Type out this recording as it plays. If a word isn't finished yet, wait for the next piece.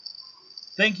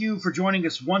Thank you for joining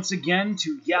us once again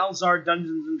to Yalzar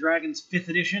Dungeons & Dragons 5th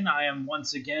edition. I am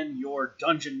once again your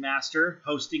Dungeon Master,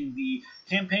 hosting the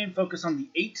campaign focused on the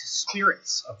 8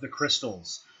 spirits of the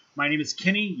crystals. My name is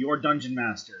Kenny, your Dungeon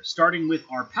Master, starting with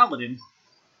our Paladin.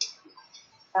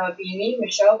 That would be me,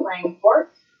 Michelle, playing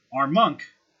Fort. Our Monk.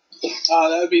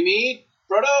 That would be me,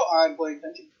 Frodo. I'm playing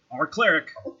Benji. Our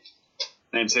Cleric.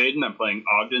 Name's Hayden. I'm playing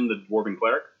Ogden, the Dwarven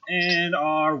Cleric. And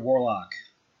our Warlock.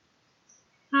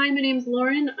 Hi, my name's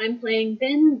Lauren. I'm playing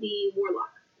Ben, the Warlock.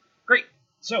 Great.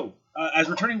 So, as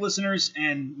returning listeners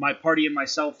and my party and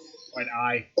myself, and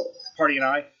I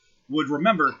would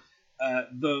remember,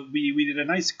 we did a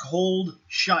nice cold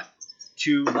shut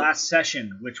to last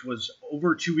session, which was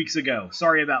over 2 weeks ago.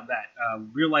 Sorry about that.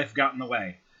 Real life got in the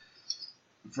way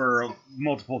for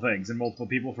multiple things and multiple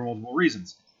people for multiple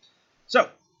reasons. So,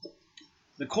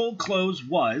 the cold close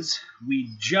was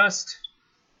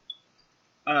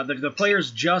the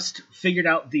players just figured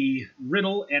out the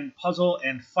riddle and puzzle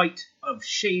and fight of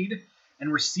Shade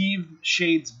and received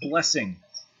Shade's blessing,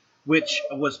 which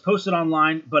was posted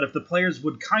online. But if the players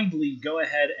would kindly go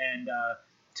ahead and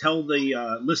tell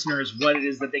the listeners what it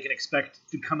is that they can expect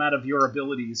to come out of your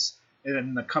abilities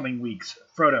in the coming weeks.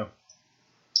 Frodo.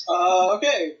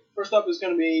 Okay. First up is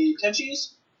going to be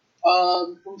Tenchi's.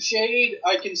 From Shade,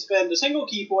 I can spend a single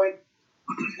key point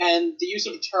and the use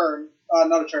of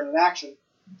an action.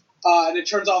 And it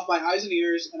turns off my eyes and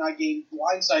ears, and I gain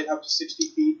blind sight up to 60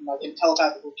 feet, and I can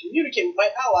telepathically communicate with my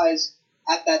allies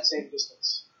at that same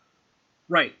distance.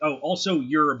 Right. Oh, also,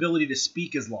 your ability to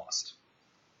speak is lost.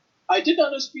 I did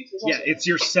not know speech was also... Yeah, it's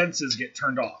your senses get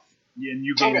turned off, and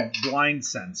you gain blind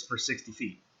sense for 60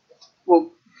 feet. Well,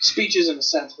 speech isn't a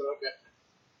sense, but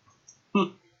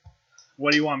okay.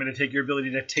 What do you want me to take your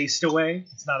ability to taste away?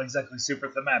 It's not exactly super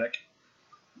thematic.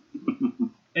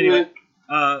 Anyway,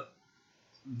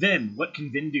 Vin, what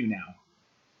can Vin do now?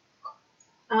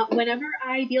 Whenever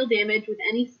I deal damage with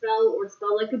any spell or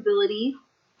spell-like ability,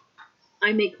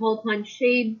 I may call upon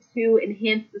Shade to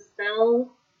enhance the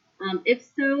spell. If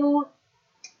so,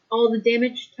 all the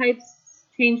damage types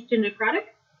change to necrotic.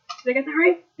 Did I get that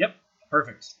right? Yep,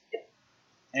 perfect. Yep.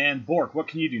 And Bork, what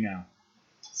can you do now?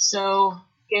 So,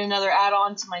 get another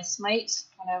add-on to my smite.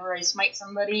 Whenever I smite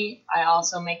somebody, I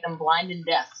also make them blind and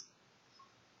deaf.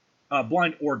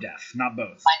 Blind or deaf, not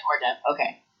both. Blind or deaf,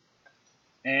 okay.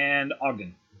 And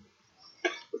Ogden.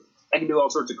 I can do all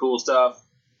sorts of cool stuff.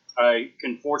 I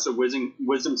can force a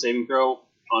wisdom saving throw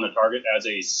on a target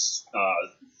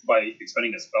by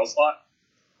expending a spell slot.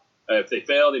 If they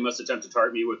fail, they must attempt to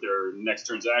target me with their next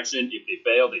turn's action. If they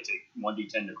fail, they take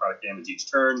 1d10 necrotic damage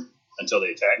each turn until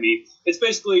they attack me. It's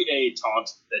basically a taunt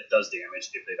that does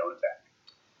damage if they don't attack.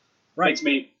 Right. Makes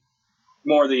me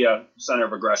more the center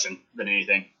of aggression than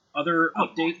anything. Other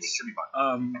updates, should be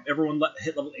fine. Everyone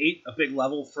hit level 8, a big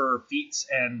level for feats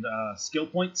and skill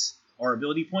points or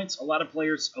ability points. A lot of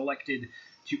players elected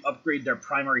to upgrade their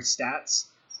primary stats,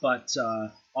 but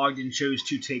Ogden chose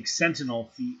to take Sentinel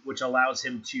feat, which allows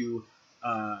him to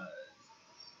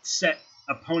set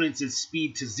opponents'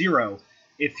 speed to 0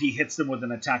 if he hits them with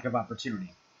an attack of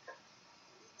opportunity,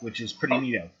 which is pretty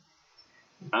neato.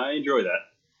 I enjoy that.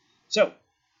 So,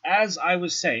 as I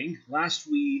was saying, last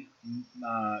we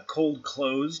cold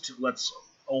closed, let's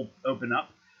open up,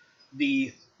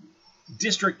 the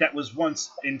district that was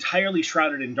once entirely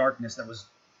shrouded in darkness, that was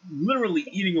literally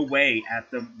eating away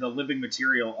at the living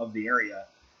material of the area,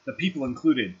 the people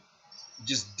included,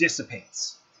 just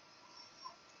dissipates.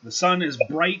 The sun is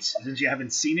bright, since you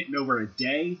haven't seen it in over a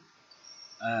day,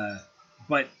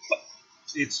 but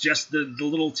it's just the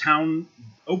little town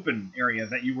open area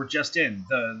that you were just in.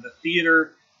 The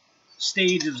theater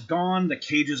stage is gone, the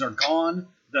cages are gone,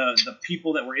 the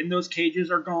people that were in those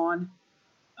cages are gone,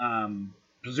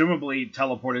 presumably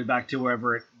teleported back to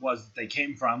wherever it was that they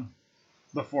came from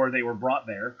before they were brought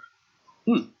there.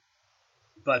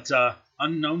 But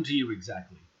unknown to you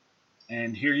exactly.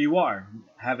 And here you are,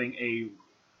 having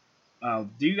a...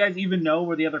 do you guys even know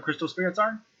where the other crystal spirits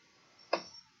are?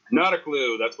 Not a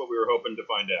clue. That's what we were hoping to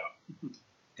find out.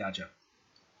 Gotcha.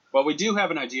 Well, we do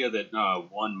have an idea that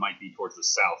one might be towards the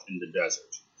south in the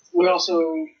desert. We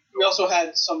also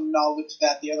had some knowledge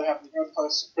that the other half of the Earth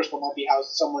crystal might be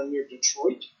housed somewhere near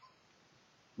Detroit.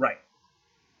 Right.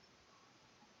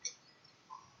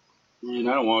 And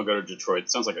I don't want to go to Detroit.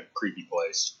 It sounds like a creepy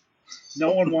place.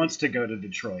 No one wants to go to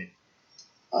Detroit.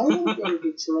 I want to go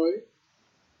to Detroit.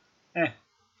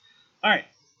 Alright.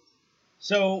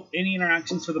 So, any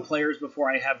interactions for the players before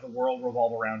I have the world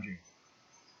revolve around you?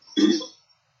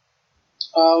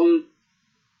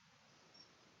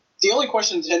 The only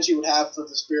question Tenchi would have for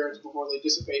the spirits before they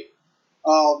dissipate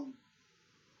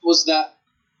was that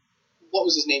what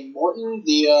was his name? Morton,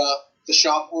 the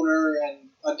shop owner and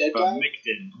a dead guy.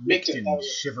 Micton. Micton, that was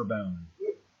it. Shiverbone.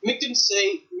 Micton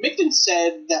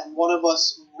said that one of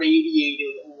us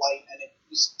radiated light, and it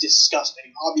was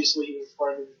disgusting. Obviously, he was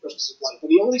part of the Christmas of light, but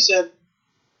he only said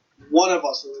one of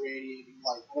us was radiating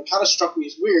light, and it kind of struck me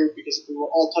as weird because if we were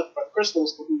all touched by the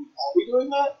crystals, wouldn't we all be doing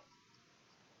that?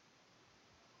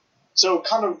 So,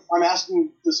 I'm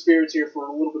asking the spirits here for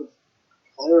a little bit of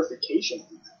clarification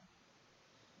on that.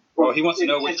 Well, he wants to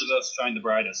know which of us shine the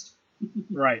brightest.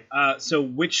 Right. So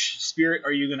which spirit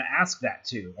are you going to ask that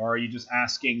to? Or are you just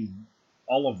asking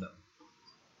all of them?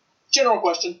 General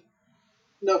question.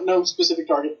 No specific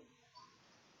target.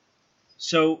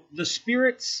 So the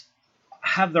spirits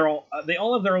have they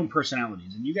all have their own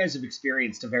personalities, and you guys have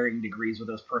experienced to varying degrees what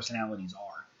those personalities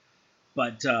are.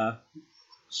 But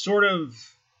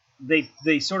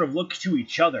they sort of look to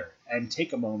each other and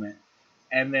take a moment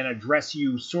and then address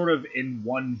you sort of in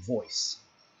one voice.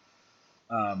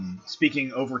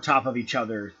 Speaking over top of each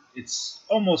other, it's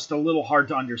almost a little hard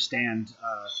to understand,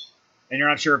 and you're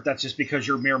not sure if that's just because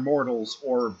you're mere mortals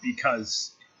or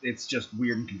because it's just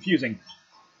weird and confusing.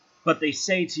 But they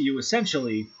say to you,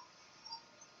 essentially,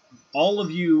 all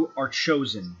of you are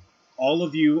chosen. All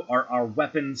of you are our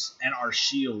weapons and our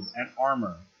shield and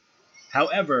armor.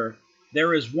 However,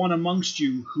 there is one amongst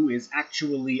you who is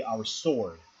actually our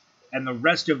sword, and the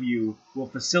rest of you will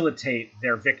facilitate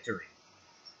their victory.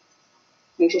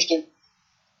 Interesting.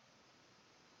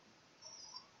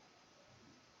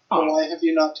 Huh. Why have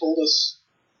you not told us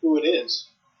who it is?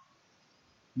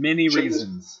 Many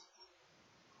reasons.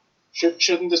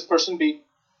 Shouldn't this person be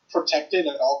protected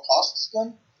at all costs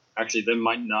then? Actually, them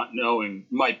might not knowing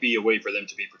might be a way for them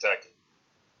to be protected.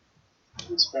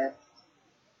 That's fair.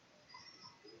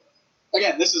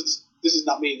 Again, this is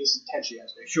not me. This is Tenchi, I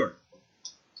think. Sure.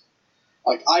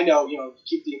 Like, I know, to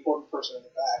keep the important person in the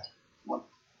back.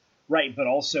 Right, but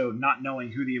also not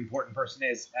knowing who the important person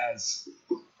is, as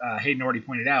Hayden already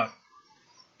pointed out,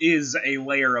 is a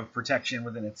layer of protection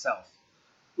within itself.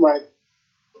 Right.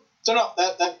 So no,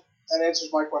 that answers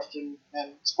my question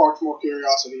and sparked more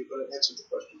curiosity, but it answered the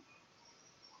question.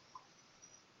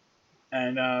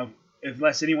 And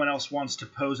unless anyone else wants to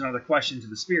pose another question to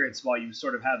the spirits while you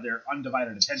sort of have their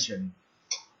undivided attention,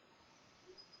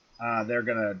 they're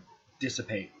going to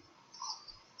dissipate.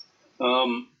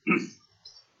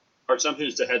 Our assumption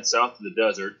is to head south to the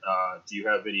desert. Do you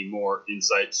have any more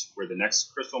insights where the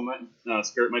next crystal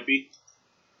spirit might be?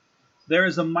 There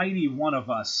is a mighty one of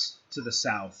us to the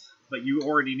south, but you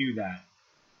already knew that.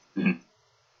 Mm-hmm.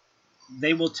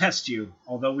 They will test you,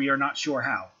 although we are not sure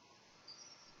how.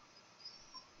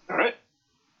 All right.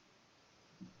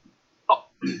 All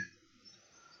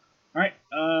right.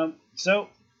 So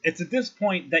it's at this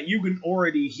point that you can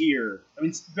already hear. I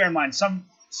mean, bear in mind, some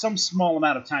small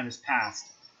amount of time has passed,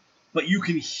 but you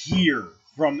can hear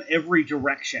from every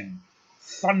direction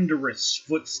thunderous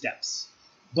footsteps,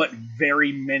 but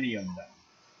very many of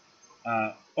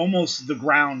them. Almost the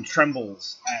ground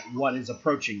trembles at what is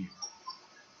approaching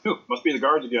you. Ooh, must be the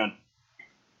guards again.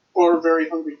 Or very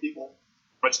hungry people.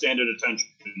 Much stand at attention.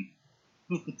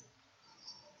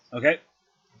 Okay.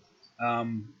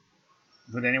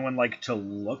 Would anyone like to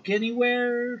look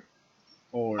anywhere?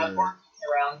 Or I'm walking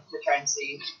around to try and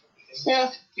see.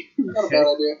 Yeah, not a bad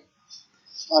idea.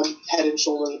 I'm head and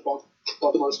shoulders above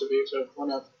most of you, so why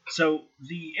not? So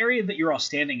the area that you're all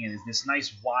standing in is this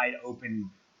nice wide open,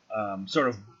 sort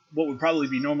of what would probably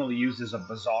be normally used as a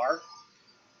bazaar.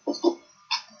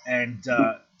 And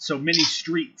so many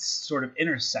streets sort of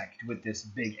intersect with this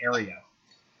big area.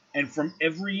 And from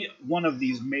every one of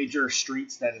these major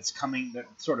streets that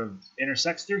sort of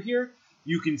intersects through here,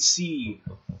 you can see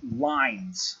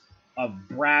lines of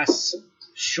brass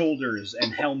shoulders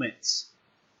and helmets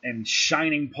and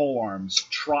shining polearms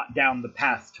trot down the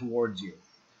path towards you.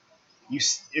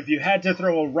 If you had to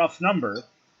throw a rough number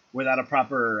without a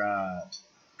proper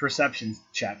perception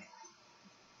check,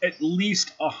 at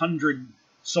least 100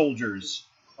 soldiers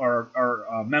or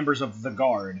members of the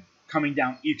guard coming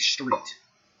down each street.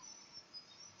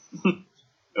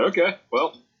 Okay,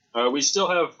 well, we still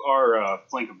have our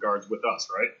flank of guards with us,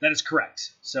 right? That is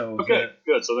correct. So Okay,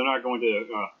 good. So they're not going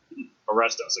to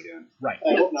arrest us again. right.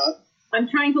 I hope not. I'm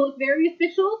trying to look very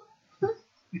official.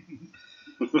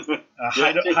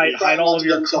 Hide all of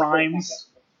your crimes.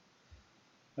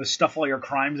 Stuff all your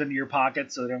crimes into your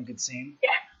pockets so they don't get seen.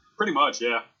 Pretty much,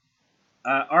 yeah.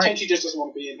 All right. Tenchi just doesn't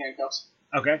want to be in handcuffs.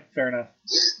 Okay, fair enough.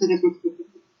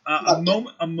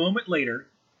 A moment later,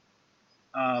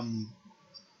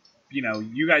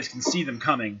 you guys can see them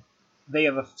coming. They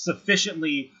have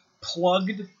sufficiently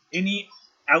plugged any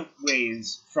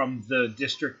outways from the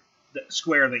district the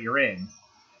square that you're in,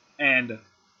 and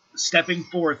stepping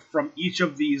forth from each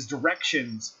of these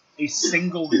directions, a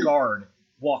single guard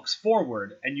walks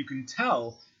forward, and you can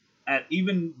tell at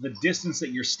even the distance that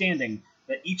you're standing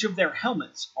that each of their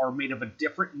helmets are made of a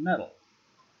different metal.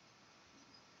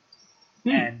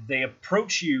 And they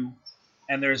approach you,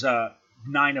 and there's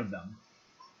 9 of them.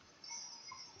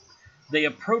 They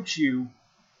approach you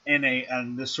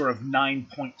in this sort of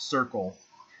 9-point circle,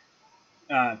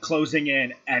 closing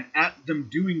in, and at them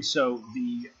doing so,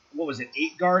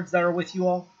 8 guards that are with you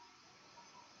all?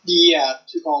 Yeah,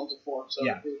 2 columns of 4. So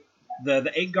yeah.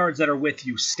 The 8 guards that are with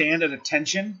you stand at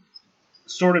attention,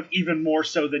 sort of even more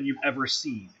so than you've ever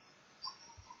seen.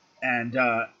 And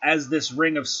as this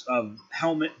ring of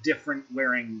helmet different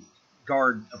wearing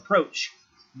guard approach,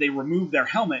 they remove their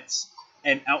helmets,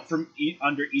 and out from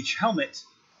under each helmet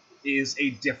is a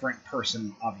different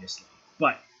person, obviously.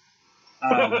 But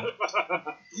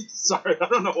sorry, I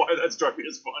don't know why that struck me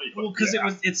as funny. Well, because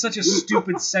it's such a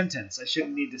stupid sentence, I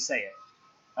shouldn't need to say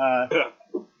it.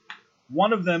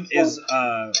 One of them is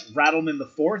Rattleman the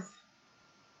Fourth,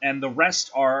 and the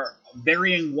rest are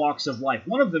varying walks of life.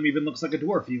 One of them even looks like a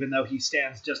dwarf, even though he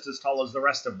stands just as tall as the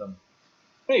rest of them.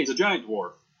 Hey, he's a giant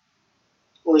dwarf.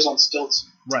 Or he's on stilts.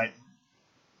 Right.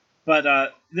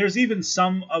 But there's even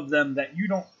some of them that you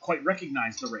don't quite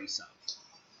recognize the race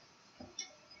of.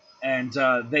 And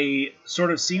they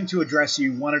sort of seem to address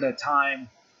you one at a time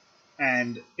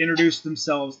and introduce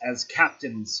themselves as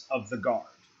captains of the guard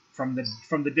from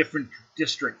the different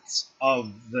districts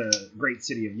of the great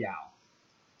city of Yao.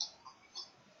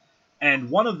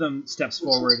 And one of them steps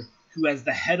forward who has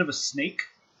the head of a snake,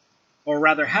 or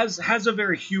rather has a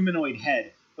very humanoid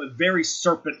head, but very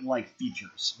serpent-like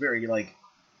features, very like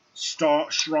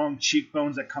strong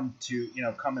cheekbones that come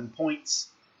in points,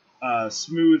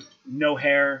 smooth, no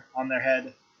hair on their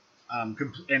head,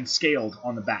 and scaled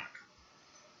on the back.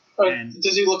 And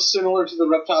does he look similar to the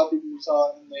reptile people you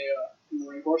saw in the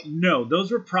rainforest? No,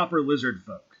 those were proper lizard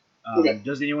folk. Okay.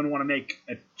 Does anyone want to make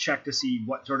a check to see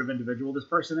what sort of individual this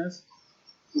person is?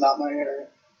 Not my area.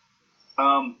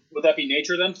 Would that be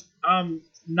nature then?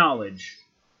 Knowledge.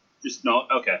 Just no.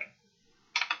 Okay.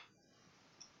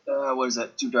 What is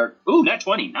that? Too dark. Ooh, nat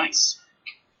 20. Nice.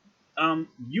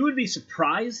 You would be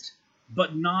surprised,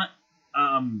 but not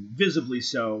visibly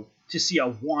so, to see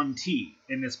a Yuan Ti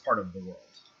in this part of the world.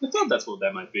 I thought that's what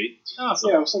that might be. Awesome.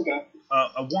 Yeah, some guy.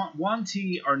 Yuan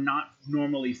Ti are not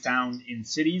normally found in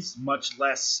cities, much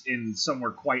less in somewhere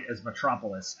quite as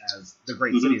metropolis as the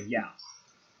great city of Yao.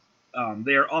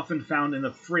 They are often found in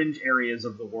the fringe areas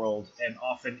of the world, and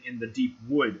often in the deep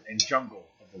wood and jungle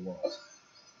of the world.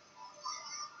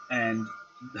 And,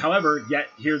 however, yet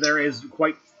here there is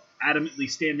quite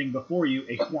adamantly standing before you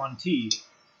a Yuan Ti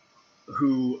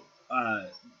who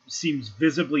seems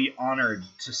visibly honored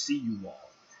to see you all,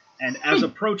 and as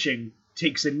approaching,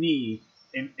 takes a knee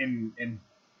in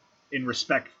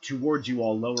respect towards you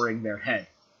all, lowering their head.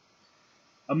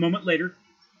 A moment later,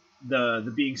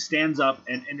 the being stands up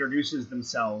and introduces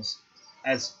themselves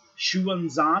as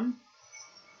Shuanzan,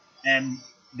 and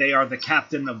they are the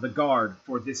captain of the guard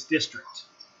for this district.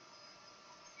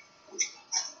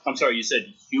 I'm sorry, you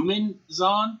said human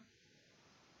Zon?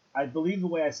 I believe the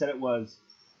way I said it was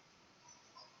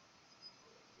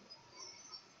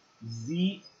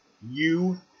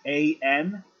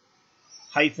ZUAN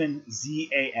hyphen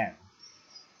ZAN.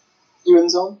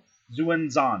 Yuanzong?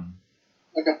 Zuanzan.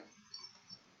 Okay.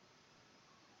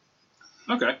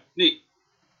 Okay, neat.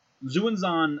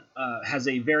 Zuanzan has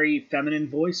a very feminine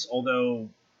voice, although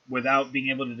without being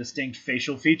able to distinct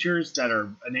facial features that are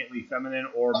innately feminine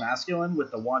or masculine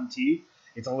with the Yuan Ti,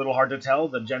 it's a little hard to tell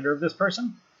the gender of this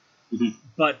person. Mm-hmm.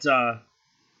 But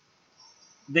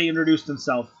they introduce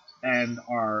themselves and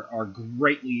are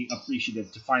greatly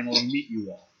appreciative to finally meet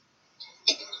you all.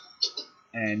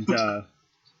 And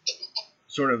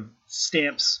sort of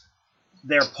stamps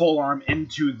their polearm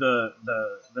into the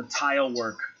tile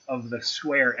work of the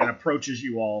square and approaches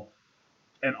you all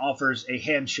and offers a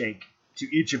handshake to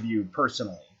each of you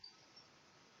personally.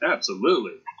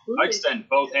 Absolutely. I extend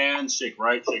both hands, shake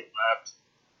right, shake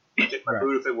left, shake my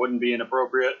boot if it wouldn't be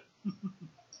inappropriate.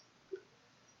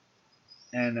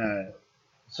 And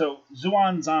so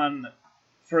Zuanzan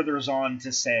furthers on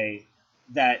to say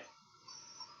that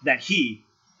he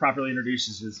properly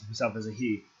introduces himself as a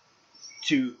he,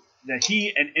 that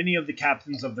he and any of the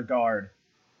captains of the guard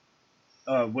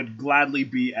would gladly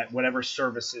be at whatever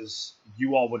services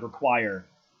you all would require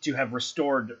to have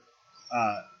restored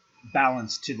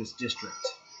balance to this district.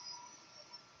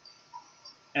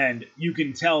 And you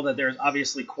can tell that there's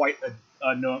obviously quite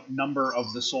a number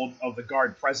of the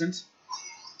guard present.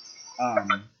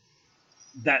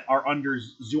 that are under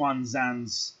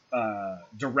Xuanzan's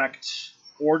direct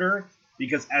order,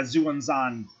 because as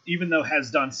Xuanzan, even though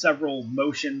has done several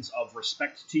motions of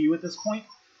respect to you at this point,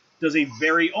 does a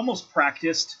very almost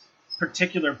practiced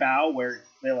particular bow where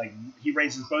he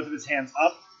raises both of his hands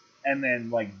up and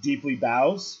then deeply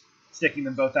bows, sticking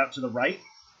them both out to the right.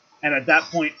 And at that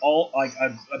point,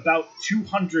 about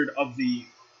 200 of the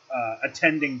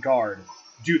attending guard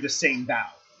do the same bow,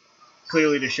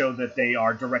 clearly to show that they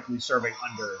are directly serving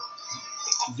under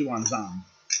Xuanzan.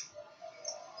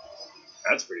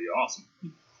 That's pretty awesome.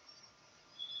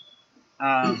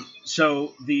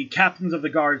 So the captains of the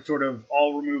guard sort of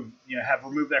all have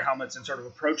removed their helmets and sort of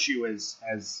approach you as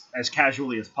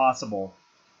casually as possible,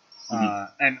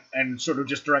 and sort of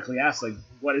just directly ask,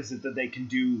 what is it that they can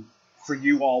do for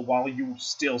you all while you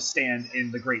still stand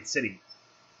in the great city?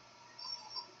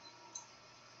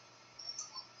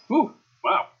 Ooh,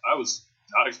 wow, I was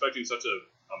not expecting such a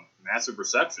massive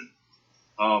reception.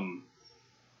 I'd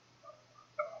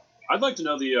like to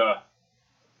know the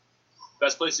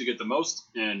best place to get the most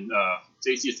and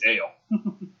tastiest ale.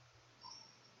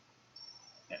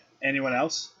 Anyone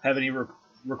else have any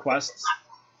requests?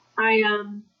 I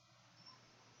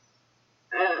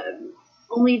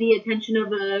only the attention of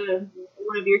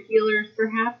one of your healers,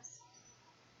 perhaps.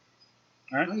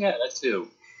 All right. Oh yeah, that too.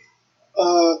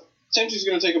 Tenchi's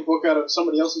going to take a book out of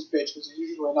somebody else's page because he's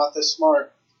usually not this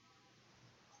smart.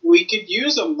 We could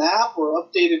use a map or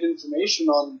updated information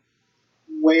on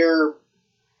where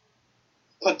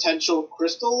potential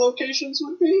crystal locations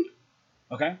would be.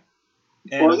 Okay.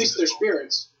 Or at least their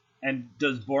spirits. And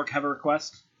does Bork have a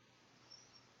request?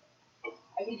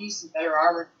 I could use some better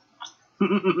armor.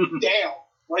 Damn.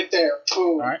 Right there.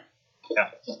 Boom. All right.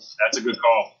 Yeah, that's a good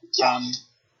call.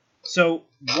 So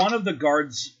one of the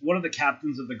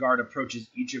captains of the guard approaches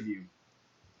each of you,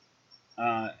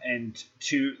 and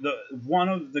to the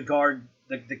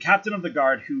captain of the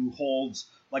guard who holds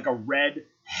a red,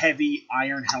 heavy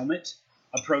iron helmet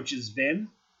approaches Vin.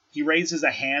 He raises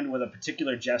a hand with a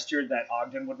particular gesture that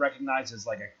Ogden would recognize as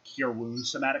a cure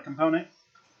wounds somatic component,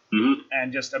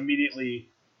 and just immediately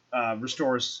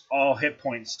restores all hit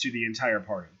points to the entire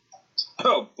party.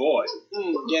 Oh boy!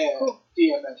 Yeah,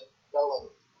 DM magic. I love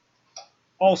it.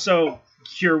 Also,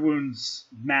 cure wounds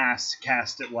mass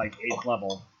cast at 8th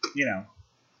level. Yeah,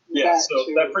 That so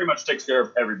too. that pretty much takes care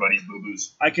of everybody's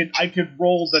boo-boos. I could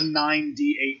roll the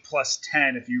 9d8 plus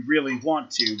 10 if you really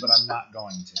want to, but I'm not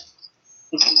going to.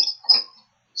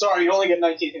 Sorry, you only get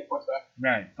 19 hit points back.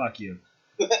 Right, fuck you.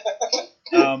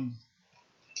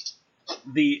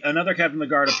 Another captain of the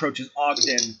guard approaches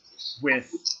Ogden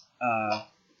with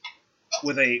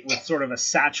sort of a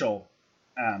satchel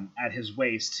at his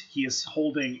waist. He is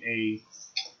holding a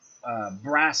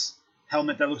brass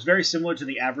helmet that looks very similar to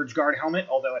the average guard helmet,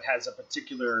 although it has a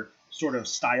particular sort of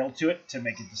style to it to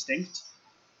make it distinct.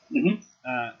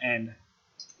 And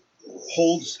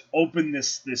holds open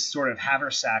this sort of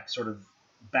haversack sort of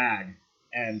bag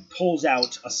and pulls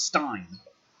out a stein,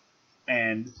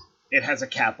 and it has a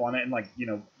cap on it and a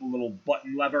little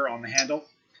button lever on the handle,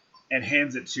 and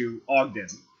hands it to Ogden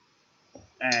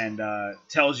and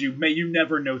tells you, "May you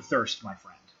never know thirst, my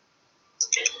friend."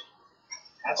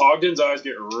 Ogden's eyes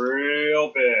get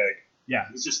real big. Yeah,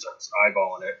 He just starts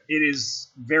eyeballing it. it is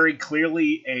very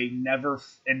clearly a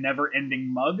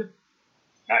never-ending mug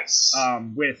Nice.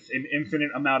 with an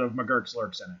infinite amount of McGurk's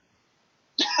lurks in it.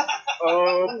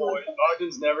 Oh boy,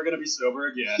 Ogden's never gonna be sober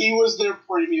again. He was their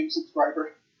premium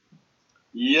subscriber.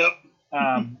 Yep.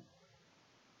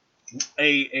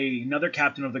 Another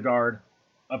captain of the guard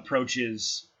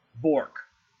approaches Bork,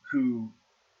 who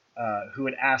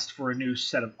had asked for a new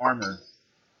set of armor,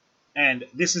 and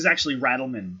this is actually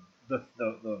Rattleman,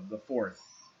 the fourth,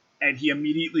 and he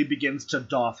immediately begins to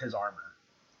doff his armor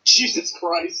Jesus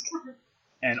Christ.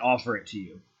 and offer it to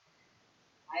you.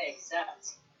 I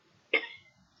accept.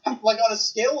 On a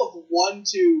scale of 1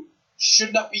 to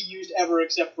should not be used ever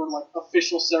except for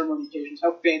official ceremony occasions,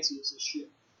 how fancy is this shit?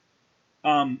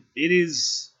 It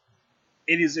is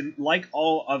like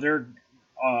all other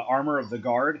armor of the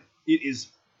guard. It is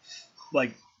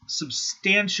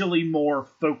substantially more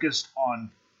focused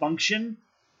on function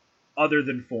other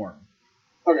than form.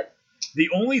 Okay. The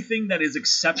only thing that is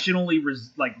exceptionally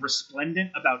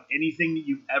resplendent about anything that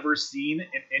you've ever seen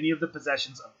in any of the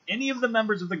possessions of any of the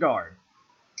members of the guard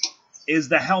is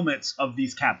the helmets of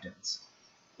these captains.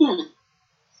 Okay,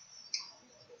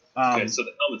 so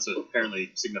the helmets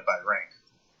apparently signify rank.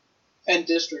 And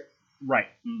district. Right.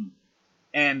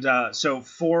 And so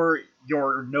for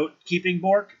your note-keeping,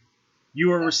 Bork,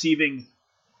 you are receiving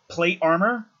plate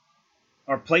armor,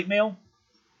 or plate mail,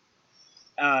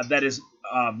 that is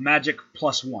magic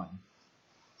 +1.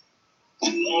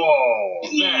 Oh,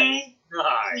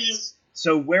 nice.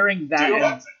 So wearing that, Dude, and,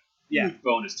 that's a yeah, huge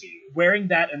bonus to you. wearing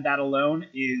that and that alone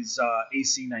is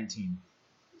AC 19.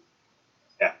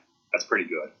 Yeah, that's pretty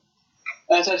good.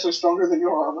 That's actually stronger than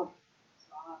your armor.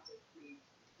 I'll have to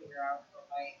figure out what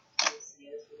my AC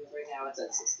is because right now it's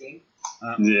at 16.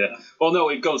 Yeah. Well, no,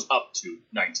 it goes up to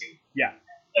 19. Yeah.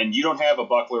 And you don't have a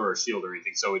buckler or a shield or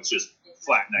anything, so it's just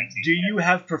flat 19. Do you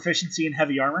have proficiency in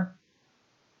heavy armor?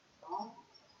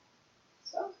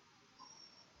 So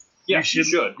Yeah, you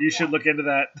should. You should look into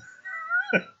that.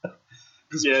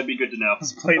 Yeah, it'd be good to know.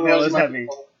 This plate mail Otherwise is you might heavy. be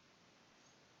cold.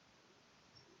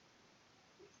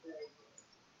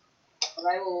 but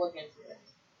I will look into it.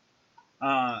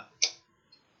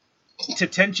 To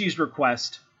Tenchi's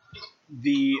request,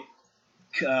 the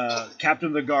captain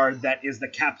of the guard that is the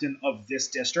captain of this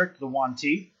district, the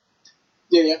Wanti,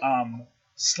 Yeah.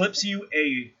 slips you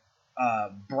a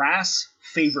brass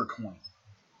favor coin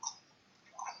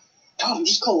God, I'm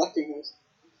just collecting this.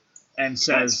 and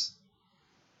says,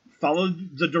 follow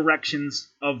the directions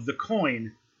of the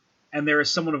coin, and there is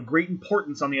someone of great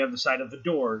importance on the other side of the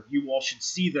door. You all should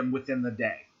see them within the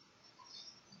day.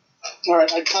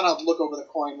 Alright, I kind of look over the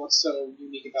coin. What's so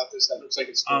unique about this that looks like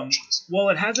it's directions? Well,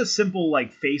 it has a simple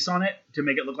like face on it to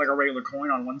make it look like a regular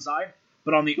coin on one side,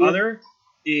 but on the other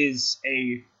is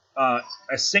a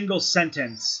single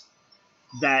sentence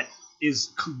that is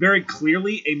very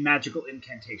clearly a magical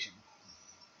incantation.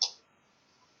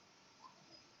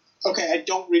 Okay, I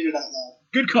don't read it out loud.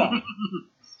 Good call.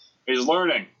 He's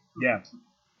learning. Yeah.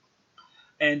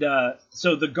 And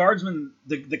so the guardsman,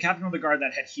 the captain of the guard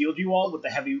that had healed you all with the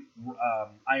heavy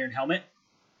iron helmet,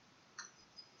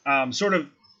 sort of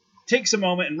takes a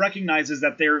moment and recognizes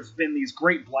that there's been these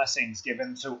great blessings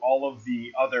given to all of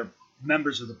the other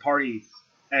members of the party,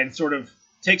 and sort of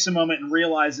takes a moment and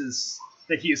realizes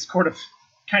that he is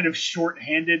kind of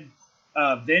short-handed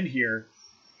then here,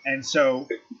 and so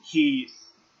he...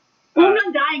 Well, I'm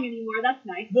not dying anymore. That's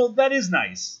nice. well, that is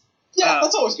nice. Yeah,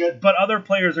 that's always good. But other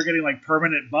players are getting like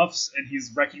permanent buffs, and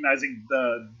he's recognizing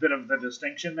the bit of the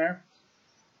distinction there.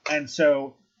 And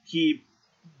so he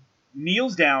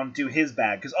kneels down to his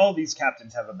bag, because all these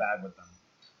captains have a bag with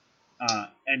them.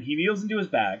 And he kneels into his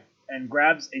bag and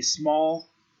grabs a small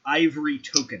ivory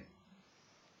token.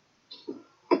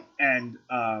 And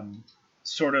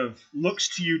sort of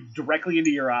looks to you directly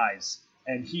into your eyes.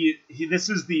 And he this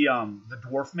is the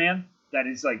dwarf man that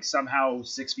is like somehow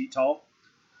 6 feet tall.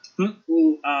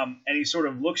 And he sort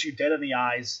of looks you dead in the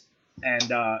eyes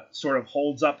and sort of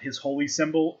holds up his holy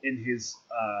symbol in his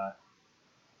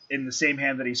in the same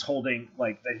hand that he's holding,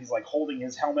 like that he's like holding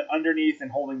his helmet underneath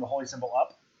and holding the holy symbol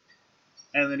up.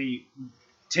 And then he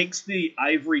takes the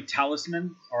ivory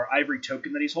talisman or ivory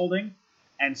token that he's holding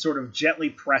and sort of gently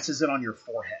presses it on your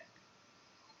forehead.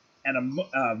 And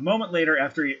a moment later,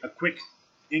 after a quick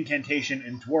incantation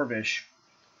in Dwarvish,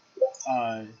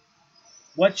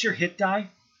 what's your hit die?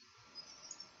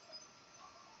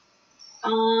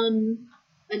 An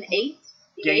 8?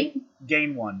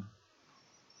 Gain 1.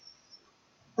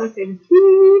 Okay.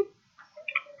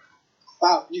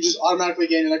 Wow, you just automatically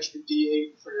gain an extra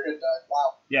D8 for your hit die.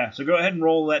 Wow. Yeah, so go ahead and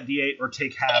roll that D8 or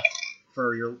take half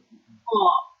for your...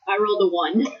 Oh, I rolled a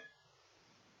 1.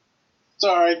 It's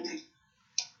alright.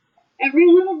 Every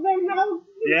little bit helps.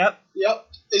 Yep. Yep.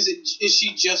 Is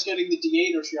she just getting the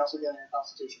D8 or is she also getting her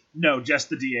Constitution? No, just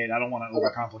the D8. I don't want to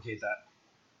overcomplicate that.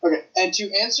 Okay, and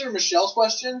to answer Michelle's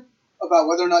question about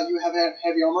whether or not you have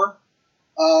heavy armor,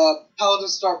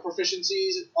 paladins start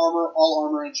proficiencies, all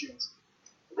armor, and shields.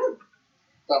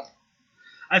 So,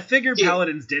 I figured Yeah.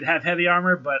 paladins did have heavy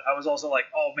armor, but I was also like,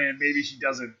 oh man, maybe she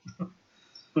doesn't.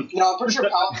 no, I'm pretty sure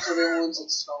paladins are the only ones that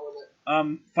start with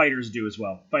it. Fighters do as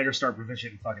well. Fighters start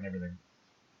proficient in fucking everything.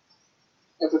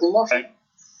 Everything more. I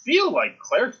feel like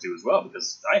clerics do as well,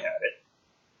 because I had it.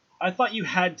 I thought you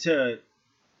had to...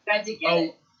 Had to get Oh,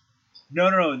 it.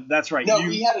 no, that's right. No, you...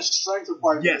 he had a strength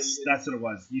requirement. Yes, that's what it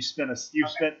was. You spent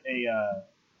a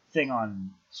thing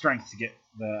on strength to get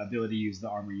the ability to use the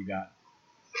armor you got.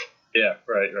 Yeah,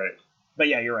 right. But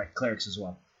yeah, you're right. Clerics as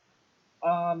well.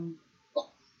 Mhm.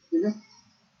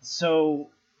 So,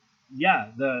 yeah,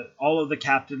 all of the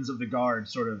captains of the guard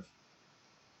sort of,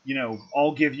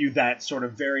 all give you that sort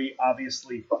of very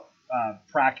obviously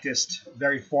practiced,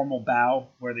 very formal bow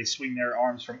where they swing their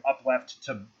arms from up left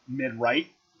to mid right.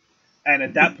 And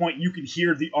at that point, you can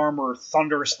hear the armor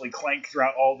thunderously clank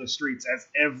throughout all the streets as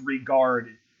every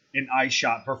guard in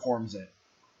eyeshot performs it.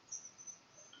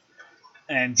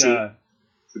 And Should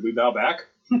we bow back?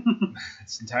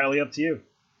 it's entirely up to you.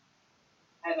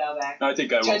 I bow back. I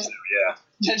think I will too, yeah.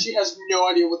 Tenchi has no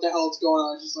idea what the hell is going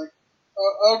on. She's like,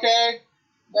 okay,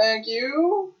 thank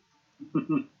you.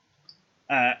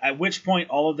 At which point,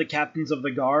 all of the captains of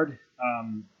the guard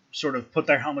sort of put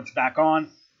their helmets back on,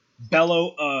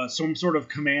 bellow some sort of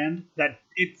command that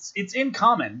it's in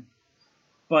common,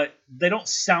 but they don't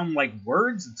sound like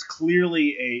words. It's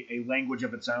clearly a language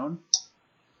of its own.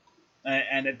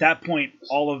 And at that point,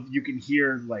 all of you can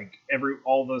hear like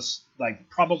all this like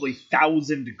probably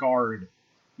 1,000 guard,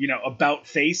 about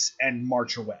face and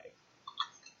march away.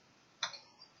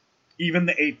 Even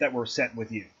the 8 that were sent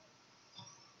with you.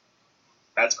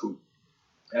 That's cool.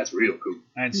 That's real cool.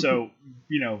 And so,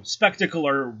 spectacle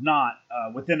or not,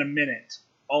 within a minute,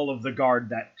 all of the guard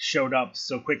that showed up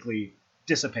so quickly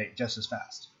dissipate just as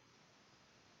fast.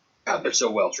 God, they're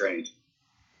so well trained.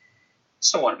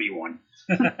 Still want to be one.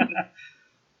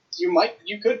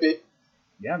 You could be.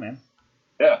 Yeah, man.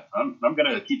 Yeah, I'm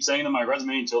gonna keep saying on my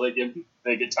resume until they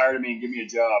get tired of me and give me a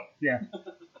job. Yeah.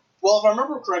 Well, if I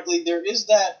remember correctly, there is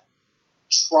that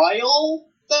trial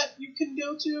that you can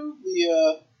go to.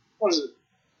 The what is it?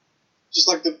 Just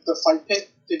like the fight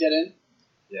pit to get in.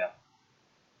 Yeah.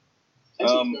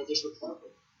 Just for fun.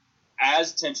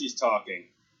 As Tenchi's talking,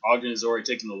 Ogden has already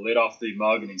taken the lid off the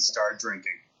mug and he started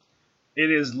drinking.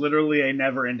 It is literally a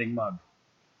never-ending mug.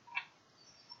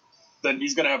 Then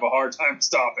he's gonna have a hard time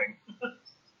stopping.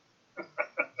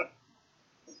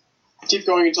 Keep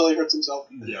going until he hurts himself.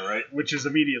 Yeah, right. Which is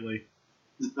immediately.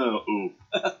 Ooh.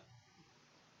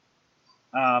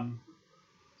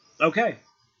 Okay.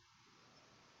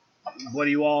 What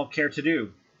do you all care to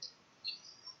do?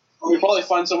 We probably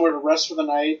find somewhere to rest for the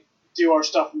night, do our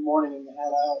stuff in the morning, and then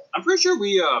head out. I'm pretty sure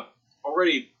we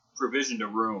already provisioned a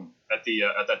room at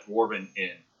that Dwarven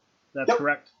Inn. That's Yep.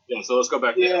 correct. Yeah, so let's go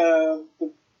back there.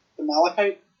 The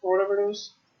Malachite or whatever it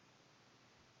is.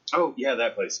 Oh, yeah,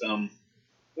 that place. Do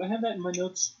I have that in my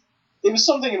notes? It was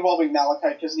something involving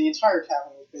Malachite because the entire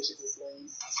tavern was basically flamed.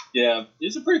 Yeah,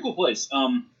 it's a pretty cool place.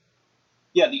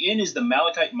 Yeah, the inn is the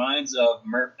Malachite Mines of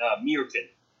Mirkin.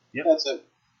 Yep. That's it.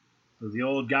 So the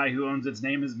old guy who owns its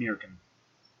name is Mirkin.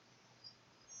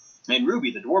 And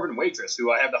Ruby, the Dwarven waitress,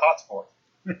 who I have the hots for.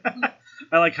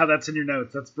 I like how that's in your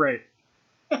notes. That's great.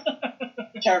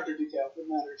 Character detail. It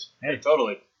matters. Hey,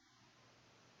 Totally.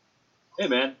 Hey,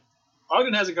 man.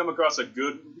 Ogden hasn't come across a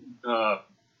good-looking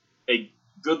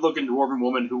Dwarven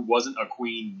woman who wasn't a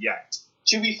queen yet.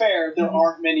 To be fair, there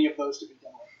aren't many of those to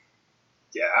begin with.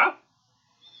 Yeah?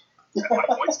 My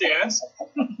point stands.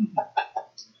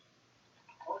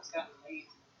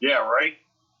 Yeah, right?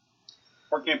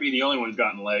 Or can't be the only one who's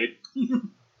gotten laid.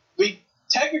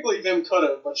 Technically, Vim could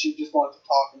have, but she just wanted to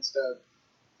talk instead.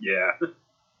 Yeah.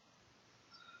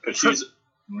 Because she's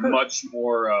much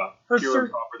more pure and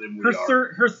proper than we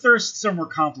are. her thirsts are more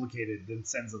complicated than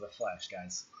Sins of the Flesh,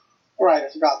 guys. Right, I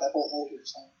forgot that whole older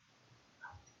thing.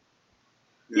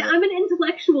 Yeah, I'm an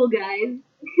intellectual, guys.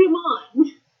 Come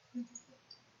on.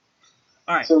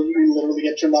 All right. So you literally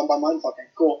get turned on by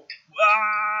mindfucking. Cool.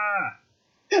 Ah!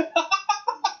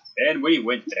 And we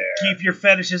went there. Keep your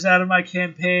fetishes out of my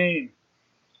campaign.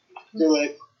 Too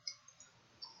late.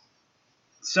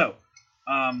 So,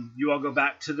 you all go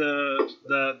back to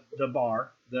the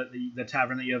bar, the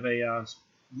tavern that you have a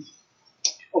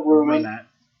room at.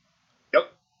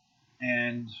 Yep.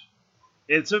 And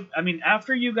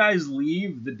after you guys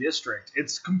leave the district,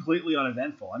 it's completely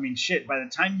uneventful. I mean, shit, by the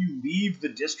time you leave the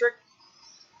district,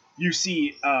 you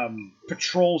see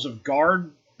patrols of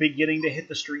guard beginning to hit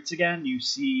the streets again. You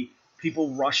see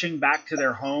people rushing back to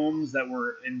their homes that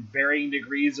were in varying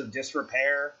degrees of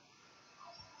disrepair.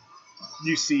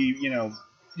 You see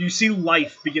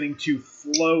life beginning to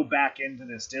flow back into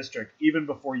this district even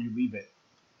before you leave it.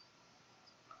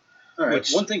 All right.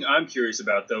 One thing I'm curious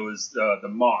about, though, is the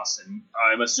moss, and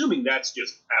I'm assuming that's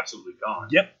just absolutely gone.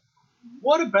 Yep.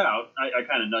 What about, I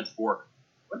kind of nudged Bork,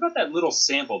 what about that little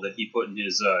sample that he put in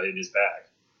his bag?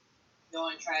 You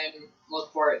want to try and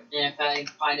look for it, and if I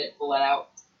find it, pull it out.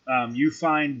 You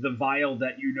find the vial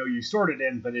that you stored it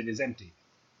in, but it is empty.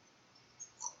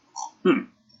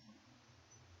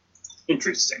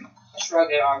 Interesting.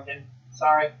 Shrug it, Ogden.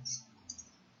 Sorry.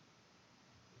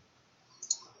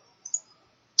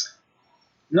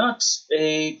 Not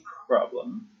a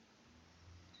problem.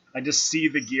 I just see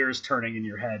the gears turning in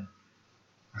your head.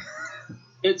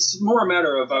 It's more a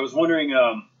matter of, I was wondering,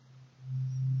 I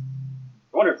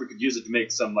wonder if we could use it to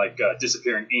make some,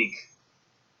 disappearing ink.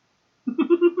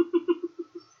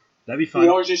 That'd be You fun. can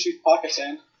always just use pocket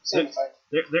sand. Same effect.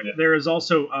 There is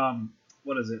also,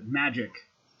 what is it? Magic.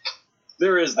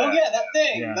 There is that. Oh yeah, that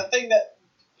thing. Yeah. That thing that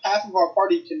half of our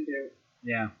party can do.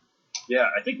 Yeah. Yeah,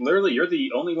 I think literally you're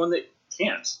the only one that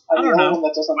can't. I'm don't the only know. one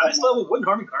that doesn't By have this level, wouldn't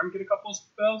Harmon Karn get a couple of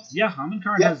spells? Yeah,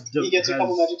 Hamankarn Yeah, has he gets a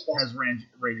couple magic spells. has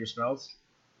ranger spells.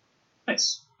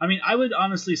 Nice. I mean, I would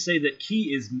honestly say that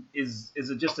Ki is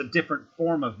just a different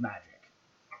form of magic.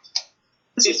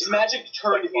 It's magic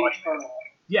turned internal.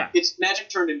 Yeah. It's magic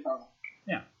turned internal.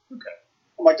 Yeah. Okay.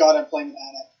 Oh my god, I'm playing an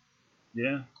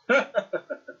adept. Yeah.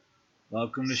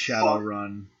 Welcome to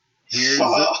Shadowrun. Here's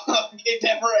It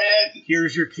never ends.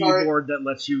 here's your keyboard that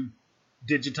lets you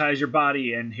digitize your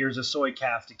body, and here's a soy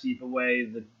calf to keep away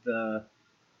the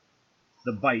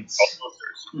bites.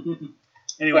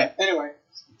 Anyway, Yeah, anyway,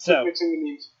 so mixing the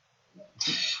needs.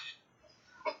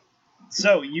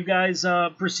 so you guys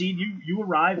proceed. You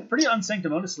arrive pretty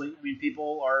unsanctimoniously. I mean,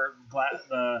 people are glad.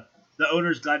 The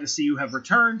owner's glad to see you have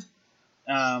returned.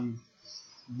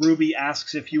 Ruby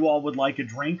asks if you all would like a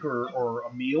drink or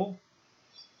a meal.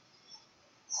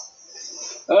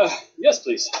 Yes,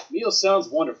 please. Meal sounds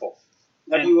wonderful.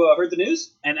 Have And- you heard the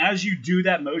news? And as you do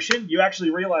that motion, you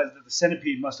actually realize that the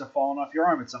centipede must have fallen off your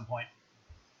arm at some point.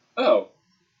 Oh.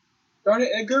 Darn it,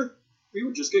 Edgar. We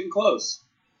were just getting close.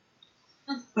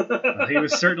 He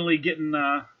was certainly getting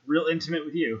real intimate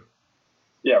with you.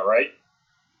 Yeah, right?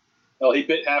 Well, he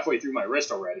bit halfway through my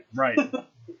wrist already. Right.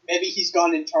 Maybe he's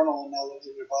gone internal and now lives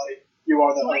in your body. You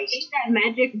are the So I host. ate that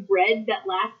magic bread that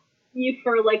lasts you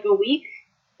for like a week,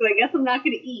 so I guess I'm not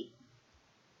going to eat.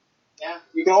 Yeah.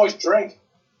 You can always drink.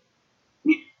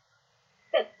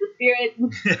 That's the spirit.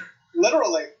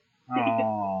 Literally.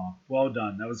 Aw, well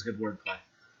done. That was good wordplay.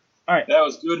 That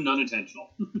was good and unintentional.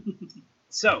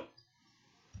 So,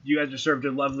 you guys are served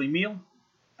a lovely meal,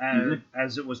 and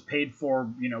as it was paid for,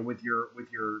 with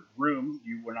your room,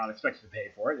 you were not expected to pay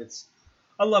for it. It's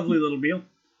a lovely little meal.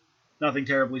 Nothing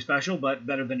terribly special, but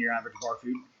better than your average bar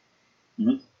food.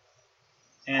 Mhm.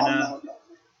 And No.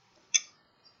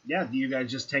 yeah, do you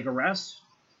guys just take a rest?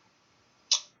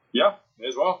 Yeah, may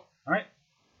as well. All right.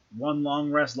 One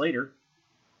long rest later.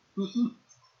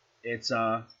 It's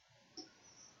I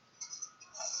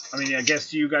mean, I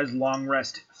guess do you guys long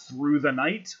rest through the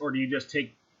night, or do you just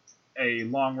take a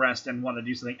long rest and want to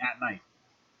do something at night?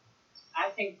 I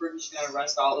think we're just gonna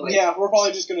rest all the way. Yeah, we're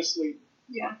probably just gonna sleep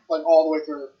Yeah. like all the way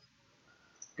through.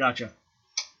 Gotcha.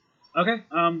 Okay.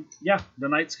 Yeah, the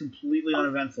night's completely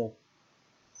uneventful.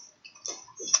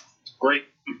 Great.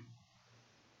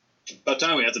 About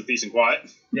time we had some peace and quiet.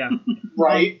 Yeah.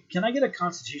 Right. Can I get a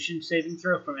Constitution saving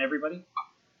throw from everybody?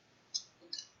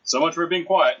 So much for being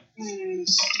quiet.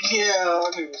 Yeah,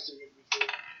 I think it's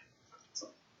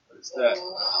What is that?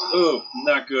 Ooh,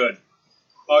 not good.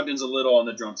 Ogden's a little on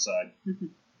the drunk side.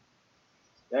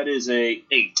 That is a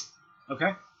 8.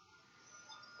 Okay.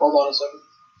 Hold on a second.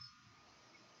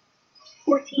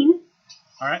 14.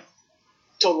 All right.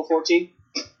 Total 14.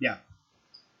 Yeah.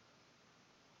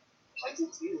 I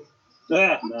did too.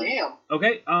 Ah, no. Damn.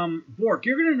 Okay. Bork,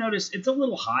 you're gonna notice it's a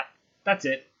little hot. That's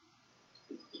it.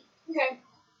 Okay.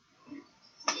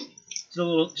 It's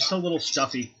just a little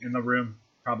stuffy in the room,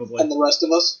 probably. And the rest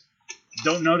of us?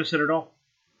 Don't notice it at all.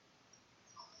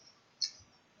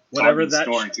 Whatever Ogden's that.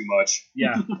 snoring too much.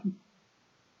 Yeah.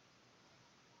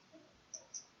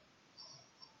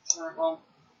 Alright, well,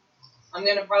 I'm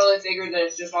gonna probably figure that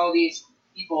it's just all these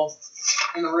people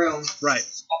in the room Right.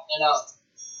 stuffing it up.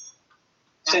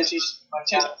 Tenchi My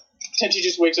cat.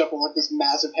 just wakes up with like this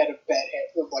massive head of bed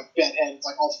head,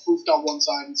 like all foofed on one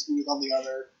side and smooth on the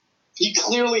other. He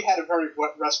clearly had a very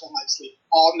restful night's sleep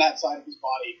on that side of his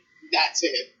body. That's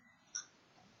it.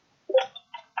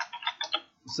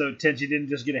 So Tenchi didn't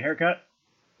just get a haircut?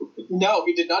 No,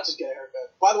 he did not just get a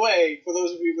haircut. By the way, for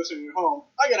those of you listening at home,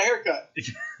 I got a haircut.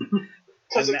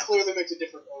 Because And it that- clearly makes a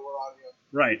difference when we're on you.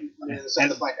 Right. On the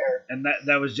side of my hair. And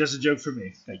that was just a joke for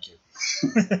me. Thank you.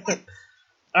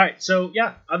 All right. So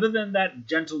yeah, other than that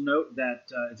gentle note that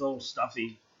it's a little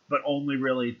stuffy, but only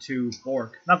really to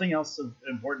Bork. Nothing else of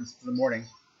importance for the morning.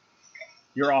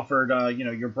 You're offered,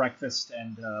 your breakfast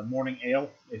and morning ale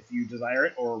if you desire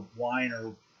it, or wine,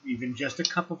 or even just a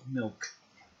cup of milk.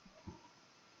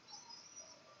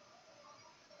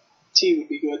 Tea would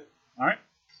be good. All right.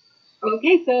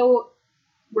 Okay, so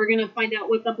we're going to find out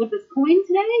what's up with this coin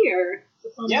today, or?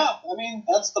 Yeah, I mean,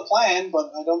 that's the plan,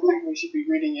 but I don't think we should be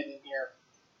reading it in here.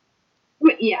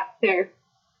 Yeah, fair.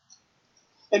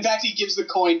 In fact, he gives the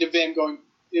coin to Vim, going,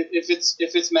 if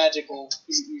it's magical,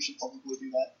 you should probably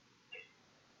do that.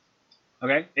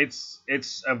 Okay. It's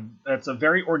a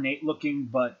very ornate looking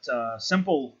but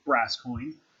simple brass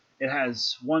coin. It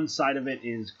has one side of it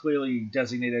is clearly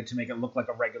designated to make it look like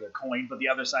a regular coin, but the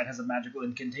other side has a magical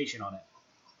incantation on it.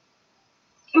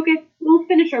 Okay, we'll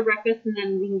finish our breakfast and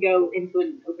then we can go into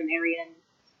an open area and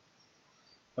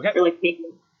Okay. or like maybe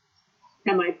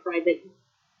semi-private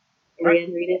area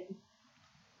and read it.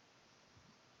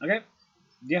 Okay.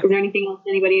 Yeah. Is there anything else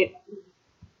anybody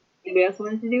else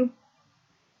wanted to do?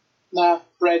 Nah,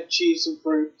 bread, cheese, and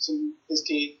fruit, and his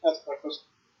tea. That's breakfast.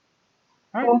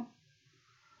 All right. All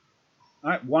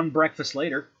right. One breakfast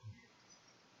later.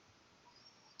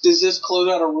 Does this close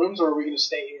out our rooms, or are we going to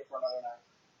stay here for another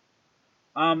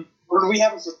night? Or do we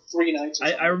have it for 3 nights? Or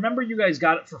I remember you guys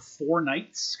got it for 4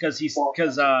 nights because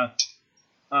the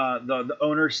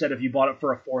owner said if you bought it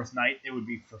for a 4th night, it would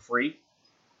be for free.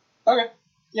 Okay.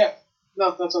 Yeah.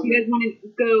 No, that's okay. You guys want to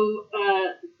go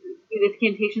do this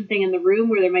cantation thing in the room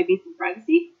where there might be some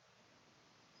privacy?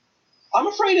 I'm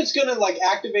afraid it's going to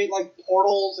activate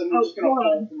portals, and we're just going to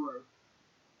fall through.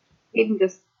 Aiden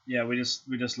just. Yeah, we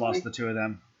just lost the 2 of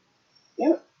them.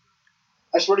 Yeah.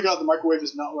 I swear to God, the microwave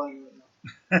is not running right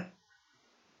now.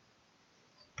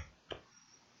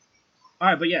 All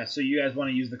right, but yeah, so you guys want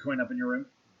to use the coin up in your room?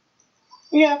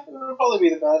 Yeah, it'll probably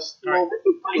be the best. All right. Well, That'd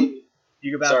be fine.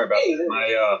 You go back. Sorry about that.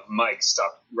 My mic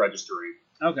stopped registering.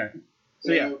 Okay.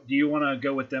 So yeah, do you want to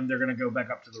go with them? They're going to go back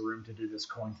up to the room to do this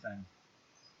coin thing.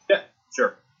 Yeah,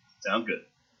 sure. Sounds good.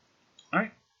 All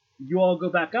right. You all go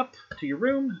back up to your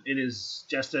room. It is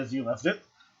just as you left it.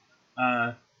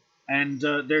 And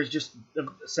there's just a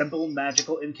simple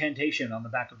magical incantation on the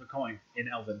back of the coin in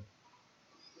Elven.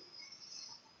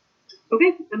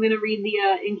 Okay, I'm going to read the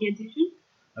incantation.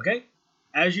 Okay.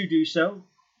 As you do so,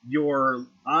 your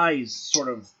eyes sort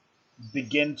of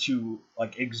begin to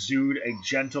exude a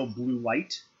gentle blue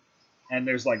light, and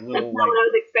there's That's little not what I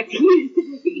was expecting you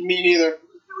to be. Me neither. I'm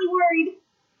really worried.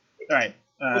 all right.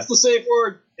 What's the safe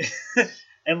word?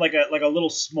 And like a little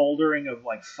smoldering of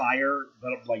fire,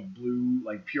 but blue,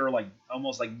 pure,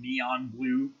 almost neon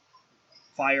blue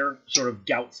fire sort of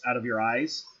gouts out of your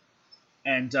eyes.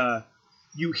 And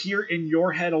you hear in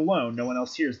your head alone, no one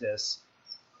else hears this,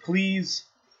 please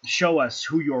show us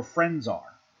who your friends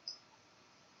are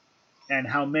and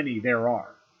how many there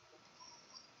are.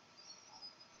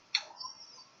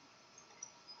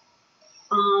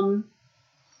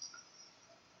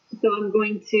 So I'm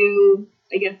going to,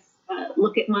 I guess,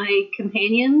 look at my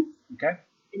companions. Okay.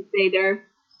 And say they're,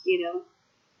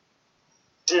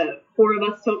 4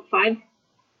 of us total, 5.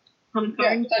 How many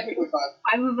Yeah, cards? technically 5.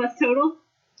 5 of us total.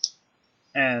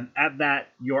 And at that,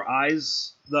 your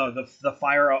eyes, the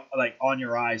fire on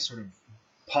your eyes sort of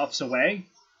puffs away,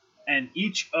 and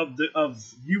each of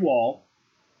you all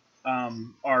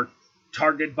are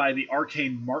targeted by the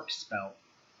arcane mark spell,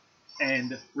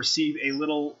 and receive a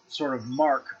little sort of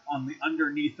mark on the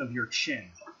underneath of your chin.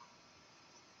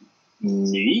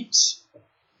 Neat.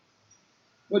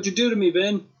 What'd you do to me,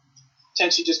 Vin?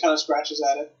 Tenchi just kind of scratches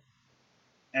at it.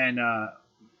 And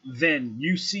then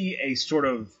you see a sort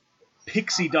of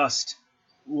pixie dust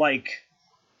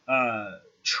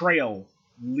trail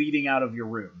leading out of your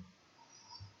room.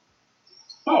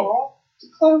 Oh.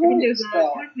 I think there's a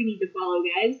path we need to follow,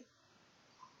 guys.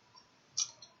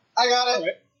 I got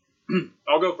it.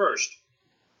 I'll go first.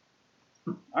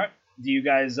 All right. Do you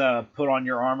guys put on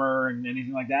your armor and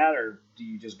anything like that, or do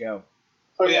you just go?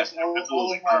 Oh, yes. I will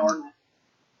all of my armor.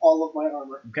 All of my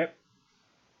armor. Okay.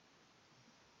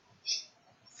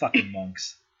 Fucking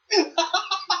monks.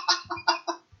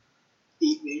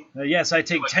 Eat me. Yes, I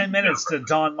take 10 minutes to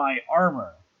don my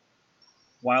armor,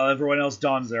 while everyone else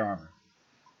dons their armor.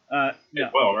 No.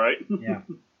 Well, right? Yeah.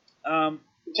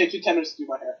 It takes you 10 minutes to do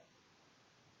my hair.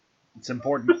 It's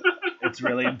important. It's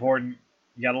really important.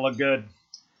 You gotta look good.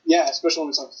 Yeah, especially when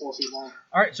it's 4 feet long.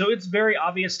 All right, so it's very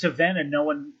obvious to Ven and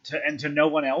to no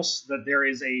one else that there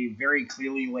is a very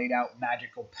clearly laid out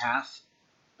magical path,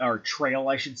 or trail,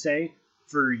 I should say,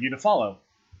 for you to follow.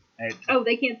 Oh,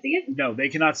 they can't see it? No, they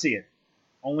cannot see it.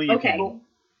 Only you Okay. can.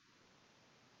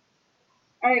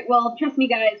 Alright, well, trust me,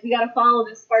 guys. We gotta follow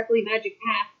this sparkly magic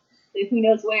path. So who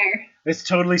knows where. It's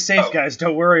totally safe, guys.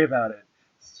 Don't worry about it.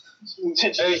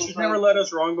 Hey, she's never led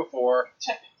us wrong before.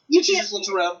 She just looks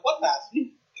around. What path?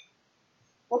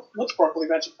 What sparkly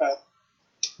magic path?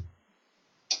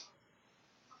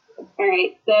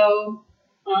 Alright, so,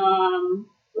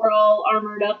 we're all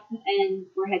armored up and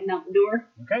we're heading out the door.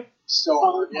 Okay.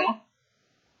 Follow the path.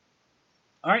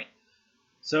 All right.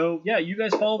 So yeah, you guys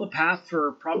follow the path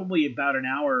for probably about an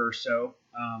hour or so.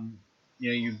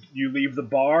 You leave the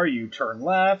bar, you turn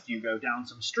left, you go down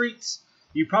some streets.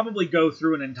 You probably go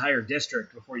through an entire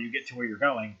district before you get to where you're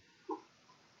going.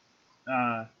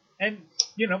 And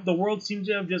the world seems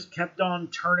to have just kept on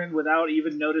turning without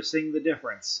even noticing the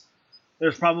difference.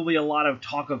 There's probably a lot of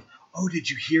talk of, oh, did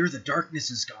you hear the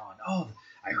darkness is gone? Oh,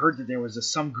 I heard that there was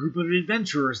some group of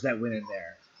adventurers that went in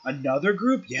there. Another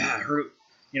group? Yeah, I heard.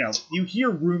 You hear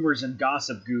rumors and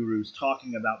gossip gurus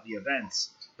talking about the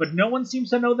events, but no one seems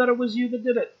to know that it was you that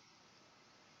did it.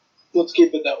 Let's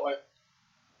keep it that way.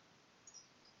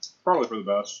 Probably for the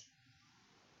best.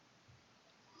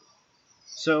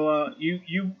 So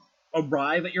you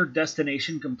arrive at your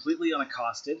destination completely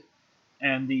unaccosted,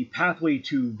 and the pathway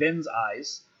to Ben's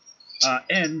Eyes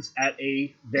ends at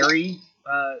a very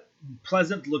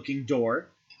pleasant-looking door.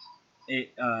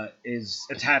 It is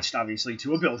attached, obviously,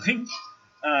 to a building,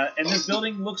 and this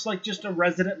building looks like just a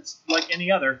residence like any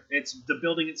other. The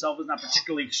building itself is not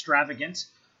particularly extravagant,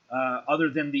 other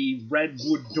than the red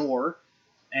wood door,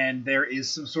 and there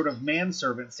is some sort of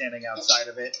manservant standing outside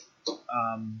of it,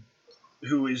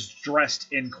 who is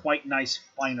dressed in quite nice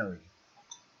finery.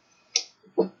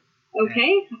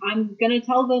 Okay, I'm gonna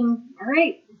tell them,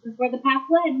 alright, this is where the path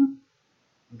led.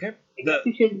 Okay. I guess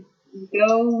we should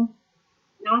go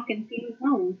knock and see who's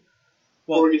home.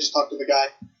 Or we can just talk to the guy.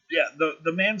 Yeah,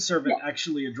 the manservant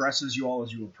actually addresses you all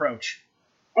as you approach.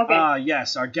 Okay. Ah,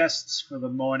 yes, our guests for the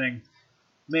morning.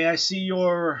 May I see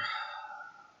your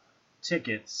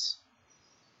tickets?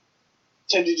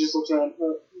 Tenji just looks around.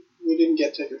 We didn't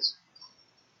get tickets.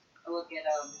 I look at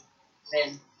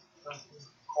Ben.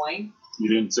 Coin. You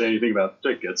didn't say anything about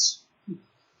tickets.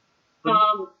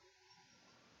 I'm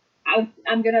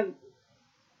gonna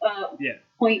Yeah.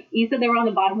 point. You said they were on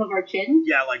the bottom of our chin.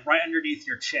 Yeah, like right underneath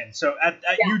your chin. So at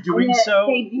you I'm doing gonna so,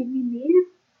 say, do you mean these?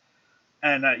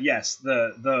 and yes,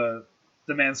 the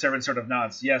manservant sort of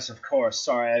nods. Yes, of course.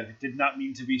 Sorry, I did not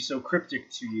mean to be so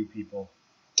cryptic to you people.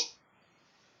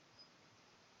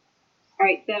 All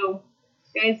right, so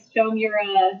guys, show them your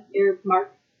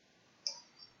mark.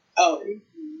 Oh,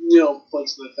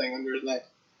 points to the thing under his neck.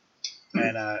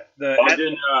 And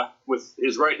Ogden, with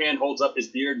his right hand, holds up his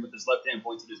beard, and with his left hand,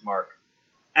 points at his mark.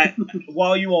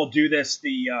 while you all do this,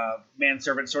 the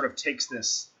manservant sort of takes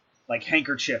this like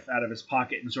handkerchief out of his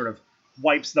pocket and sort of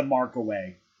wipes the mark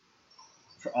away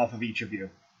off of each of you.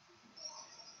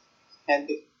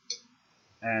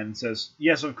 And says,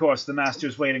 "Yes, of course, the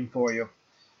master's waiting for you.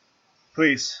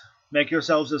 Please, make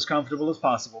yourselves as comfortable as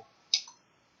possible."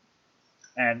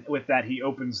 And with that, he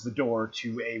opens the door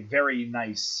to a very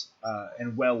nice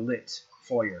and well-lit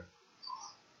foyer.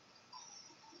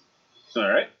 All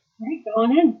right. All right, go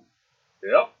on in.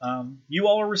 Yep. You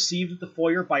all are received at the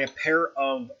foyer by a pair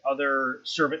of other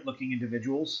servant-looking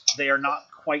individuals. They are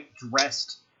not quite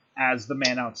dressed as the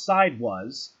man outside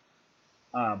was,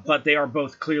 but they are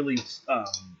both clearly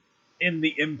in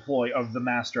the employ of the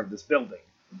master of this building.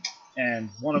 And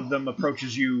one of them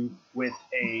approaches you with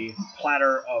a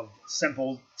platter of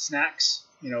simple snacks,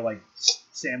 like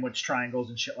sandwich triangles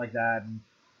and shit like that. And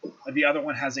the other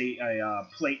one has a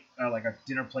plate, like a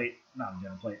dinner plate, not a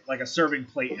dinner plate, like a serving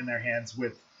plate in their hands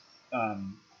with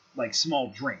like small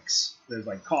drinks. There's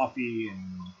like coffee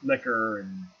and liquor,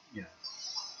 and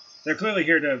they're clearly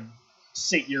here to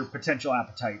sate your potential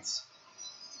appetites.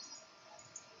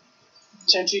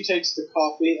 Tenchi takes the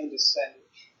coffee and a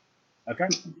sandwich. Okay.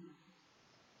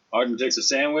 Ogden takes a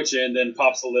sandwich and then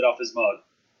pops the lid off his mug.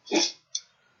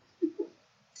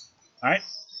 All right.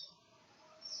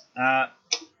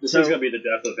 This So- is going to be the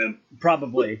death of him.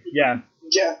 Probably, yeah.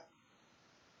 Yeah.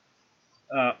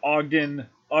 Ogden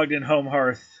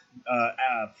Homehearth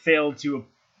failed to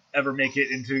ever make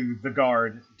it into the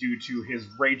guard due to his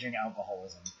raging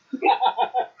alcoholism.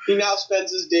 He now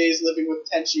spends his days living with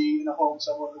Tenchi in a home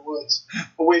somewhere in the woods,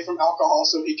 away from alcohol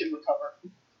so he can recover.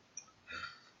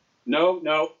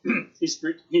 No.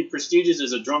 He prestiges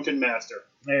as a drunken master.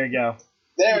 There you go.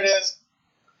 There it is.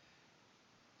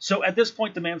 So at this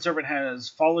point, the manservant has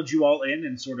followed you all in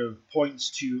and sort of points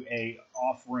to a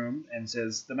off room and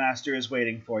says, "The master is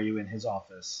waiting for you in his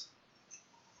office."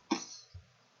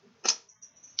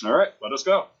 All right, let us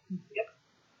go.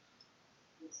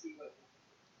 Let's see what.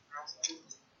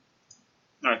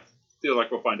 I feel like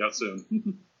we'll find out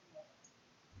soon.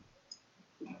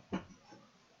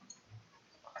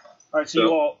 All right,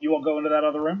 so you all go into that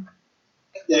other room.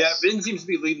 Yes. Yeah, Vin seems to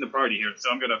be leading the party here, so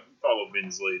I'm going to follow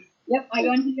Vin's lead. Yep, I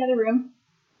go into the other room.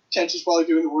 Tenchi's probably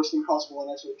doing the worst thing possible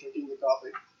and actually drinking the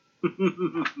coffee.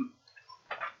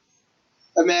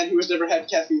 A man who has never had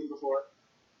caffeine before.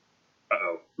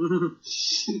 Uh-oh.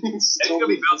 It's going to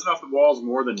be bouncing off the walls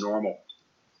more than normal.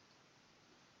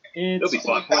 It's It'll be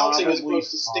fun. Bouncing as probably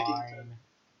opposed to sticking to fine.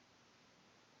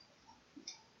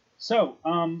 So,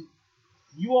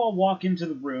 you all walk into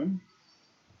the room,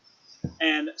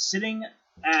 and sitting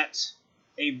at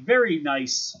a very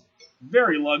nice,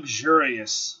 very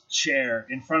luxurious chair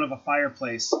in front of a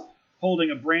fireplace, holding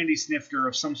a brandy snifter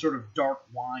of some sort of dark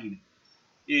wine,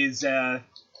 is a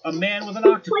man with an It's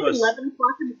like octopus. 11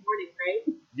 o'clock in the morning, right?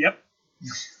 Yep.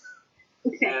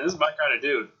 Okay. Man, this is my kind of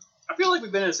dude. I feel like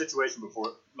we've been in a situation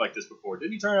like this before.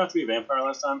 Didn't he turn out to be a vampire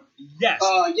last time? Yes.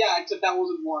 Yeah, except that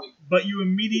wasn't wine. But you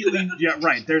immediately, yeah,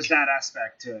 right. There's that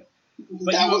aspect to it.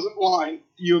 But that you- wasn't wine.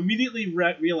 You immediately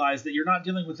realize that you're not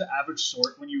dealing with the average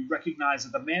sort when you recognize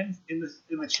that the man in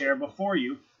the chair before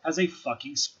you has a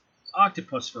fucking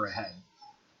octopus for a head.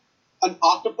 An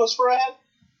octopus for a head?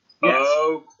 Yes.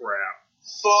 Oh crap!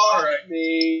 Fuck Alright.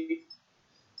 me.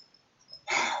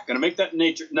 Gonna make that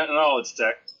knowledge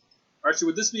check. Actually,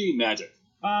 would this be magic?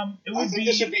 It I would think be.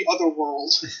 this should be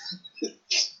Otherworld.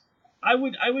 I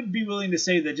would be willing to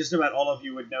say that just about all of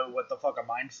you would know what the fuck a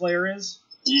mind flare is.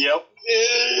 Yep.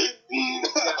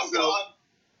 Oh, so- God.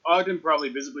 Ogden probably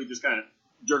visibly just kind of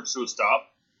jerks to a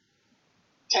stop.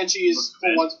 Tenchi is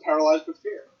for once paralyzed with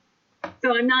fear.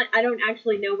 So I don't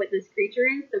actually know what this creature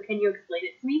is, so can you explain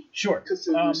it to me? Sure.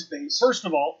 Cthulhu's face. First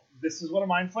of all, this is what a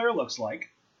mind flare looks like.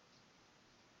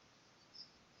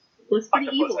 Looks pretty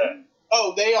Octopus evil. head.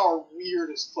 Oh, they are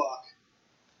weird as fuck.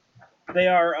 They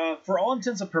are, for all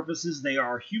intents and purposes, they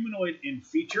are humanoid in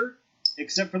feature,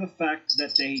 except for the fact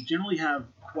that they generally have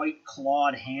quite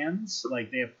clawed hands,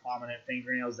 like they have prominent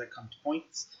fingernails that come to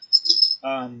points.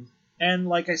 And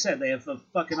like I said, they have a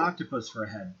fucking octopus for a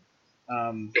head.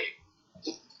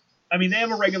 I mean, they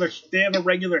have a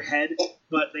regular head,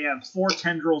 but they have 4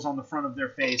 tendrils on the front of their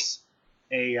face,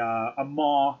 a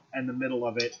maw in the middle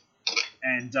of it,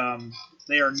 and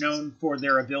they are known for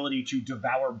their ability to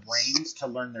devour brains to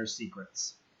learn their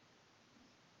secrets.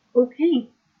 Okay.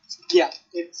 Yeah,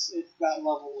 it's that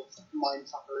level of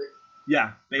mindfuckery.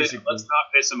 Yeah, basically. Let's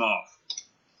not piss him off.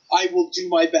 I will do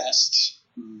my best.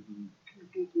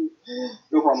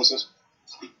 No promises.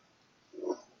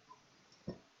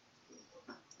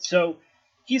 So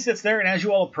he sits there, and as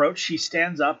you all approach, he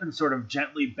stands up and sort of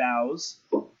gently bows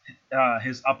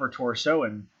his upper torso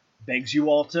and begs you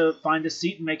all to find a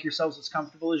seat and make yourselves as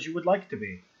comfortable as you would like to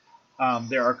be.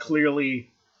 There are clearly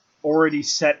already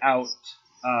set out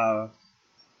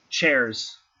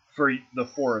chairs for the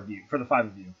 5 of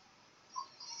you.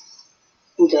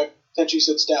 Okay. Tenchi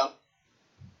sits down.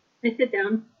 I sit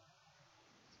down.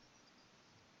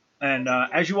 And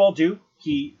as you all do,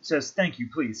 he says, "Thank you,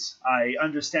 please. I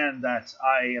understand that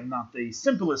I am not the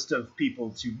simplest of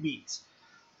people to meet,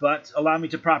 but allow me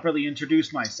to properly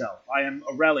introduce myself. I am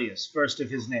Aurelius, first of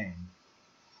his name."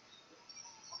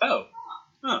 Oh.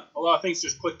 Huh. A lot of things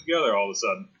just click together all of a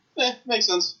sudden. Makes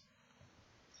sense.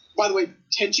 By the way,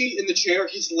 Tenchi in the chair,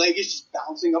 his leg is just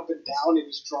bouncing up and down and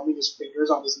he's drumming his fingers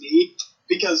on his knee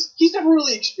because he's never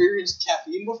really experienced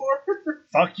caffeine before.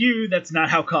 Fuck you, that's not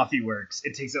how coffee works.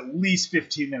 It takes at least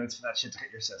 15 minutes for that shit to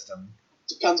hit your system.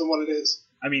 Depends on what it is.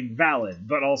 I mean, valid,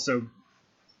 but also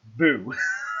boo.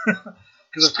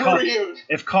 Because Screw you.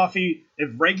 if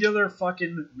regular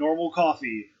fucking normal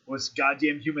coffee was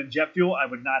goddamn human jet fuel, I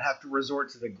would not have to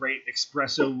resort to the great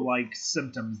espresso-like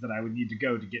symptoms that I would need to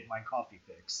go to get my coffee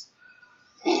fix.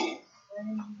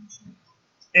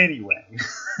 Anyway.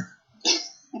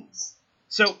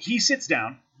 So he sits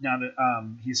down, now that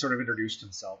he's sort of introduced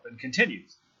himself, and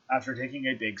continues, after taking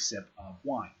a big sip of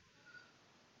wine.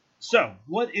 "So,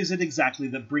 what is it exactly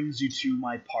that brings you to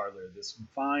my parlor this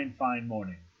fine, fine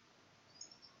morning?"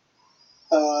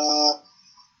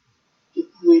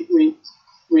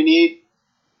 We need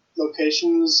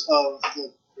locations of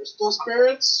the crystal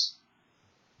spirits.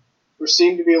 We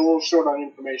seem to be a little short on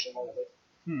information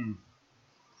lately.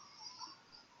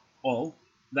 Well,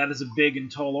 that is a big and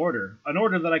tall order. An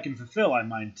order that I can fulfill, I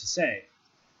mind to say.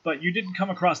 But you didn't come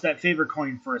across that favor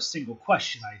coin for a single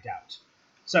question, I doubt.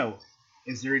 So,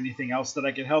 is there anything else that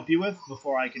I can help you with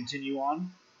before I continue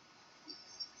on?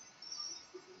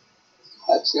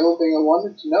 That's the only thing I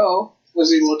wanted to know. As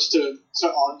he looks to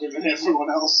Ogden and everyone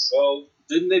else. Well,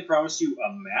 didn't they promise you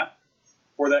a map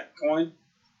for that coin?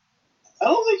 I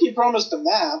don't think he promised a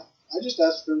map. I just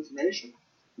asked for information.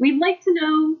 We'd like to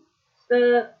know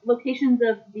the locations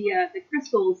of the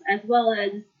crystals, as well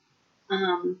as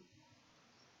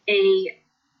a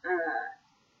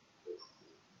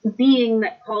being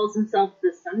that calls himself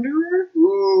the Sunderer. Do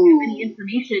you have any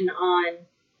information on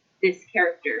this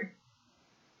character?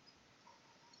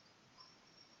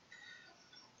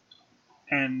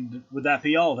 And would that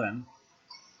be all, then?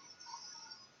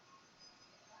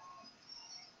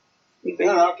 I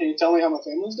don't know. Can you tell me how my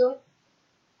family's doing?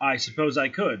 I suppose I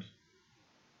could.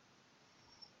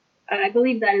 I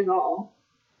believe that is all.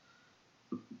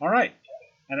 All right.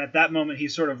 And at that moment, he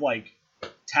sort of,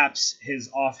 taps his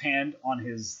offhand on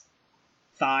his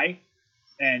thigh,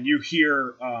 and you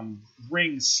hear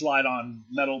rings slide on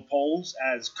metal poles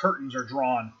as curtains are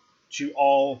drawn to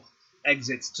all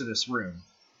exits to this room.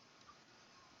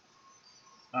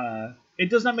 It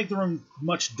does not make the room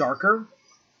much darker,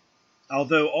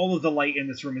 although all of the light in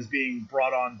this room is being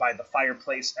brought on by the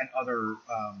fireplace and other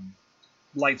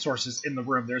light sources in the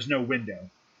room. There's no window.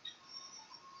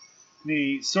 And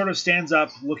he sort of stands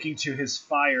up, looking to his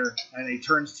fire, and he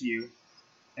turns to you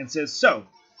and says, "So,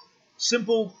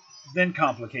 simple, then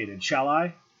complicated, shall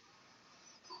I?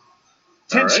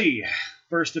 All right. Tenchi,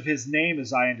 first of his name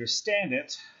as I understand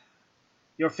it.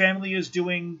 Your family is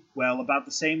doing, well, about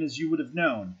the same as you would have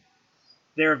known.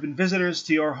 There have been visitors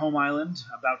to your home island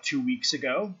about 2 weeks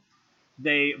ago.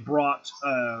 They brought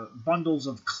bundles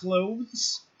of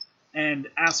clothes and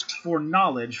asked for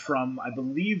knowledge from, I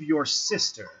believe, your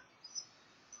sister.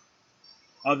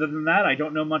 Other than that, I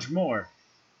don't know much more.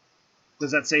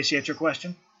 Does that satiate your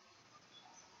question?"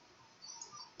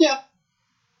 Yeah.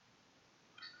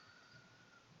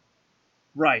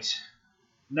 Right.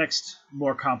 Next,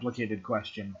 more complicated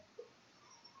question.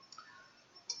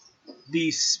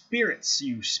 The spirits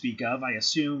you speak of, I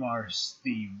assume, are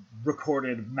the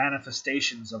recorded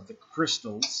manifestations of the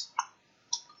crystals.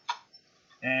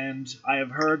 And I have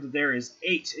heard that there is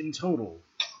 8 in total.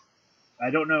 I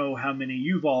don't know how many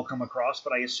you've all come across,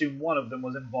 but I assume one of them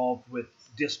was involved with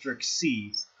District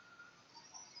C.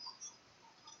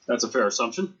 That's a fair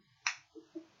assumption.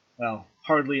 Well,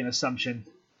 hardly an assumption.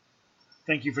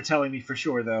 Thank you for telling me for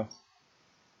sure, though.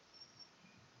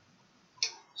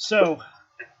 So,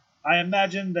 I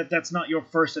imagine that that's not your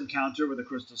first encounter with a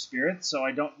crystal spirit, so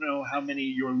I don't know how many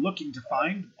you're looking to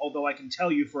find, although I can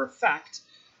tell you for a fact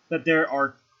that there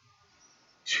are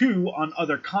 2 on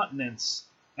other continents,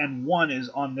 and 1 is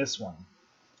on this one.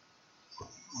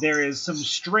 There is some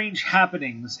strange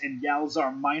happenings in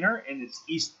Yalzar Minor in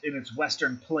its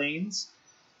western plains,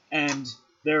 and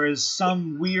there is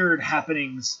some weird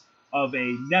happenings of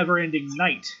a never-ending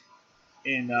night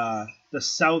in the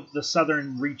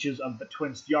southern reaches of the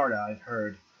Twinst Yarda, I've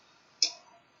heard.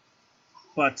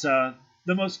 But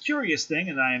the most curious thing,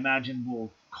 and I imagine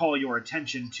will call your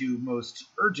attention to most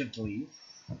urgently,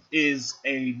 is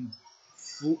a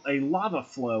lava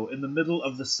flow in the middle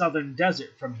of the southern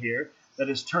desert from here that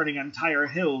is turning entire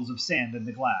hills of sand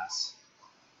into glass.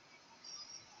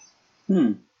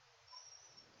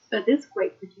 That is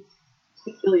quite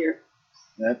peculiar.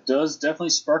 That does definitely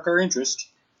spark our interest.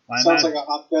 Sounds like a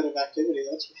hotbed of activity,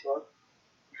 that's for sure.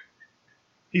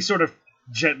 He sort of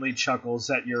gently chuckles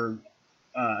at your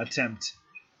attempt,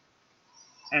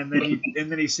 and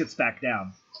then he sits back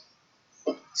down.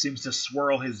 Seems to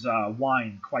swirl his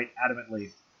wine quite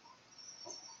adamantly.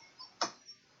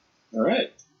 All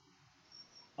right.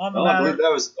 On the Well, I matter, believe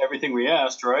that was everything we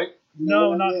asked, right?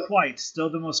 no, not quite. Still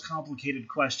the most complicated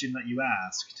question that you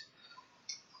asked.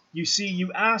 You see,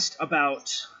 you asked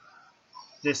about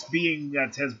this being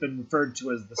that has been referred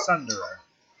to as the Sunderer.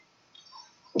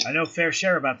 I know a fair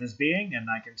share about this being, and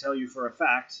I can tell you for a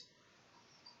fact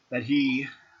that he,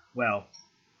 well,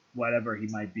 whatever he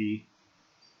might be,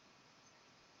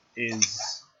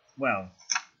 is, well,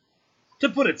 to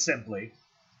put it simply,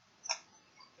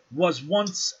 was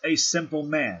once a simple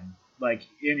man, like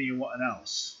anyone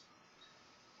else.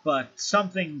 But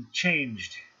something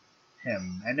changed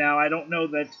him, and now I don't know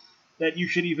that you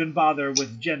should even bother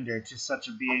with gender to such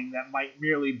a being that might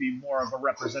merely be more of a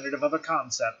representative of a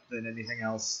concept than anything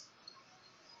else.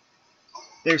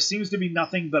 There seems to be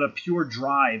nothing but a pure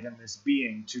drive in this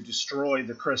being to destroy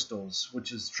the crystals,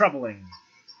 which is troubling.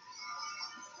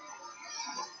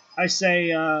 I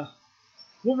say,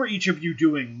 what were each of you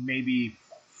doing maybe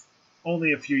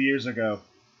only a few years ago?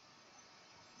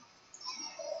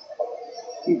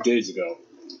 A few days ago.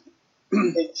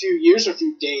 A few years or a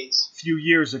few days? Few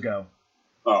years ago.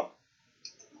 Oh.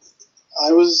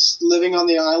 I was living on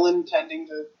the island, tending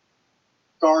to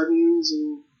gardens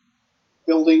and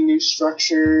building new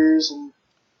structures and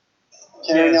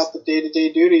carrying Yes. out the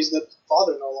day-to-day duties that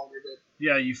father no longer did.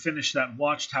 Yeah, you finished that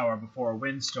watchtower before a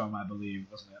windstorm, I believe,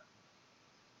 wasn't it?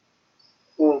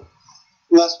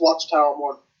 Less watchtower,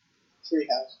 more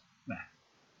treehouse.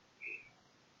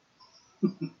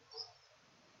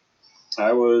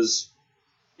 I was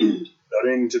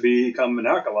studying to become an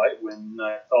acolyte when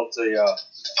I felt a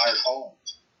higher calling.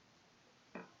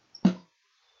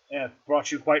 Yeah, it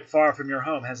brought you quite far from your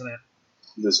home, hasn't it?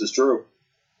 This is true.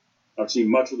 I've seen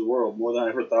much of the world, more than I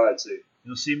ever thought I'd see.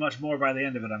 You'll see much more by the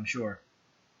end of it, I'm sure.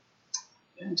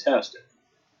 Fantastic.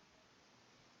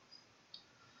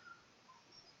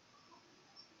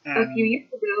 A few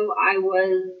years ago, I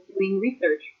was doing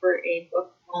research for a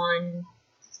book on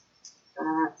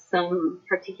some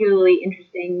particularly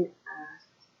interesting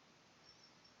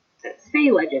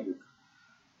Fae legends.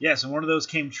 Yes, and one of those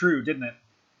came true, didn't it?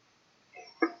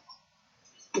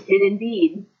 It did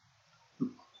indeed.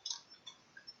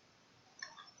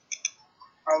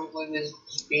 Probably was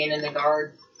just being in the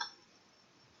guard,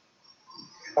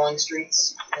 patrolling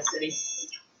streets in the city.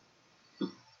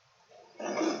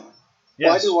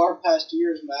 Why Yes. do our past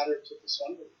years matter to the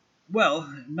Sunday? Well,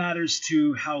 it matters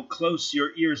to how close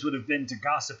your ears would have been to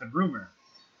gossip and rumor.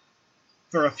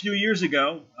 For a few years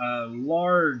ago, a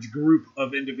large group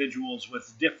of individuals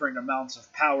with different amounts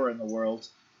of power in the world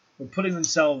were putting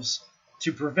themselves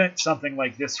to prevent something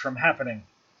like this from happening.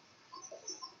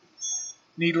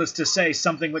 Needless to say,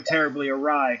 something went terribly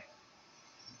awry.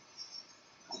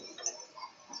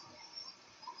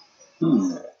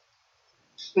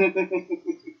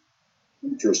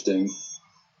 Interesting.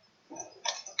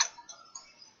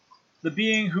 The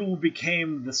being who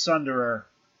became the Sunderer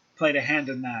played a hand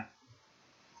in that.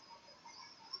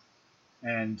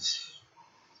 And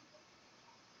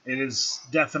it has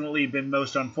definitely been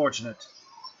most unfortunate.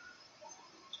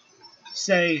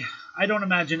 Say, I don't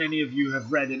imagine any of you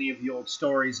have read any of the old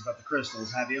stories about the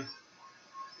crystals, have you?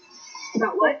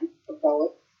 About what? About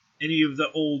it. Any of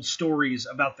the old stories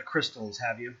about the crystals,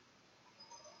 have you?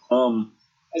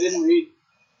 I didn't read.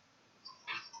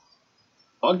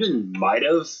 Ogden might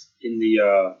have in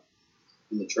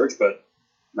the church, but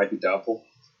might be doubtful.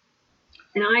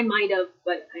 And I might have,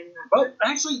 but I'm not. But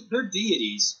actually, they're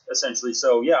deities essentially.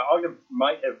 So yeah, Ogden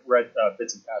might have read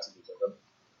bits and passages of them.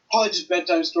 Probably just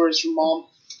bedtime stories from Mom.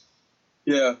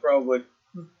 Yeah, probably.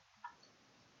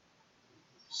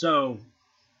 So,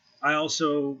 I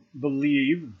also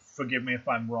believe, forgive me if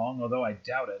I'm wrong, although I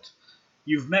doubt it,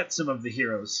 you've met some of the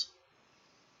heroes.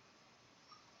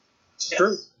 It's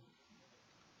true.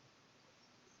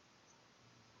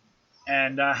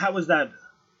 And how is that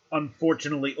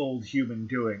unfortunately old human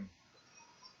doing?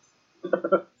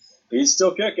 He's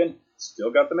still kicking. Still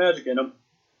got the magic in him.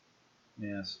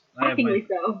 Yes, Shockingly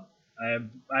so.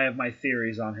 I have my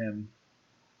theories on him.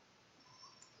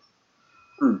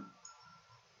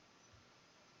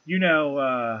 You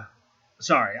know,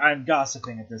 sorry, I'm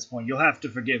gossiping at this point. You'll have to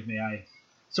forgive me. I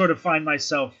sort of find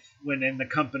myself, when in the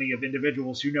company of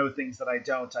individuals who know things that I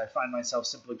don't, I find myself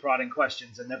simply prodding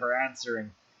questions and never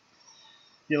answering.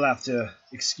 You'll have to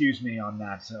excuse me on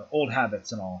that. Old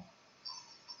habits and all.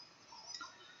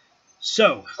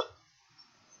 So,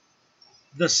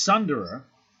 the Sunderer,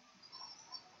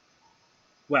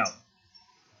 well,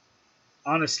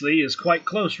 honestly, is quite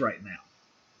close right now.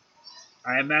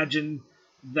 I imagine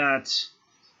that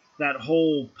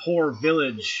whole poor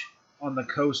village on the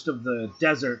coast of the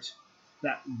desert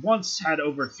that once had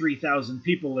over 3,000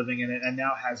 people living in it and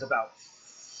now has about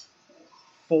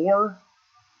 4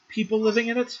 people living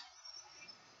in it.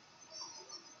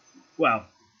 Well,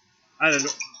 I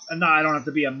don't have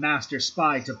to be a master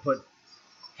spy to put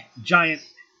giant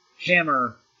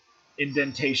hammer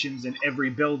indentations in every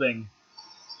building,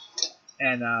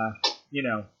 and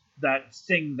that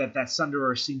thing that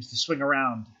Sunderer seems to swing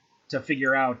around to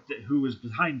figure out who was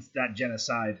behind that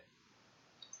genocide.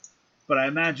 But I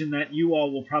imagine that you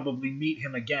all will probably meet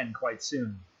him again quite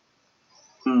soon.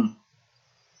 But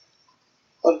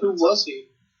who was he?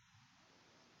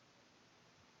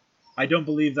 I don't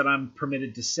believe that I'm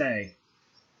permitted to say.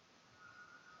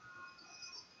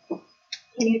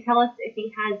 Can you tell us if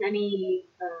he has any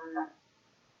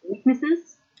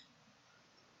weaknesses?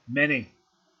 Many.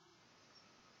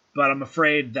 But I'm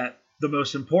afraid that the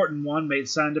most important one may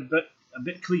sound a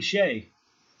bit cliche.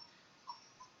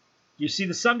 You see,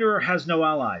 the Sunderer has no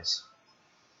allies.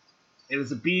 It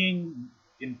is a being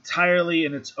entirely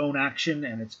in its own action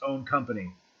and its own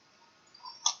company.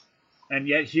 And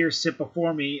yet here sit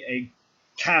before me a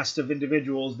cast of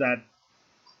individuals that,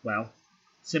 well,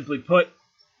 simply put,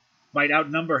 might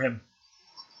outnumber him.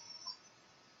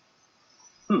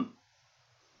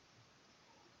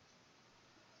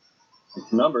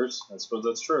 Numbers, I suppose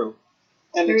that's true.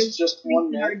 And There's it's just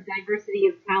one our man. diversity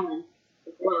of talent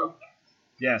as well.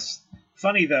 Yes.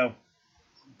 Funny, though.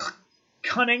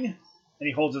 Cunning, and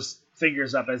he holds his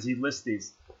fingers up as he lists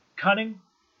these. Cunning,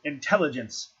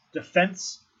 intelligence,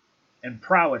 defense, and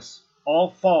prowess all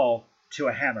fall to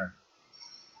a hammer.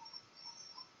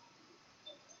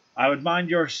 I would mind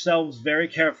yourselves very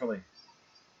carefully.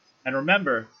 And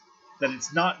remember that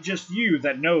it's not just you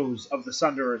that knows of the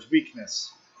Sunderer's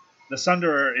weakness. The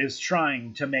Sunderer is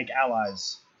trying to make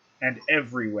allies, and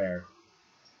everywhere.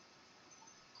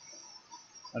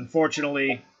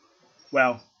 Unfortunately,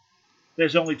 well,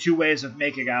 there's only 2 ways of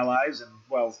making allies, and,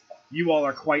 well, you all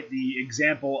are quite the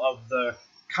example of the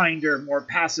kinder, more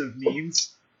passive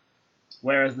means,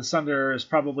 whereas the Sunderer is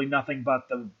probably nothing but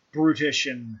the brutish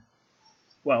and,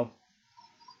 well,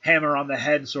 hammer on the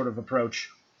head sort of approach.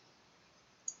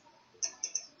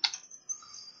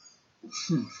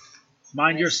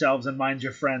 Mind yourselves and mind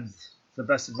your friends. It's the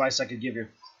best advice I could give you.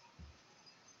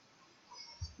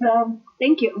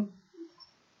 Thank you.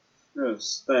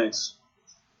 Yes, thanks.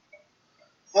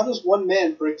 How does one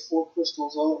man break 4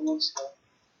 crystals all at once, though?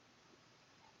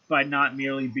 By not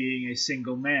merely being a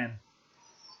single man.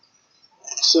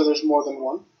 So there's more than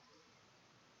one?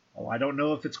 Oh, I don't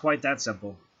know if it's quite that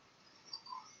simple.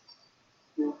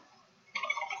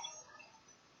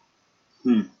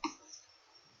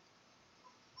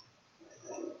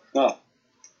 Oh.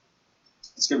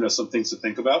 It's giving us some things to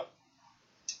think about.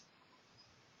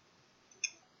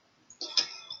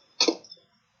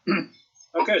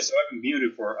 Okay, so I've been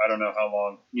muted for I don't know how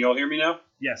long. Can you all hear me now?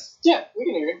 Yes. Yeah, we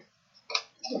can hear you.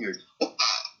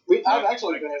 Weird. I've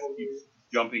actually been able to hear you.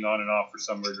 Jumping on and off for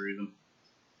some weird reason.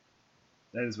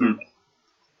 That is weird.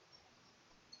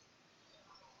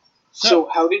 So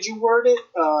how did you word it?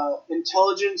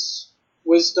 Intelligence,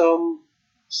 wisdom,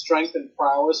 strength, and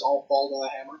prowess all fall to the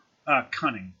hammer?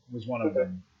 Cunning was one of Okay.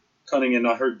 them. Cunning and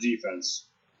not her defense.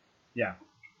 Yeah.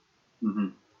 Mm-hmm.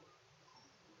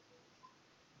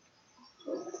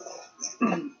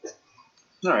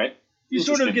 All right. You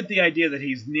sort of Interesting. get the idea that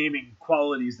he's naming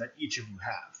qualities that each of you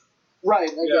have. Right,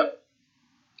 I get it.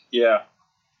 Yeah.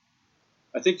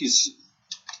 I think he's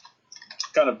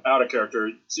kind of out of character.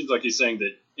 It seems like he's saying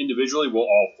that individually we'll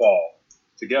all fall.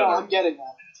 Together. No, I'm getting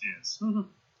that. Yes.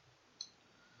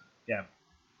 Yeah.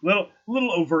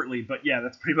 Little overtly, but yeah,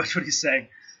 that's pretty much what he's saying.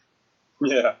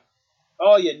 Yeah.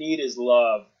 All you need is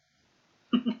love.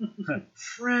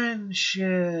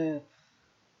 Friendship.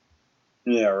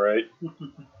 Yeah, right.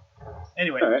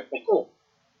 Anyway, All right. Well, cool.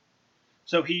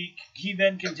 so he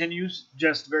then continues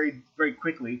just very, very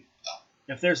quickly.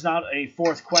 If there's not a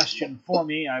fourth question for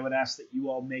me, I would ask that you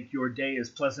all make your day as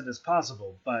pleasant as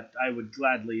possible, but I would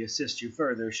gladly assist you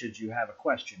further should you have a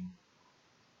question.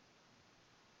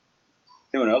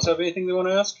 Anyone else have anything they want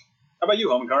to ask? How about you,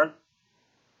 Homenkarn?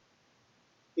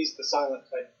 He's the silent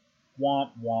type.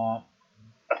 Womp womp.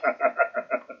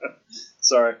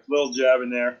 Sorry, little jab in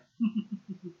there.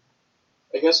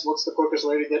 I guess what's the quickest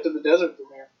way to get to the desert from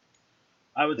here?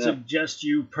 I would Yeah. suggest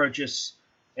you purchase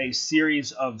a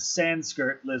series of sand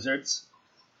skirt lizards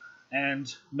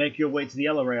and make your way to the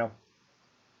yellow rail.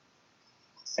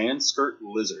 Sand skirt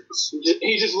lizards.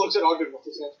 He just looks at Ogden with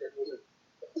his Sanskrit wizard.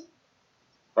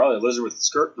 Probably a lizard with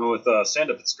skirt, no, with sand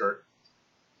up its skirt.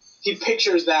 He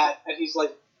pictures that, and he's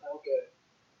like, okay.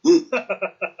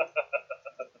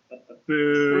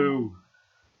 Boo.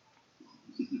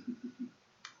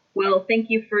 Well, thank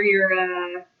you for your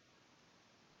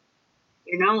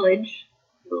knowledge.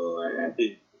 We'll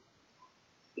be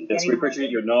Yes, getting we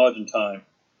appreciate your knowledge and time.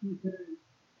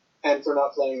 And for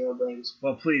not playing our brains.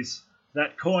 Well, please,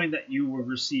 that coin that you were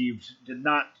received did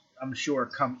not, I'm sure,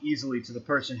 come easily to the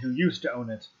person who used to own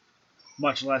it,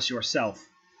 much less yourself.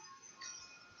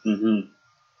 Mm-hmm.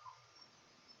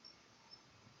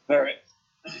 All right.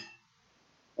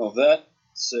 Well, with that,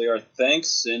 say our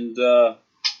thanks and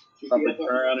probably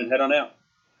turn around and head on out.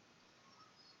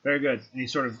 Very good. And he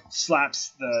sort of slaps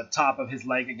the top of his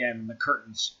leg again, and the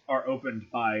curtains are opened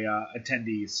by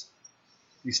attendees.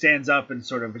 He stands up and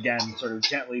sort of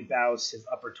gently bows his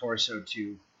upper torso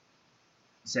to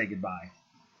say goodbye.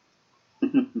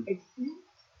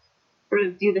 sort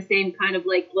of do the same kind of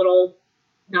like little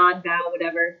nod, bow,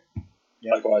 whatever.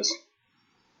 Yep. Likewise.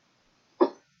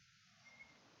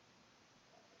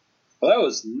 Well, that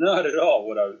was not at all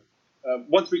what I.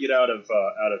 Once we get out of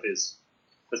his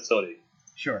facility,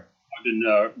 Sure.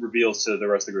 Ogden reveals to the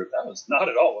rest of the group that was not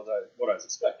at all what I was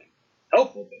expecting.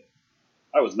 Helpful,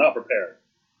 but I was not prepared.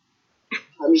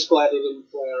 I'm just glad he didn't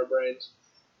play our brains.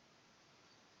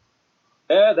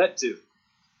 Yeah, that too.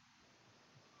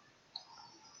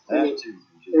 I mean,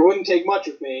 it wouldn't take much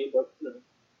of me, but you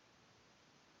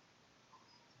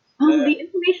know, The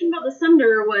information about the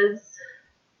Sunder was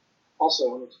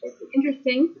also unexpected.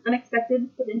 interesting, unexpected,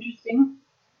 but interesting.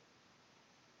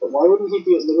 But why wouldn't he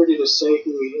be at liberty to say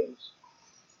who he is?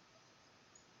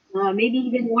 Maybe he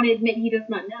didn't want to admit he does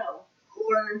not know.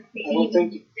 Or maybe I don't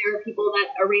think- there are people that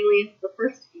Aurelius the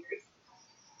First fears.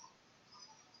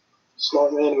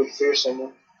 Smart man would fear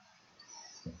someone.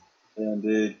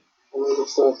 Indeed. Only the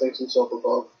fool thinks himself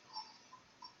above.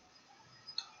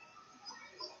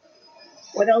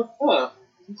 What else Huh.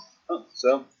 Oh,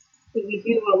 so, did we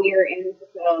do while we were in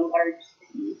the large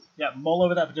city? Yeah, mull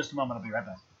over that for just a moment. I'll be right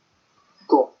back.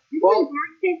 Cool. Did Well, Mark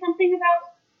say something about?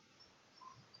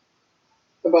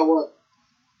 about what?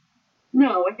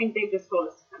 No, I think they just told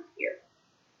us to come here.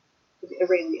 To the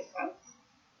Aurelius house.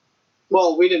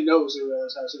 Well, we didn't know it was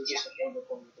Uriel's house. It was just a phone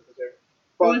appointment that was there.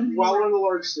 But while we're in the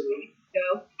large city,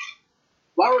 So,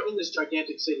 while we're in this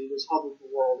gigantic city, this hub of the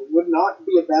world, it would not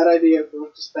be a bad idea for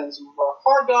us to spend some of our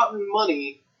hard-gotten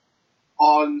money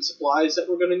on supplies that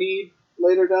we're going to need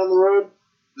later down the road.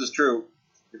 this is true.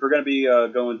 If we're going to be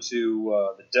going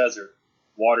to the desert,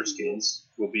 water skins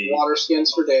will be Water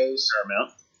skins for days.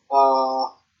 paramount.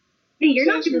 Hey, you're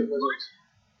not Sanskrit gonna. wizards.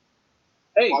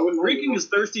 Hey, Why wouldn't we? drinking is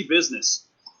thirsty business.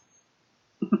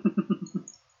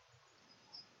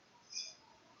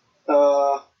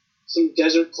 Some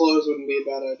desert clothes wouldn't be a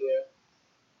bad idea.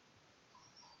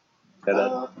 Yeah,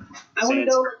 that, Uh, I want to Sans-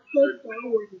 go with full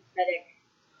Star Wars aesthetic.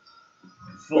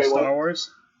 Full Wait, what? Star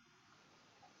Wars.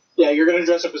 yeah, you're gonna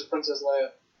dress up as Princess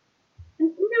Leia.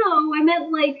 No, I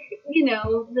meant like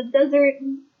the desert,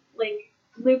 like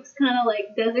Luke's kind of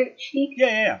like desert chic.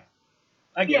 Yeah.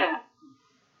 I get Yeah.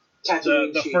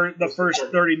 Tatooine it. chic. The first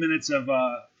 30 minutes of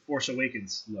Force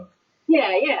Awakens look. Yeah.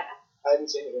 I haven't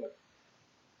seen it yet.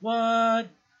 What?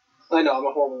 I know, I'm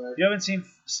a horrible nerd. You haven't seen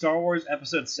Star Wars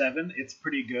Episode 7? It's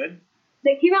pretty good.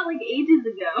 That came out like ages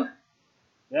ago.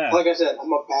 Yeah. Like I said,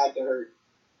 I'm a bad nerd.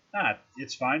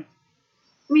 It's fine.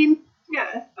 I mean, yeah,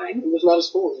 that's fine. I'm just not as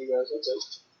cool as you guys, that's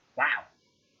it. Wow.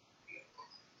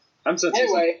 I'm sensing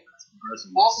Anyway,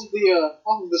 some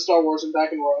off of the Star Wars and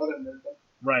back into our other nerd thing.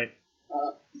 Right.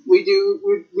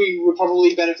 We would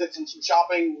probably benefit from some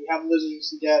shopping. We have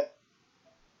lizards to get.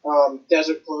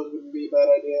 Desert clothes wouldn't be a bad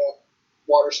idea.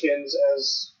 Water skins,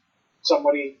 as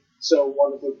somebody so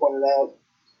wonderfully pointed out.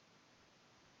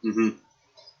 Mm-hmm.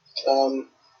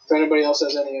 If anybody else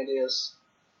has any ideas,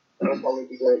 that would probably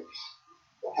be great.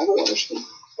 I have a water skin.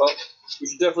 Well, we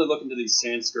should definitely look into these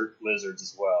Sanskrit lizards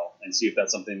as well and see if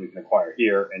that's something we can acquire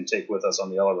here and take with us on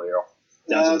the elevator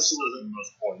down to the Absolutely.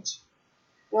 southernmost point.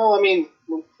 Well, I mean,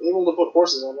 we're able to put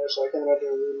horses on there, so I can't imagine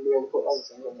we wouldn't be able to put other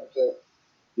things on there too.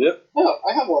 Yep. No,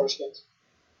 I have water skins.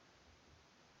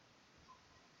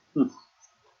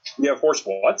 You have horse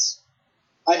what's?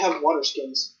 I have water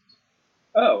skins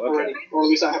Oh, okay. already, or at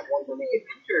least I have one for me.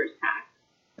 Adventurers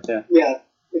pack. Yeah,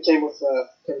 it came with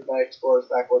my Explorer's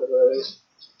Pack, whatever it is.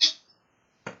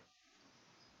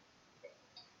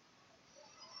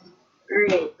 All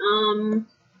right.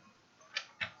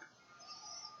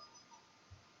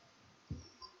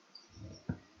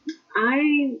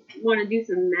 I want to do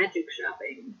some magic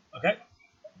shopping. Okay.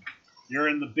 You're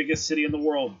in the biggest city in the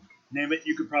world. Name it,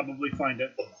 you could probably find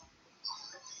it.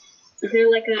 Is there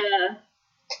like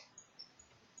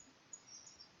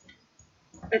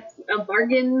a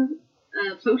bargain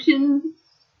potion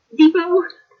depot?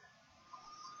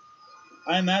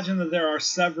 I imagine that there are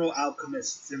several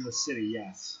alchemists in the city,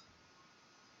 yes.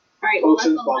 All right. Well, that's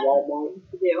Potions by all I Walmart.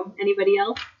 need to do. Anybody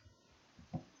else?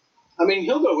 I mean,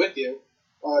 he'll go with you.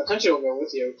 Tenchi will go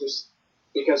with you, just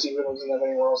because he really doesn't have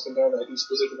anywhere else to go that he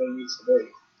specifically needs to be.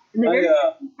 And they're I,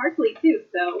 very sparkly too.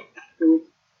 So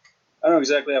I don't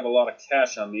exactly have a lot of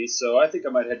cash on me, so I think I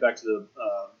might head back to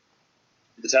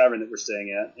the tavern that we're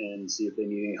staying at and see if they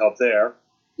need any help there.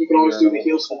 You can always You're do in the a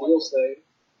heals for local heals thing.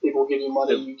 People give you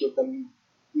money, Yep. you give them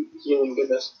healing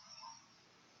goodness.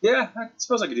 Yeah, I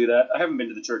suppose I could do that. I haven't been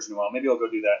to the church in a while. Maybe I'll go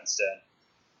do that instead.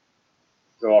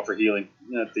 Go offer healing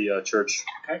at the church.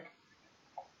 Okay.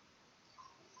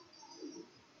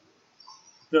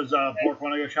 Does Bork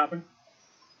want to go shopping?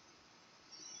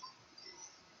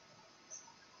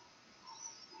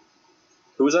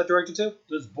 Who was that directed to?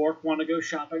 Does Bork want to go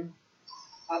shopping?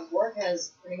 Bork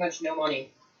has pretty much no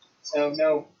money, so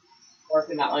no, Bork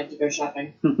would not like to go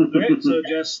shopping. Okay, so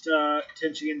just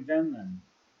Tenchi and Ven then.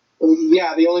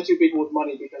 Yeah, the only two people with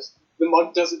money, because the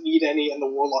monk doesn't need any and the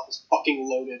warlock is fucking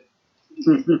loaded.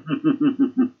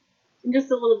 I'm just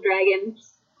a little dragon,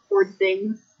 just hoard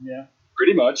things. Yeah.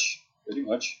 Pretty much.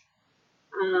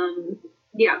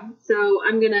 Yeah. So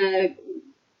I'm gonna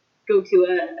go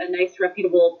to a nice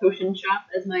reputable potion shop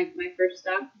as my first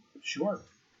stop. Sure.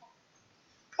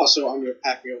 Also, I'm your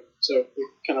pack mule, so it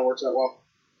kind of works out well.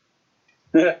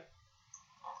 The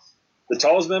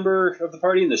tallest member of the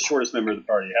party and the shortest member of the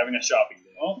party having a shopping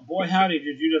day. Oh, boy howdy,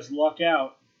 did you just luck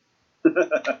out.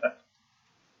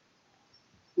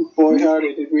 Boy,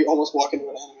 howdy, did we almost walk into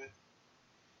an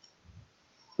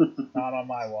anime. Not on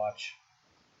my watch.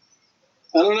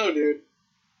 I don't know, dude.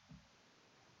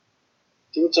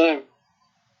 Give it time.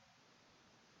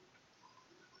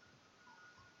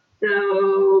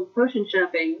 So potion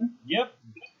shopping. Yep.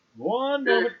 One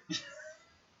moment.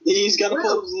 He's got to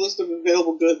pull up his list of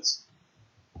available goods.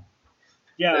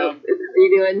 Yeah, Is that what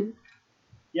you're doing?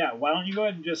 yeah. Why don't you go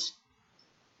ahead and just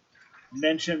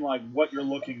mention like what you're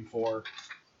looking for?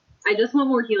 I just want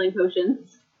more healing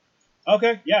potions.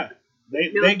 Okay, yeah. They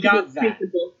keep got it that.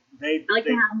 simple. They I like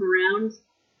to have them around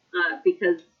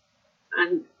because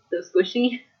I'm so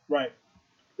squishy. right.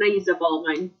 And I used up all of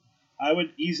mine. I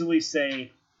would easily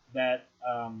say that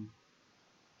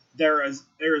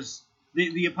there's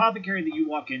the apothecary that you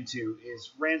walk into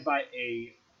is ran by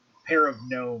a pair of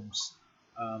gnomes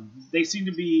They seem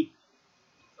to be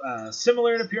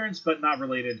similar in appearance, but not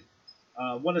related.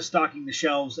 One is stocking the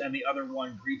shelves, and the other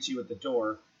one greets you at the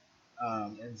door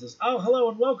and says, "Oh, hello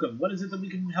and welcome. What is it that we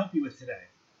can help you with today?"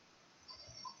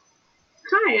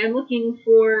 Hi, I'm looking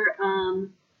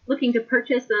to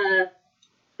purchase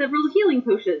several healing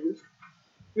potions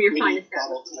from your We fine need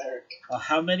bottle establishment. cleric.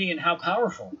 How many and how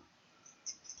powerful?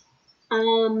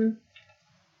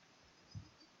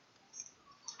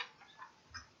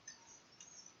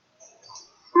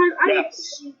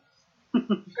 Yes.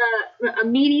 A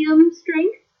medium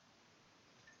strength.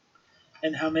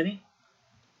 And how many?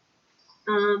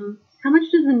 How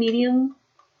much does the medium?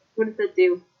 What does that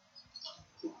do?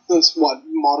 That's what,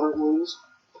 moderate wounds?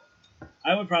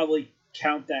 I would probably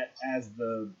count that as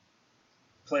the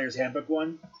player's handbook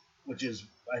one, which is,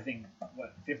 I think,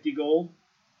 50 gold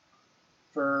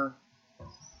for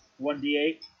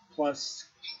 1d8 plus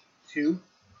 2.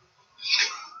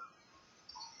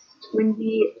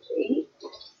 1d8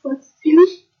 plus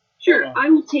 2? Sure, Hold on. I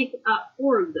will take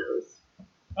 4 of those.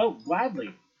 Oh,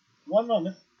 gladly. One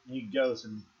moment. He goes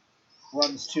and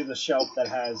runs to the shelf that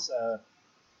has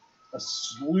a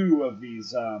slew of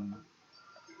these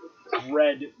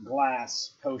red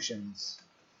glass potions.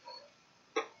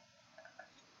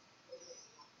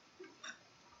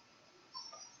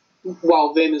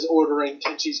 While Vin is ordering,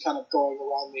 Tenchi's kind of going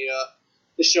around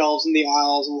the shelves and the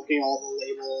aisles and looking at all the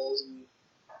labels and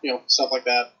stuff like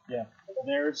that. Yeah,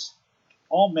 there's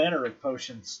all manner of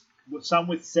potions. Some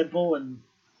with simple and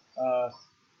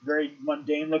very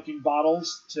mundane-looking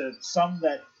bottles, to some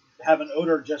that have an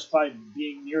odor just by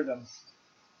being near them.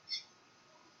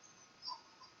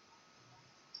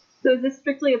 So is this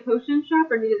strictly a potion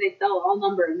shop, or do they sell all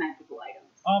number of magical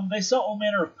items? They sell all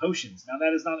manner of potions. Now,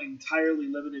 that is not entirely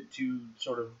limited to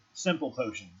sort of simple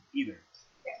potions either.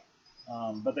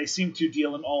 But they seem to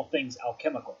deal in all things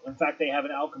alchemical. In fact, they have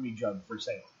an alchemy jug for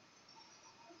sale.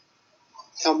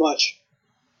 How much?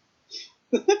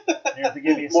 You have to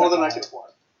give me a More second. than I can afford.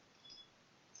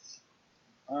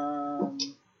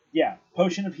 Yeah,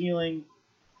 potion of healing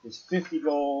is 50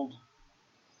 gold,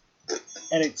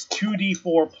 and it's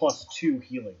 2d4 plus 2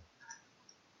 healing.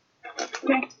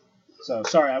 Okay. So,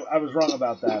 sorry, I was wrong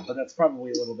about that, but that's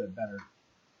probably a little bit better.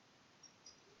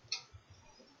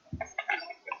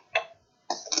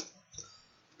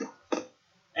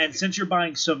 And since you're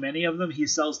buying so many of them, he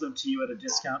sells them to you at a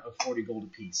discount of 40 gold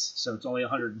apiece. So it's only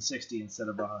 160 instead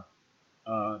of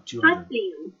 200.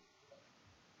 Damn.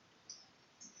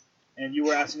 And you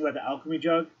were asking about the alchemy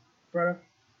jug, Freda?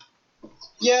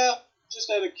 Yeah,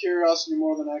 just out of curiosity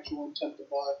more than actual intent to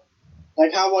buy.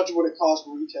 Like, how much would it cost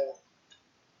retail?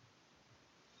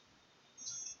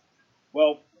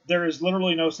 Well, there is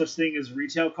literally no such thing as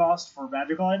retail cost for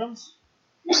magical items.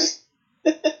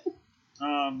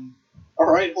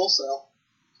 Alright, wholesale.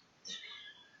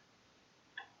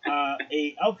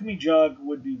 A alchemy jug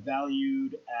would be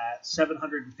valued at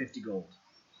 750 gold.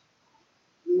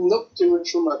 Nope, too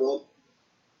rich for my blood.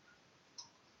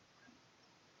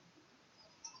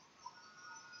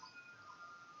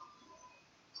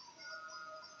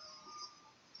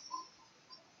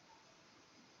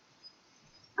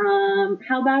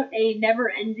 How about a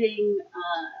never-ending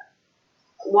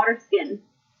water skin?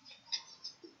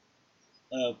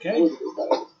 Okay. That would be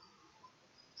better.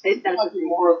 It That might be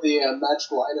more of the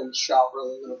magical items shop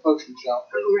rather than a potion shop.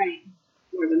 Oh, right.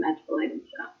 More of a magical item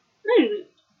shop.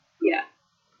 Yeah.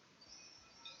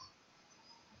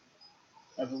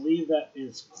 I believe that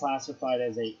is classified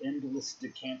as a endless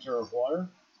decanter of water.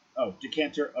 Oh,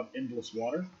 decanter of endless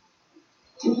water.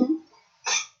 Mm-hmm.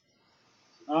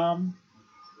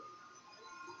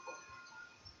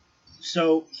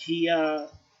 So he,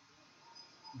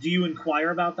 do you inquire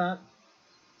about that?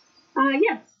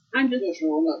 Yes. I'm just Yeah,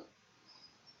 sure, why not?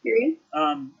 curious.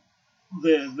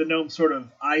 The gnome sort of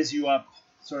eyes you up,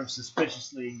 sort of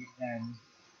suspiciously, and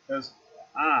goes,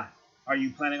 are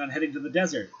you planning on heading to the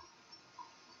desert?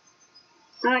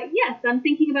 Yes, I'm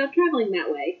thinking about traveling that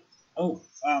way. Oh,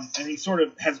 and he sort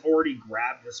of has already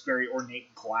grabbed this very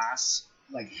ornate glass,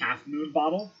 like half-moon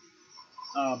bottle,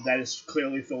 that is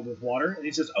clearly filled with water, and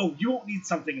he says, "Oh, you won't need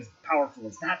something as powerful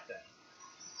as that, then."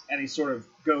 And he sort of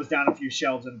goes down a few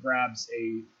shelves and grabs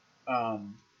a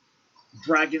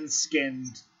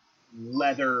dragon-skinned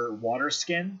leather water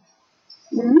skin,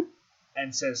 Mm-hmm.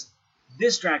 and says,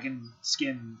 this dragon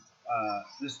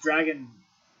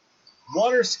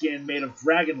water skin made of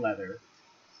dragon leather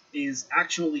is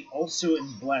actually also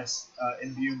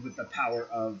imbued with the power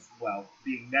of, well,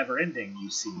 being never-ending, you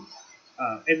see.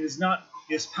 And is not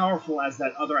as powerful as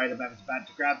that other item I was about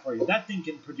to grab for you. That thing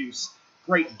can produce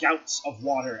great gouts of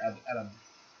water at a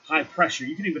high pressure.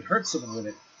 You can even hurt someone with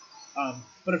it.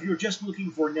 But if you're just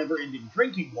looking for never-ending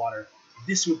drinking water,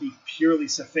 this would be purely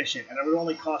sufficient, and it would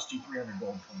only cost you 300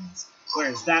 gold coins,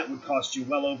 whereas that would cost you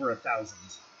well over 1,000.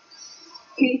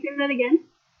 Can you say that again?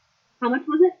 How much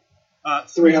was it?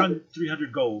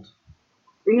 300 gold.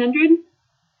 300?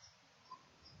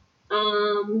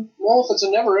 Well, if it's a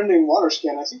never-ending water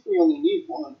skin, I think we only need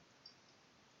one.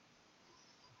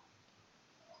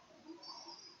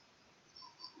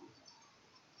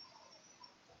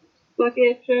 Fuck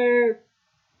it, sure.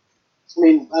 I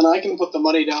mean, and I can put the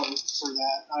money down for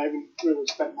that. I haven't really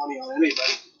spent money on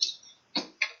anybody.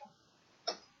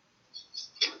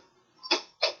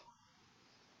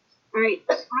 Alright,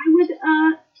 I would,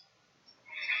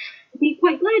 be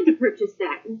quite glad to purchase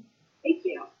that. Thank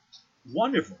you.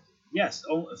 Wonderful. Yes,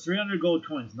 300 gold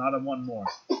coins, not a one more.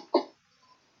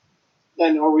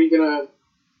 Then are we gonna...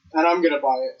 And I'm gonna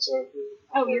buy it, so...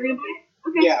 Oh, you're gonna buy it?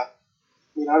 Okay. Yeah.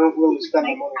 I mean, I don't really spend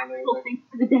my Nice money on practical anything. thing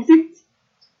for the desert.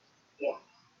 Yeah.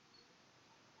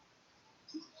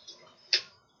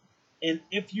 And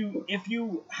if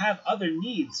you have other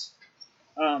needs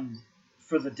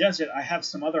for the desert, I have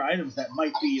some other items that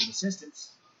might be of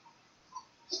assistance.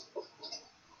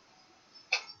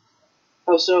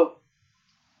 How so?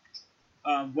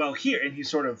 Well, here, and he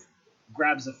sort of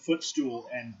grabs a footstool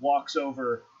and walks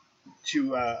over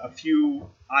to a few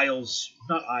aisles,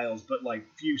 not aisles, but like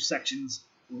few sections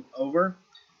over,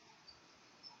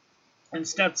 and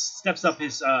steps up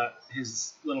his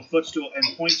little footstool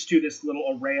and points to this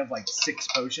little array of like 6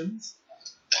 potions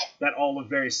that all look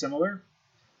very similar.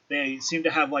 They seem to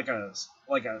have like a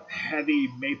heavy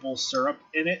maple syrup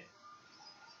in it,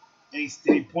 and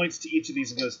he points to each of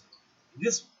these and goes,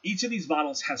 each of these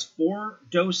bottles has 4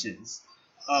 doses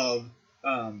of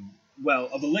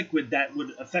of a liquid that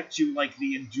would affect you like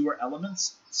the Endure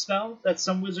Elements spell that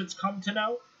some wizards come to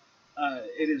know.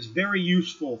 It is very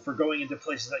useful for going into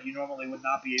places that you normally would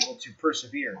not be able to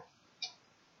persevere.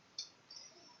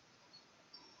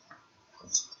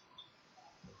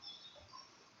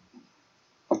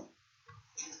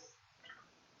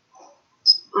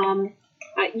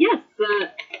 Yes,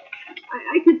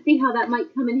 I could see how that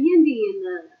might come in handy in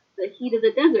the heat of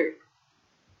the desert.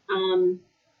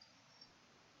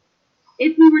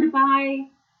 If we were to buy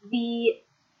the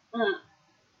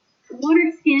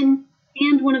water skin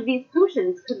and one of these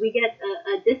potions, could we get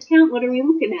a discount? What are we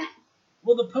looking at?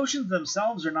 Well, the potions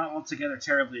themselves are not altogether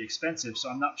terribly expensive, so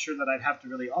I'm not sure that I'd have to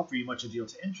really offer you much a deal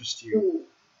to interest you.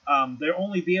 There'll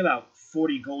only be about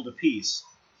 40 gold apiece.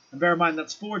 And bear in mind,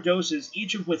 that's 4 doses,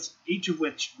 each of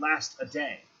which last a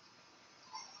day.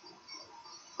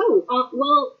 Oh,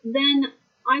 well, then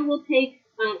I will take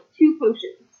 2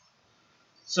 potions.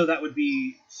 So that would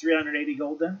be 380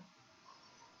 gold then?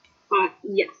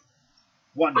 Yes.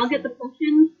 Wonderful. I'll get the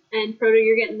potions, and Frodo,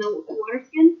 you're getting the water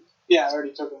skin? Yeah, I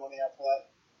already took the money out for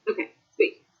that. Okay,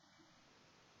 sweet.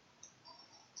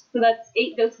 So that's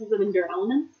 8 doses of Endure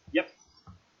Elements? Yep.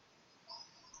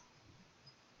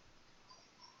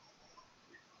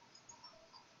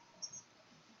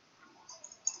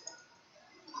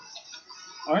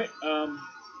 Alright,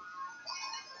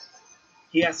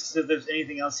 he asks if there's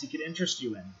anything else he could interest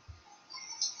you in.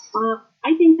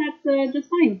 I think that's just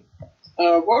fine.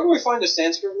 Where do we find a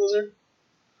Sanskrit lizard?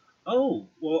 Oh,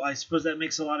 well, I suppose that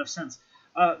makes a lot of sense.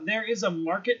 There is a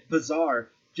market bazaar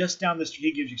just down the street.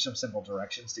 He gives you some simple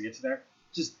directions to get to there.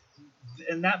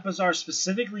 And that bazaar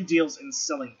specifically deals in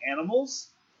selling animals.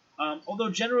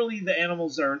 Although generally the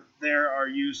animals are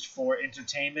used for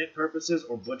entertainment purposes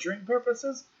or butchering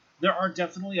purposes. There are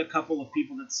definitely a couple of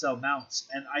people that sell mounts,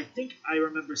 and I think I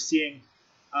remember seeing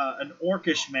an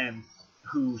orcish man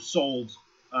who sold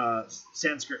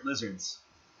Sanskrit lizards.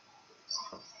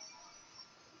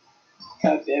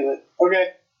 God damn it.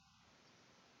 Okay.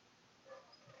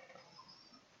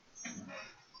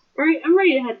 Alright, I'm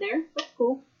ready to head there. That's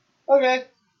cool. Okay.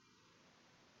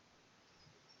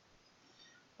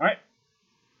 Alright.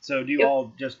 So do you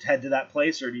all just head to that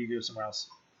place, or do you go somewhere else?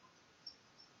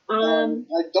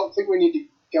 I don't think we need to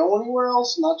go anywhere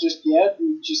else, not just yet.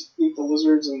 We just need the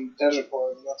lizards and desert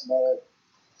lords, and that's about it.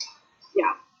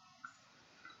 Yeah.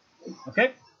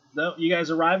 Okay. So you guys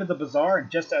arrive at the bazaar,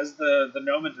 and just as the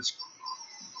gnome had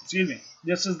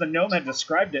just as the gnome had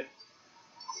described it,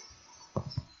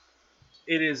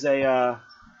 it is a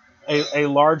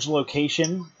large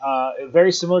location,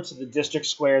 very similar to the district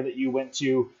square that you went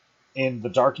to in the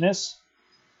darkness,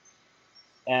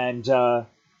 and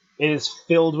it is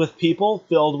filled with people,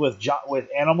 filled with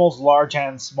animals, large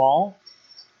and small,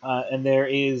 and there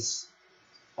is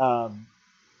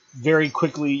very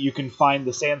quickly you can find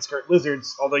the Sanskrit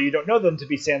lizards, although you don't know them to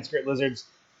be Sanskrit lizards,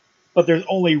 but there's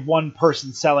only one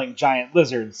person selling giant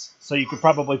lizards, so you could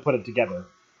probably put it together.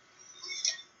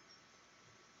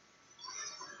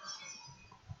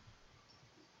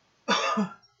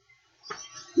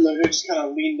 No, they just kind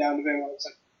of lean down to Van. It's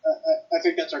like, I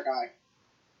think that's our guy.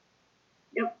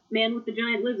 Yep, man with the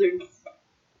giant lizards.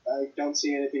 I don't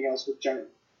see anything else with giant.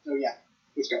 So yeah,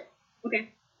 let's go. Okay.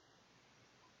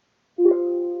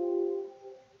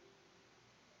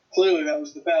 Clearly, that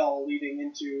was the bell leading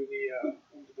into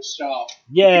the shop.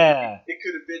 Yeah. It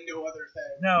could have been no other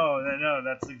thing. No,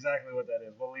 that's exactly what that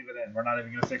is. We'll leave it in. We're not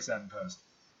even going to fix that in post.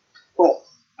 Cool.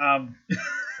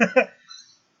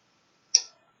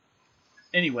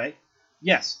 Anyway,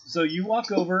 yes. So you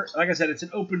walk over. Like I said, it's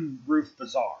an open roof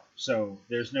bazaar, so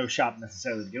there's no shop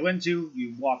necessarily to go into.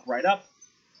 You walk right up,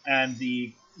 and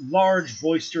the large,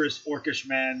 boisterous, orcish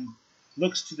man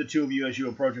looks to the two of you as you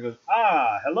approach and goes,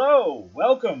 "Ah, hello,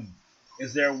 welcome.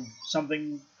 Is there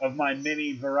something of my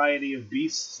many variety of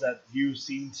beasts that you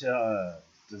seem to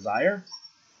desire?"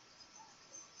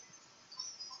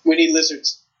 We need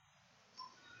lizards.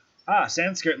 Ah,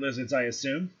 sand-skirt lizards, I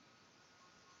assume.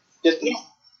 Yes, please.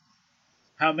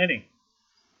 How many?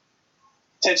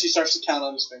 Tenchi starts to count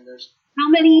on his fingers. How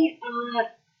many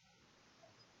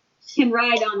can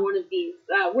ride on one of these?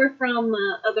 We're from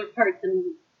other parts,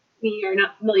 and we are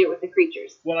not familiar with the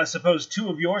creatures. Well, I suppose 2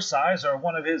 of your size or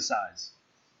 1 of his size.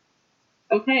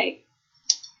 Okay.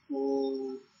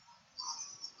 We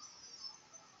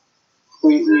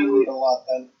need a lot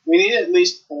then. We need at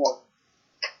least 4.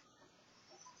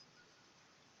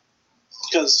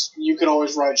 Because you could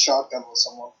always ride shotgun with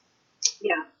someone.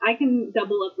 Yeah, I can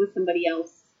double up with somebody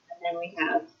else, and then we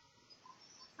have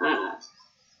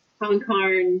Common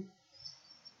Karn.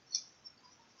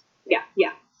 Yeah,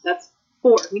 that's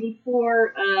 4. We need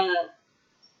 4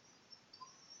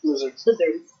 Lizards.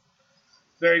 lizards.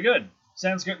 Very good.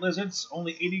 Sand-skirt lizards,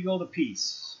 only 80 gold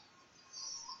apiece.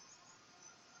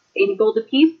 80 gold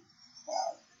apiece.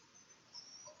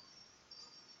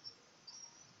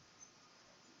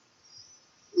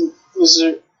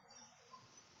 Lizard.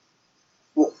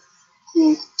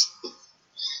 Do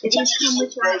these come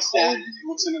with Very sad. He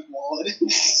looks in his wallet.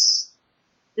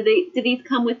 do these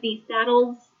come with these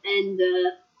saddles and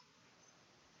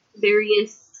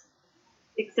various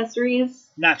accessories?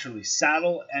 Naturally,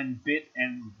 saddle and bit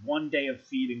and 1 day of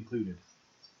feed included.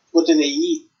 What do they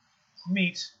eat?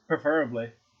 Meat,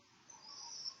 preferably.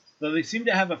 Though they seem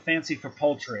to have a fancy for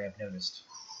poultry, I've noticed.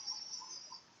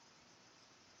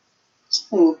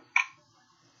 All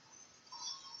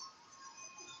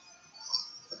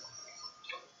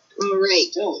right.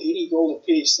 Still 80 gold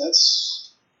apiece.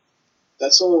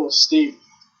 That's a little steep.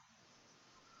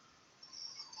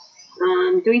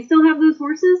 Do we still have those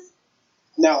horses?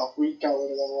 No, we got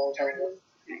rid of them a long time ago.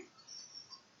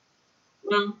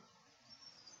 Well,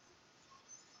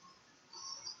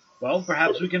 Well,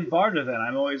 perhaps we can barter then.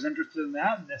 I'm always interested in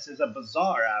that, and this is a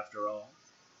bazaar after all.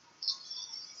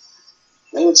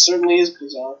 And it certainly is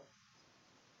bizarre.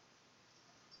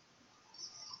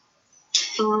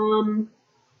 I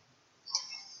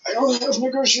don't have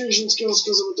negotiation skills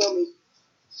because I'm a dummy.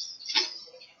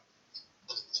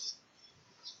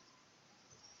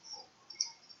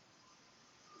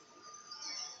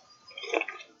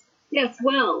 yes,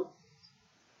 well,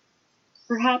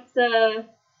 perhaps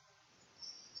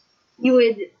you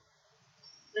would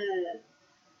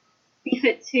be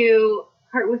fit to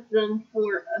part with them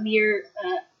for a mere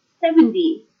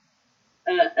 70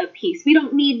 a piece. We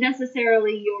don't need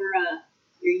necessarily your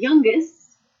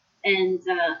youngest and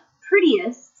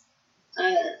prettiest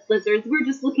lizards. We're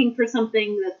just looking for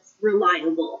something that's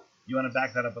reliable. You want to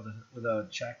back that up with a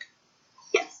check?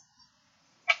 Yes.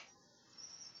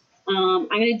 I'm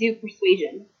going to do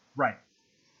persuasion. Right.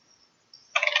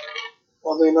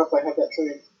 Oddly enough, I have that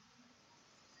trade.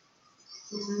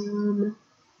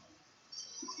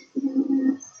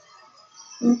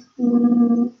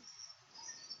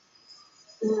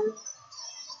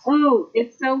 Oh,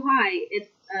 it's so high. It's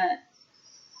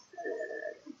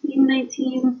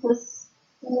 19 plus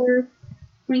 4,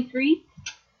 23.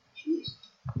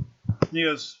 He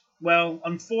goes, well,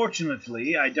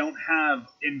 unfortunately, I don't have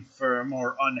infirm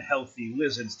or unhealthy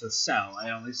lizards to sell.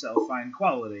 I only sell fine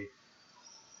quality.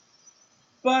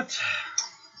 But,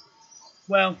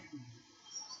 well,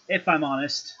 if I'm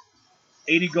honest,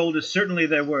 80 gold is certainly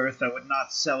their worth. I would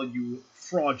not sell you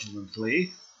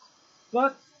fraudulently.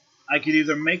 But I could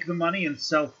either make the money and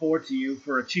sell 4 to you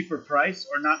for a cheaper price,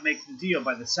 or not make the deal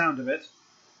by the sound of it.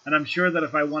 And I'm sure that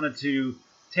if I wanted to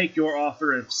take your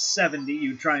offer of 70,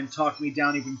 you'd try and talk me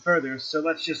down even further. So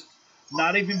let's just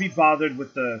not even be bothered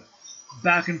with the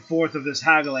back and forth of this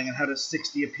haggling. And how does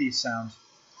 60 apiece sound?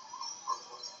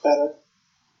 Better.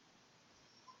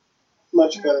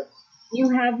 Much better. You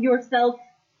have yourself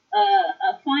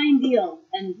a fine deal,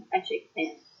 and I shake his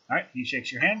hand. All right, he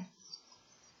shakes your hand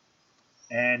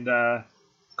and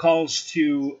calls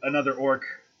to another orc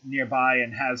nearby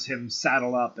and has him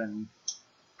saddle up and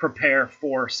prepare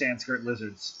 4 sand-skirt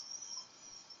lizards.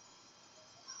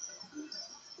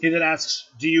 He then asks,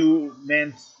 do you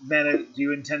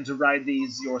intend to ride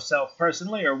these yourself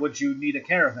personally, or would you need a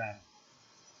caravan?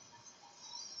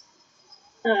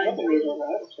 I don't think we're going to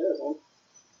have a caravan.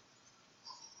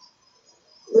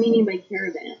 What do you mean by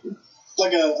caravan?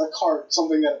 Like a cart,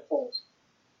 something that it pulls.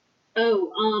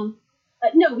 Oh,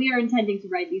 no, we are intending to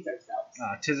ride these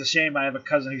ourselves. 'Tis a shame I have a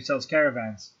cousin who sells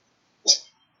caravans.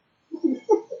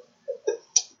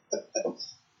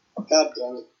 God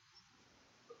damn it.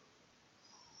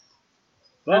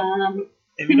 Well,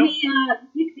 if you Can don't...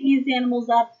 we pick these animals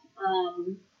up,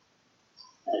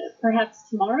 perhaps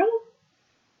tomorrow?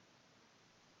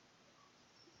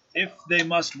 If they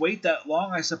must wait that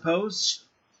long, I suppose.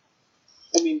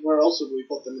 I mean, where else would we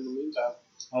put them in the meantime?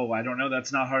 Oh, I don't know.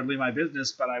 That's not hardly my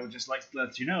business, but I would just like to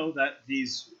let you know that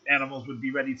these animals would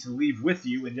be ready to leave with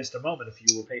you in just a moment if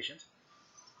you were patient.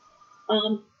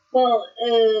 Well,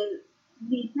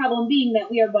 the problem being that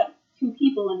we are but 2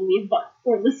 people and we have but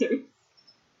 4 lizards.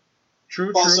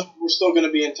 True. Also, we're still going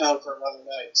to be in town for another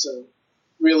night, so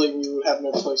really we would have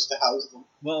no place to house them.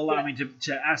 Well, allow me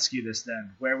to ask you this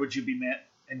then. Where would you be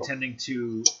intending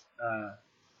to...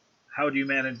 how do you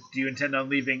manage... Do you intend on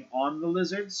leaving on the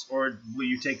lizards, or will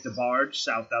you take the barge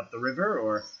south out the river,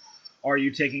 or are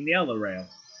you taking the Ella Rail?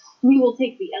 We will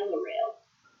take the Ella Rail.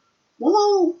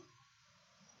 Well,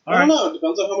 I All don't right. know. It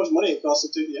depends on how much money it costs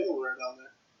to take the Everywhere down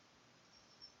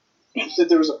there. You said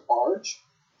there was a barge?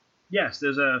 Yes,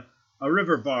 there's a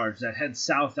river barge that heads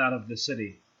south out of the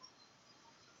city.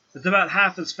 It's about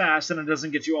half as fast, and it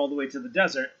doesn't get you all the way to the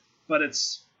desert, but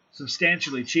it's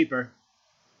substantially cheaper.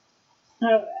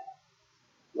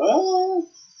 Well,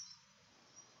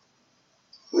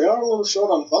 we are a little short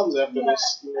on funds after Yeah,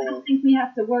 this. I don't think we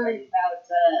have to worry about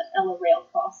Ella Rail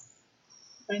costs.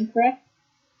 If I'm correct?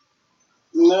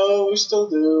 No, we still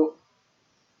do.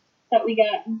 That we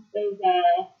got those,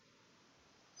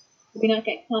 did we not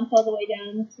get clumped all the way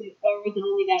down to, or was it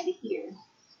only down to here?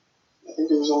 I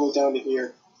think it was only down to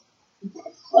here.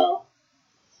 Well,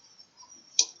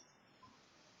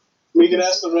 We could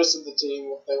ask the rest of the team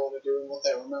what they want to do and what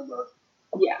they remember.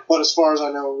 yeah. But as far as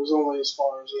I know, it was only as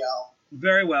far as Yao.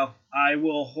 Very well. I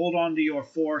will hold on to your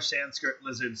 4 sand-skirt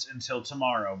lizards until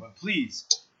tomorrow, but please,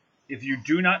 if you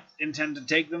do not intend to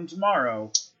take them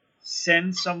tomorrow,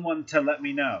 send someone to let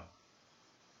me know.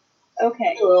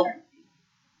 Okay. Well.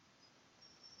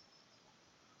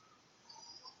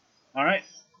 All right?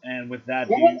 And with that,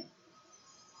 Yeah.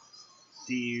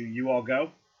 do you all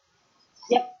go?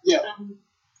 Yep. Yeah.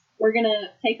 We're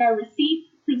gonna take our receipt,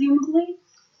 presumably.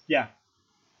 Yeah.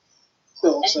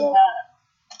 Still, And, so.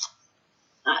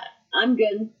 I'm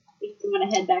good. If you want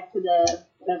to head back to the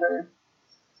whatever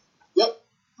Yep.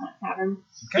 Okay. tavern.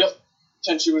 Yep.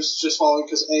 Tenchi was just following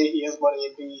because A, he has money,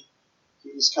 and B,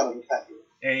 he's kind of happy.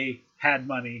 A had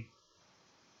money.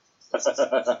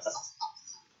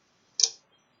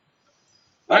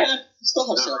 Still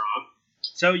have some.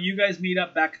 So you guys meet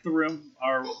up back at the room,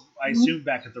 or I assume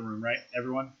back at the room, right?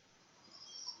 Everyone?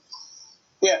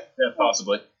 Yeah. Yeah,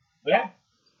 possibly. Yeah.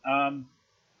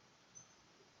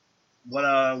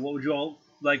 What would you all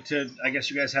like to? I guess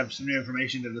you guys have some new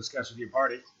information to discuss with your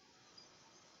party.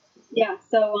 Yeah.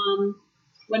 So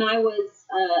when I was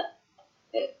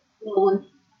when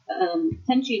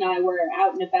Tenchi and I were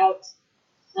out and about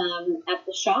at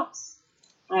the shops,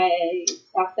 I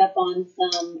stocked up on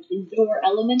some endure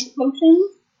element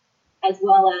potions as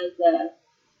well as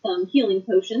some healing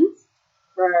potions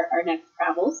for our next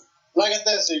travels. And I get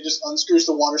this, so he just unscrews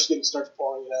the water skin and starts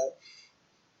pouring it out.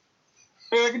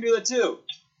 Hey, I can do that too.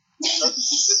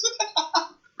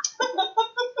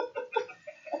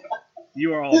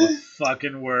 You are all the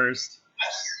fucking worst.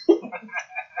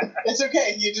 It's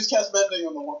okay, you just cast mending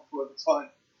on the one foot, it's fine.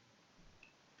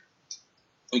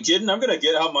 You kidding? I'm gonna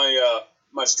get out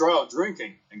my straw of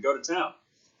drinking and go to town.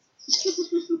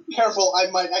 Careful, I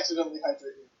might accidentally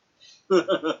hydrate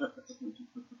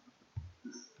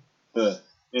you.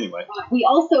 Anyway. We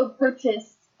also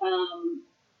purchased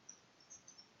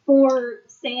 4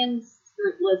 sand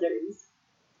skirt lizards.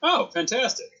 Oh,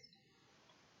 fantastic.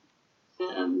 We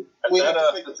have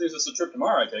to That saves us a trip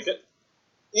tomorrow, I take it.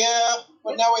 Yeah,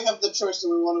 but now we have the choice: do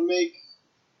we want to make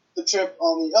the trip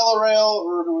on the Ella Rail,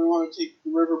 or do we want to take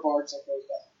the river barge that goes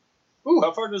back? Ooh,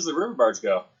 how far does the river barge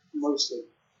go? Mostly.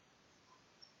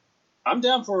 I'm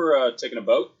down for taking a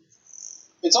boat.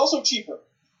 It's also cheaper.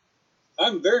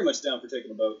 I'm very much down for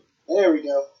taking a boat. There we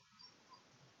go.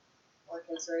 Or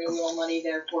concerning a little money,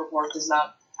 therefore Bork does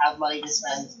not have money to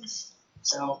spend.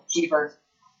 So, cheaper.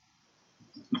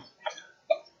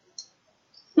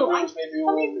 So I Maybe I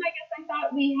we'll- mean, I guess I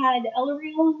thought we had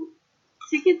Elreal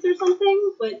tickets or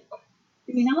something, but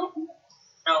do we not?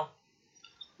 No.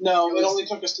 No, it only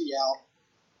took us to Yao.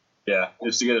 Yeah,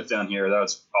 just to get us down here, that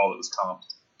was all that was comped.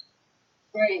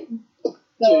 Right. To,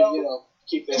 So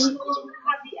keep we this. no longer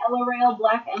have the Elreal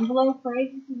black envelope,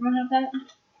 right? We don't have that.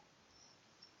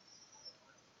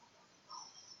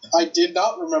 I did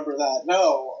not remember that,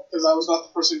 no, because I was not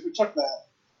the person who took that.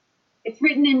 It's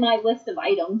written in my list of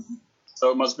items. So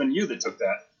it must have been you that took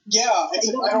that. Yeah, I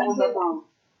don't remember.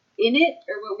 In it,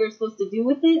 or what we're supposed to do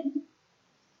with it.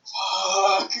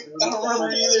 Fuck, I don't remember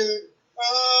either.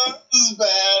 This is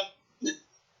bad.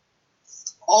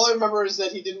 All I remember is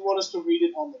that he didn't want us to read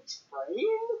it on the train?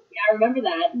 Yeah, I remember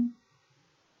that.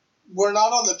 We're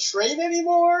not on the train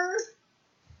anymore?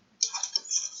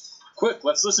 Quick,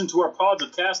 let's listen to our pods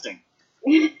of casting.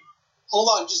 Hold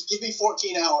on, just give me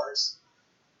 14 hours.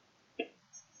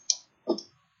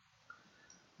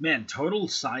 Man, total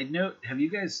side note, have you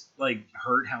guys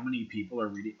heard how many people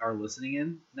are listening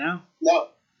in now? No,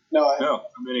 I No, how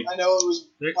many? I know it was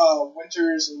There-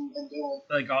 Winters and Dylan.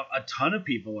 A ton of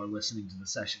people are listening to the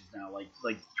sessions now,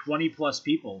 like 20 plus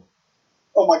people.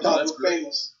 Oh my god, that's we're great.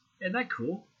 famous. Isn't that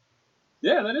cool?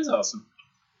 Yeah, that is awesome.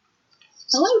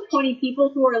 Hello, 20 people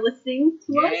who are listening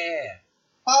to us. Yeah.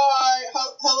 Hi,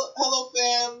 hello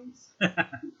fans.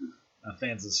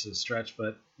 Fans is a stretch,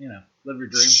 but live your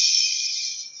dream.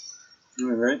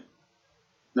 All right.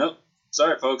 Nope.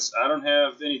 Sorry, folks. I don't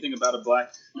have anything about a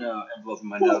black envelope in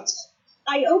my notes.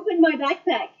 I open my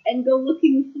backpack and go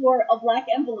looking for a black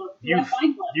envelope. Do I You-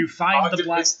 find one? You find the Ogden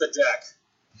black. hits the deck.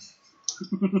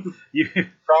 You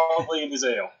Probably in his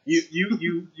ale.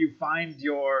 you find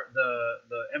the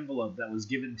envelope that was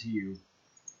given to you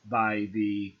by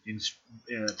the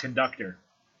conductor.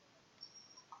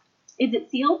 Is it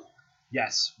sealed?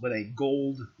 Yes, with a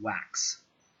gold wax.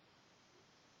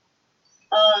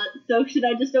 So should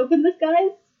I just open this,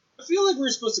 guys? I feel like we're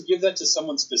supposed to give that to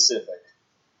someone specific.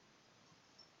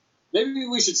 Maybe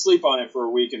we should sleep on it for a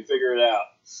week and figure it out.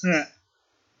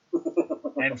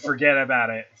 And forget about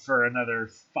it for another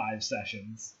 5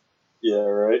 sessions. Yeah,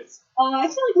 right. I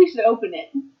feel like we should open it.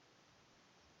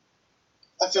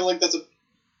 I feel like that's a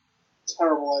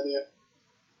terrible idea.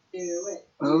 Do it.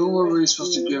 Who were we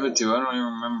supposed to give it to? I don't even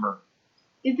remember.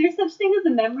 Is there such thing as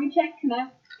a memory check? Can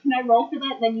I roll for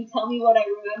that and then you tell me what I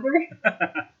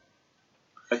remember?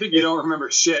 I think you don't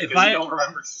remember shit If because I- you don't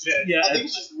remember shit. Yeah, I think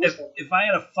it's just if, wisdom. if I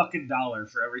had a fucking dollar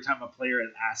for every time a player had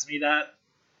asked me that,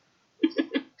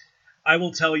 I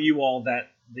will tell you all that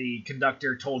the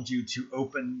conductor told you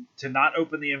to not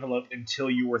open the envelope until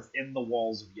you were in the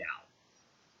walls of Yao.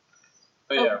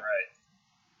 Oh, yeah, right.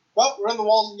 Well, we're in the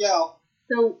walls of Yao.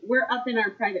 So we're up in our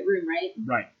private room, right?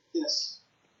 Right. Yes.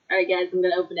 Alright guys, I'm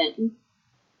gonna open it.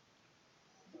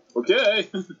 Okay.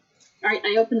 Alright,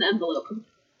 I open the envelope.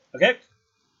 Okay.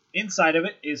 Inside of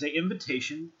it is an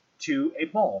invitation to a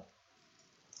ball.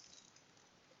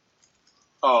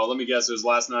 Oh, let me guess. It was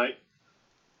last night.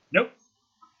 Nope.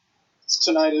 It's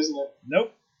tonight, isn't it?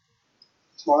 Nope.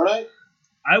 Tomorrow night?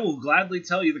 I will gladly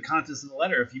tell you the contents of the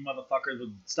letter if you motherfuckers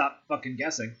would stop fucking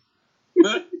guessing.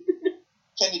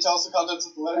 Can you tell us the contents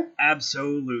of the letter?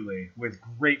 Absolutely. With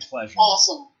great pleasure.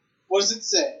 Awesome. What does it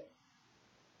say?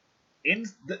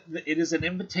 It is an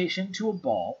invitation to a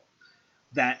ball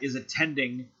that is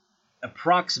attending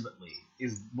approximately,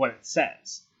 is what it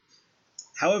says.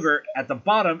 However, at the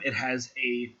bottom, it has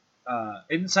a...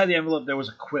 inside the envelope, there was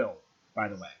a quill, by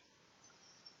the way.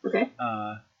 Okay.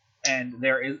 And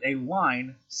there is a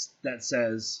line that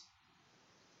says,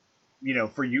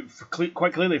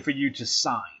 quite clearly for you to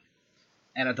sign.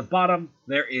 And at the bottom,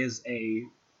 there is a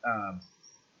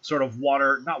sort of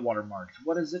not watermarked.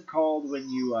 What is it called when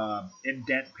you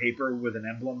indent paper with an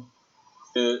emblem?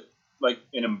 Like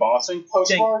an embossing?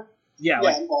 Postmark? Yeah,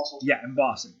 Yeah, embossing. yeah,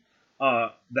 embossing.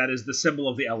 That is the symbol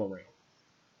of the Elreal.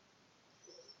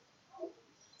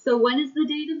 So when is the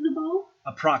date of the ball?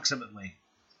 Approximately.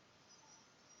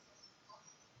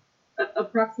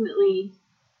 Approximately.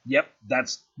 Yep,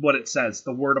 that's what it says.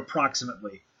 The word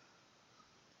approximately.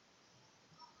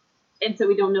 And so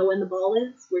we don't know when the ball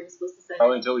is? We're just supposed to say.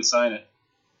 Probably until we sign it.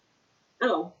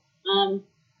 Oh.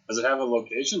 Does it have a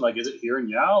location? Like, is it here in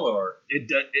Yao or?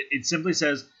 It simply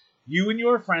says, you and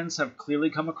your friends have clearly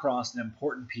come across an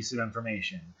important piece of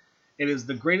information. It is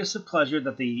the greatest of pleasure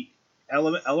that the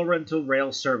Elemental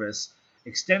Rail Service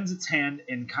extends its hand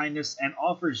in kindness and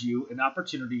offers you an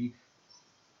opportunity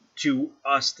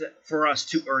for us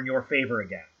to earn your favor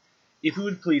again. If you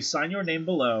would please sign your name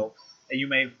below, and you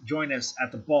may join us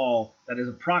at the ball that is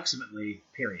approximately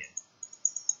period.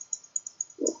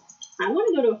 I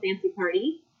want to go to a fancy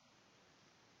party.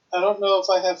 I don't know if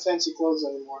I have fancy clothes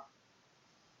anymore.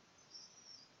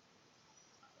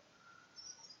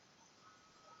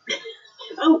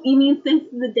 Oh, you mean since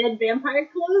the dead vampire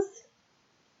closed?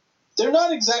 They're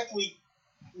not exactly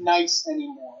nice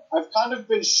anymore. I've kind of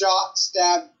been shot,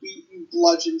 stabbed, beaten,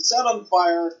 bludgeoned, set on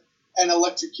fire, and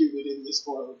electrocuted in these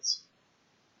clothes.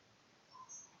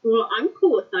 Well, I'm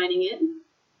cool with signing it.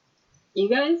 You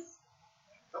guys?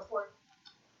 Go for it.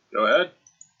 Go ahead.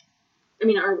 I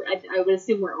mean, I would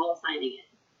assume we're all signing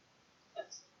it.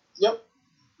 Yep.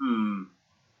 So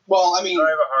Well, I have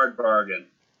a hard bargain.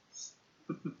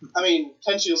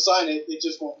 Tenchi will sign it, it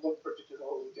just won't look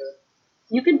particularly good.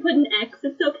 You can put an X.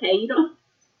 It's okay. You don't.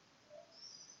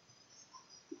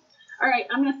 All right,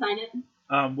 I'm gonna sign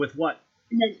it. With what?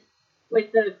 And then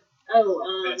with the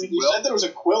Fancy You quill? said there was a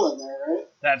quill in there, right?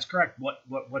 That's correct.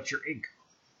 What's your ink?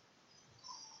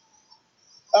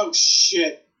 Oh,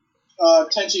 shit.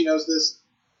 Tenchi knows this.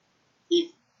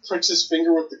 He pricks his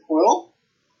finger with the quill.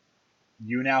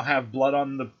 You now have blood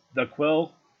on the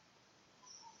quill.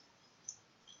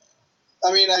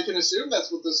 I can assume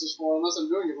that's what this is for, unless I'm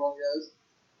doing it wrong, guys.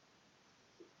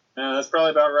 Yeah, that's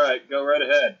probably about right. Go right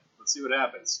ahead. Let's see what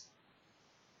happens.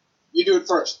 You do it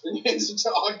first, and he hands it to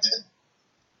Ogden.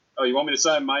 Oh, you want me to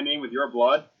sign my name with your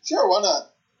blood? Sure, why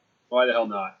not? Why the hell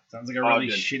not? Sounds like a really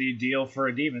Ogden. shitty deal for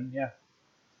a demon. Yeah.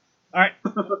 All right.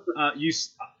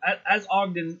 As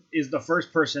Ogden is the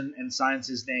first person and signs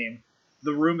his name,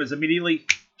 the room is immediately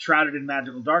shrouded in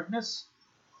magical darkness.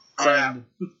 Crap. And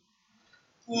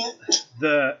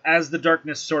as the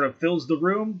darkness sort of fills the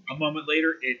room, a moment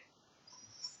later it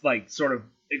sort of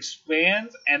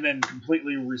expands and then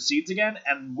completely recedes again.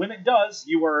 And when it does,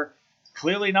 you are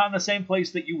clearly not in the same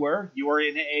place that you were. You are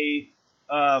in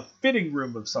a fitting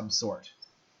room of some sort.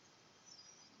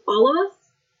 all of us.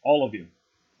 All of you.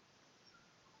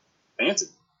 Fancy.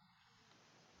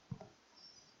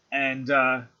 And Is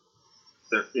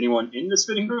there anyone in this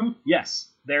fitting room? yes,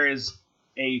 there is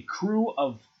a crew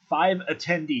of 5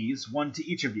 attendees, one to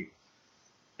each of you.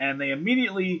 And they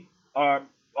immediately are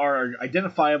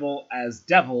identifiable as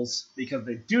devils because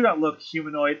they do not look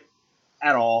humanoid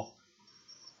at all.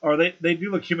 Or they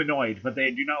do look humanoid, but they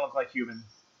do not look like human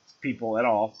people at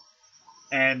all.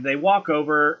 And they walk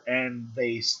over and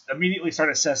they immediately start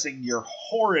assessing your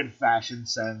horrid fashion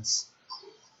sense.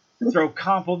 Throw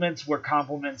compliments where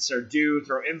compliments are due.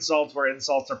 Throw insults where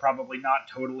insults are probably not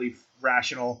totally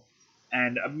rational.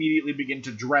 And immediately begin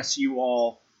to dress you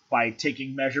all by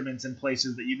taking measurements in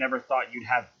places that you never thought you'd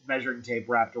have measuring tape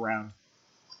wrapped around.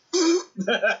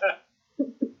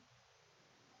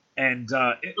 And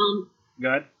go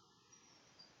ahead.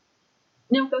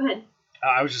 No, go ahead.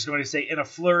 I was just going to say, in a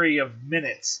flurry of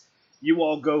minutes, you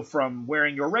all go from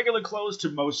wearing your regular clothes to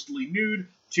mostly nude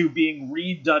to being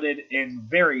redudded in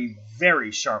very,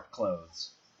 very sharp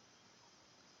clothes.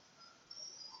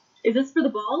 Is this for the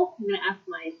ball? I'm gonna ask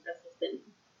my assistant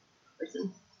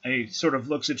person. And he sort of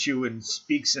looks at you and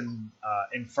speaks in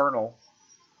Infernal.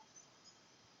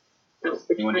 Oh,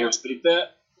 Anyone here speak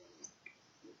that?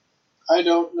 I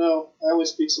don't know. I only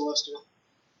speak Celestial.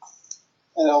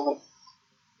 And Elven.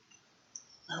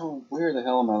 Oh, where the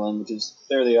hell are my languages?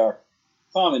 There they are.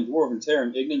 Common, Dwarven,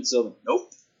 Terran, Ignan, Sylvan.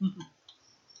 Nope.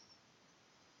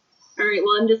 All right.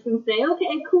 Well, I'm just gonna say,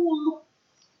 okay, cool.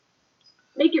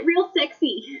 Make it real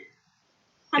sexy.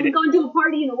 Haven't gone to a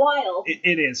party in a while.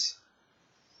 It is.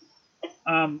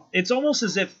 It's almost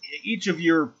as if each of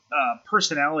your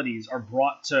personalities are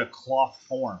brought to cloth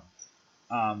form.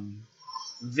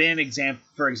 Vin,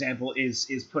 for example, is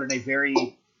put in a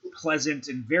very pleasant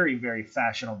and very, very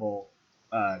fashionable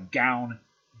gown,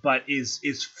 but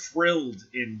is frilled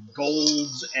in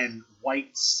golds and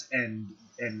whites, and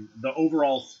the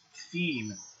overall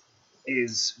theme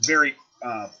is very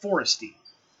foresty.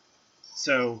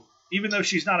 So even though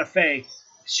she's not a fae,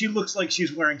 she looks like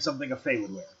she's wearing something a fae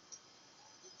would wear.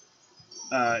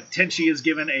 Tenchi is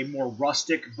given a more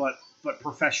rustic but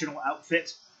professional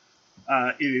outfit.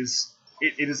 It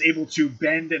is able to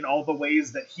bend in all the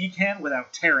ways that he can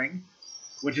without tearing,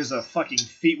 which is a fucking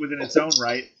feat within its own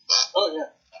right. Oh, yeah.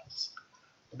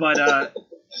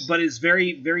 But is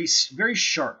very, very, very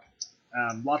sharp.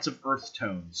 Lots of earth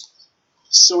tones.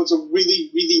 So it's a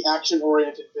really, really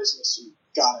action-oriented business suit.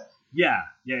 Got it. Yeah.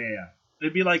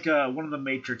 It'd be like one of the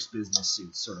Matrix business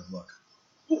suits sort of look.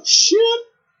 Oh, shit!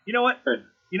 You know what?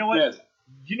 Yeah.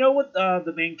 You know what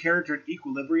the main character in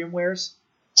Equilibrium wears?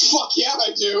 Fuck yeah,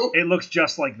 I do! It looks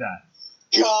just like that.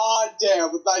 God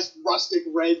damn, with nice rustic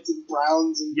reds and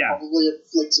browns and Yeah. probably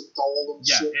flakes of gold and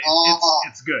Yeah, shit.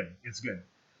 it's good. It's good.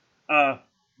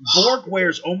 Borg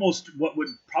wears almost what would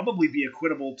probably be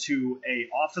equitable to a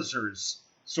officer's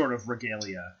sort of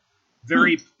regalia.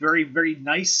 Very, very, very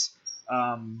nice.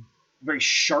 Very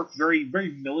sharp. Very,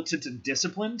 very militant and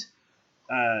disciplined.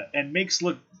 And makes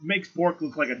Borg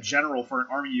look like a general for an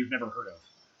army you've never heard of.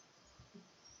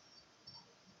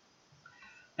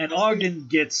 And Ogden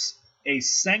gets a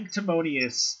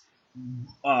sanctimonious.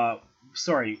 What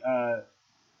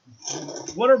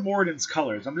are Moradin's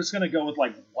colors? I'm just gonna go with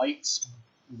like whites,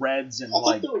 reds, and I thought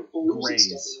like there were blues and grays.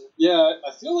 stuff in it. Yeah,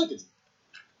 I feel like it's.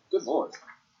 Good lord.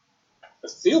 I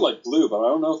feel like blue, but I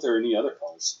don't know if there are any other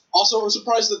colors. Also, I'm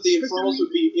surprised that the Infernals would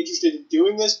be interested in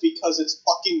doing this because it's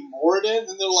fucking Moradin,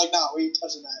 and they're like, nah, we ain't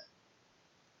touching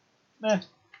that.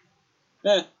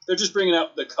 They're just bringing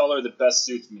out the color that best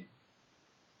suits me.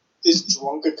 Is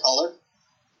drunk a color?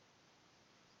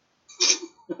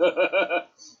 For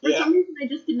Yeah. some reason, I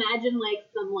just imagine like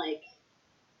some like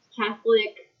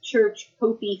Catholic church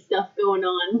popey stuff going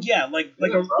on. Yeah, like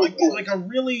Yeah, a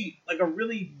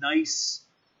really nice,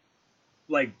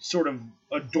 like sort of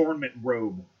adornment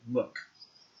robe look,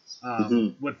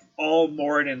 with all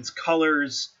Moradin's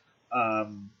colors,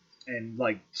 and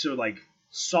like sort of like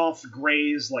soft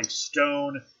grays, like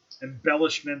stone,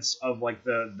 embellishments of like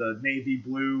the navy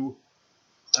blue.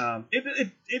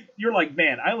 You're like,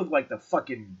 man, I look like the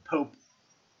fucking Pope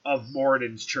of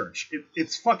Moradin's church.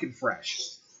 It's fucking fresh.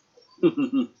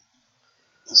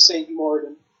 Saint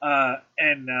Moradin.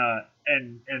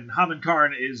 And Haman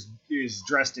Karn is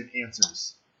dressed in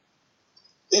answers.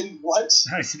 In what?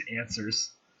 Nice in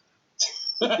answers.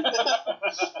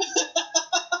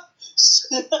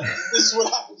 This is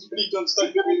what happens when you don't study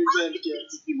Peter James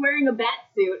kids. He's wearing a bat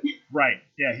suit. Right.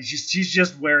 Yeah. He's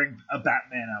just wearing a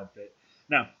Batman outfit.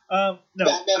 No. No.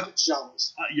 Batman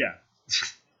pajamas. Yeah.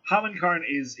 Haman Karn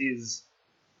is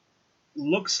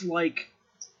looks like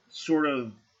sort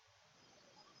of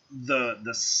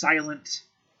the silent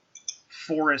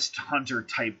forest hunter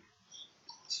type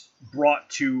brought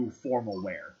to formal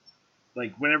wear.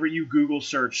 Like whenever you Google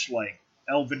search like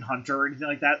elven hunter or anything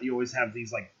like that, you always have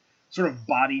these like sort of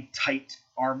body tight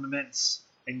armaments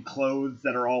and clothes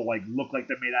that are all like look like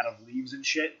they're made out of leaves and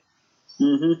shit.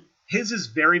 Mm-hmm. His is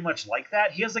very much like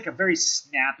that. He has like a very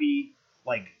snappy,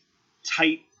 like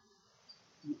tight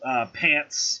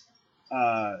pants,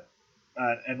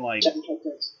 and like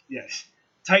yes,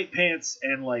 tight pants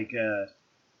and like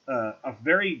a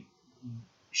very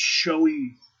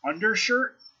showy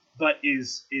undershirt, but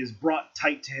is brought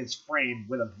tight to his frame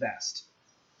with a vest.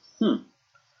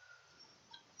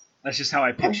 That's just how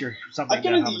I picture something. I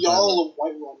get the Jarl of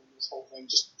Whiterun in this whole thing,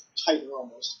 just tighter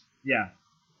almost. Yeah.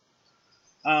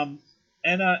 And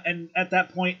at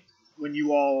that point, when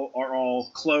you all are all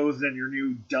clothed in your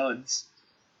new duds,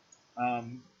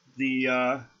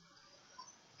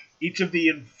 each of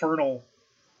the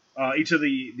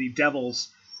devils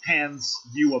hands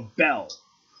you a bell,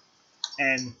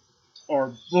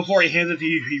 or before he hands it to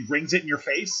you, he rings it in your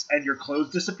face, and your clothes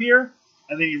disappear,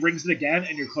 and then he rings it again,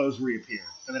 and your clothes reappear,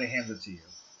 and then he hands it to you.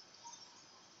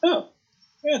 Oh,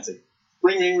 fancy.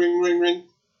 Ring, ring, ring, ring, ring.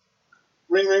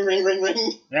 Ring, ring, ring, ring,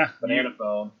 ring. Yeah. Banana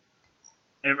phone.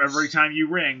 And every time you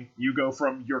ring, you go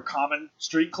from your common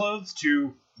street clothes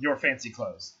to your fancy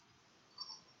clothes.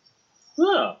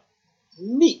 Oh,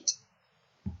 neat.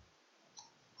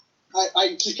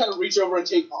 I just kind of reach over and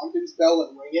take Ogden's bell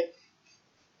and ring it.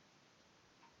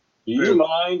 Do you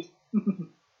mind?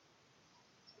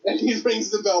 And he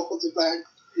rings the bell, puts it back,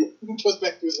 and goes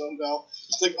back to his own bell.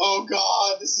 It's like, oh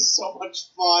god, this is so much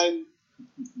fun.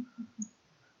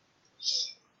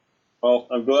 Well,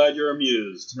 I'm glad you're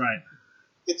amused. Right.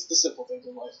 It's the simple things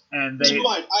in life. And Keep they in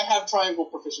mind, I have triangle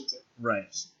proficiency.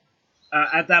 right.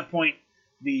 At that point,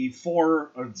 the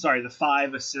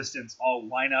five assistants all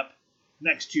line up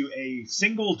next to a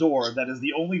single door that is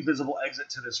the only visible exit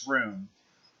to this room,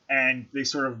 and they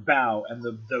sort of bow, and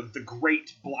the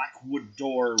great black wood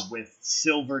door with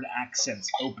silvered accents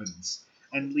opens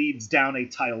and leads down a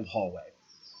tiled hallway.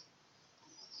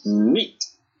 Neat.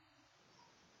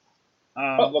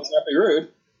 Let's not be rude.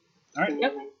 All right. Ring,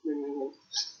 ring, ring, ring,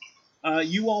 ring.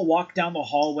 You all walk down the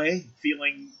hallway,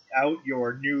 feeling out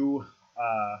your new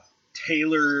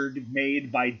tailored,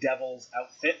 made by devils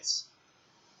outfits,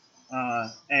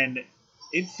 and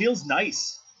it feels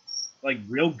nice, like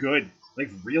real good.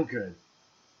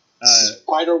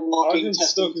 Spider walking Ogden's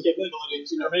testing so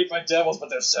capabilities, you know. They're made by devils, but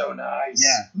they're so nice.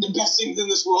 Yeah. The best things in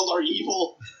this world are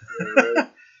evil.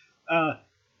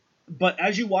 But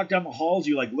as you walk down the halls,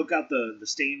 you like look out the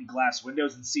stained glass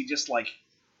windows and see just like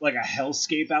like a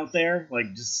hellscape out there,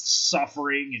 like just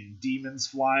suffering and demons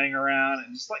flying around,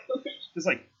 and just like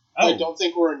I don't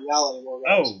think we're in Yal anymore,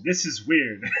 guys. oh, this is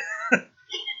weird. Don't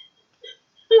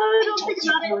think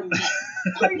about we're it. in,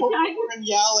 I don't think we're in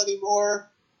Yal anymore.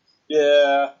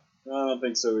 Yeah, I don't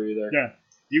think so either. Yeah,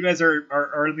 you guys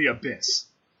are in the abyss.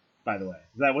 By the way,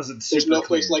 that wasn't super There's no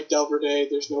clear. place like Delverde.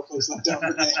 There's no place like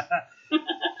Delverde.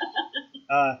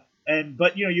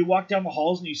 But you walk down the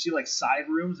halls and you see like side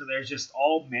rooms, and there's just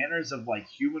all manners of like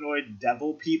humanoid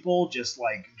devil people just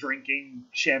like drinking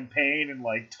champagne and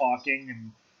like talking,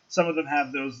 and some of them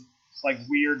have those like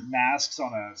weird masks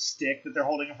on a stick that they're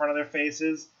holding in front of their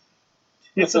faces.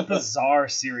 It's a bizarre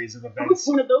series of events.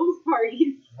 One of those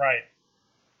parties. Right.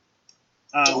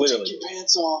 Don't Literally. take your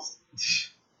pants off.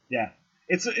 Yeah.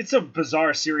 It's a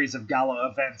bizarre series of gala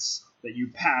events that you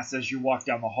pass as you walk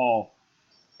down the hall.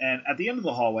 And at the end of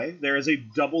the hallway, there is a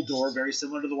double door very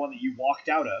similar to the one that you walked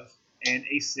out of, and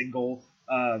a single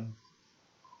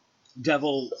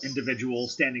devil individual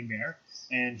standing there.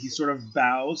 And he sort of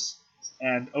bows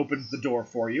and opens the door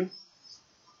for you.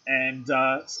 And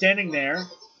standing there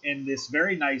in this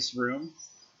very nice room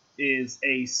is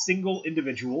a single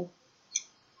individual.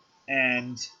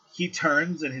 And he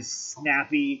turns in his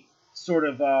snappy sort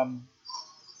of,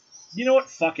 you know what?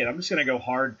 Fuck it. I'm just going to go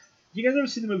hard. You guys ever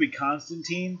seen the movie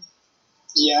Constantine?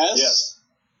 Yes. Yes.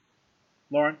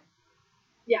 Lauren?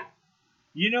 Yeah.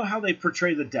 You know how they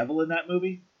portray the devil in that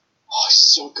movie? Oh,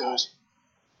 it's so good.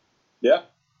 Yeah.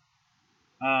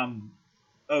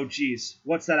 Oh, geez.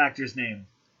 What's that actor's name?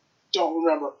 Don't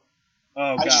remember.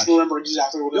 Oh, I just gosh. remember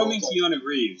exactly what You it don't mean looked like. Keanu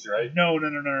Reeves, right? No.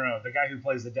 The guy who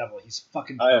plays the devil. He's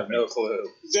fucking I have perfect. no clue.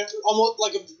 They're almost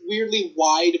like a weirdly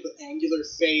wide but angular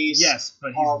face. Yes,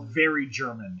 but he's very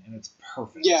German, and it's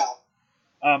perfect. Yeah.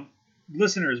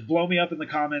 Listeners, blow me up in the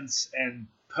comments and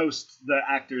post the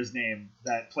actor's name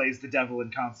that plays the devil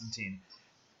in Constantine.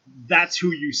 That's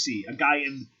who you see. A guy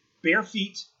in bare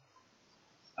feet,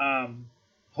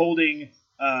 holding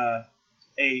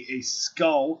a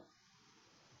skull,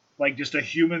 like just a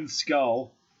human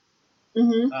skull,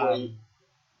 Mm-hmm.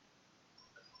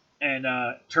 and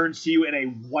turns to you in a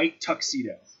white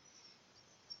tuxedo.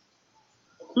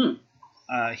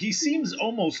 He seems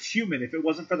almost human if it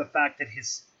wasn't for the fact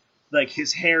that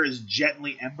his hair is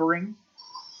gently embering,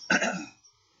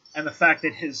 and the fact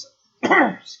that his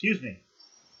excuse me,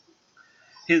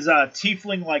 his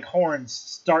tiefling-like horns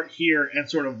start here and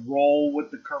sort of roll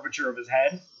with the curvature of his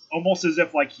head, almost as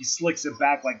if like he slicks it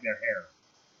back like their hair.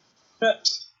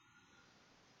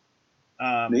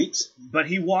 Neat. But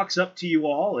he walks up to you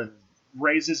all and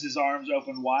raises his arms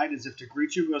open wide as if to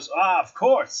greet you. Goes, of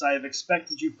course, I have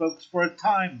expected you folks for a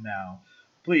time now.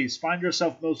 Please, find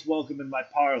yourself most welcome in my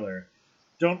parlor.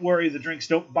 Don't worry, the drinks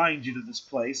don't bind you to this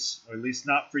place, or at least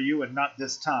not for you and not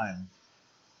this time.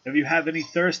 If you have any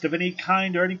thirst of any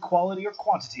kind or any quality or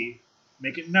quantity,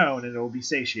 make it known and it will be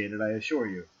satiated, I assure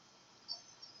you.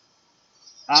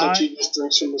 So she just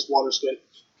drinks from this water skin.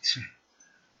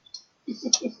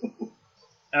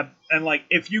 And like,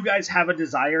 if you guys have a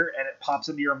desire and it pops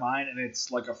into your mind and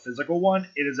it's like a physical one,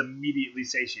 it is immediately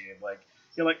satiated. Like,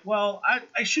 you're like, well,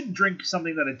 I shouldn't drink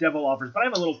something that a devil offers, but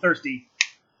I'm a little thirsty.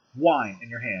 Wine in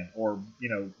your hand, or,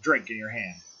 drink in your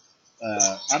hand.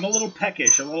 I'm a little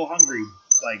peckish, a little hungry,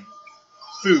 like,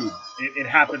 food. It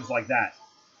happens like that.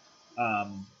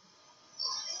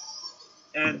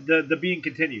 And the being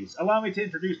continues. Allow me to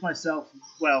introduce myself,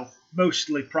 well,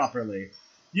 mostly properly.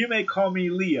 You may call me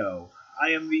Leo.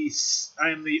 I am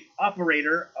the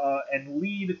operator and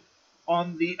lead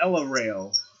on the Ella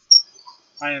Rail.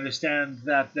 I understand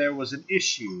that there was an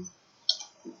issue.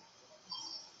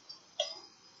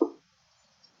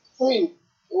 I mean, it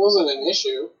wasn't an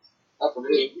issue. Not for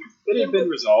me. It had been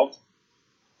resolved.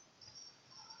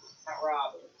 Not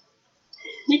Rob.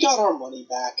 We got our money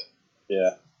back.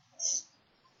 Yeah.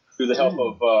 Through the help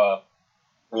of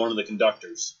one of the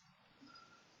conductors.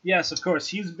 Yes, of course,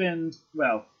 his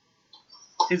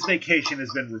vacation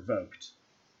has been revoked.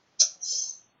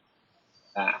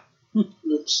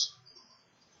 Oops.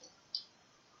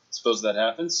 Suppose that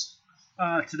happens.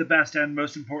 To the best and,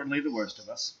 most importantly, the worst of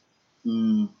us.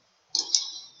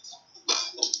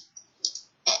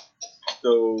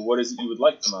 So, what is it you would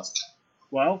like from us?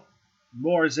 Well,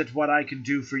 more is it what I can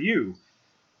do for you.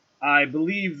 I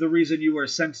believe the reason you were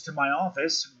sent to my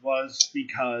office was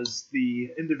because the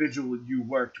individual you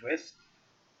worked with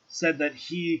said that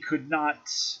he could not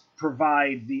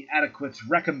provide the adequate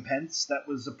recompense that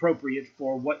was appropriate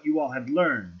for what you all had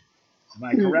learned. Am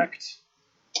I correct?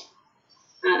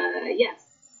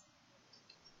 Yes.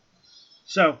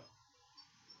 So,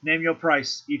 name your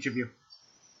price, each of you.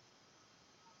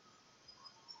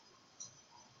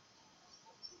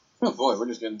 Oh boy, we're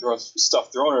just getting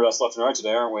stuff thrown at us left and right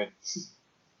today, aren't we?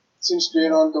 Seems to be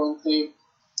an ongoing theme.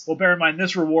 Well, bear in mind,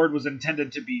 this reward was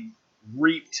intended to be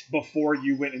reaped before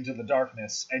you went into the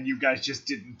darkness, and you guys just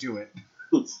didn't do it.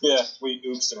 Yeah, we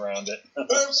oopsed around it.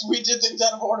 Oops, we did things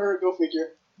out of order. Go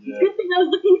figure. Yeah. Good thing I was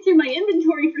looking through my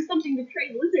inventory for something to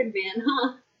trade Lizard Man,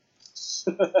 huh?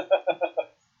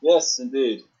 Yes,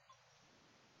 indeed.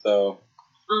 So,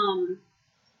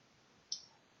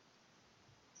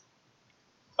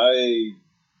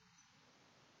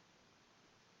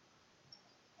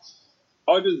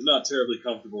 I've been not terribly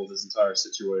comfortable with this entire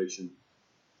situation.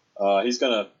 He's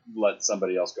gonna let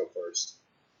somebody else go first.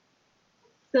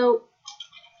 So,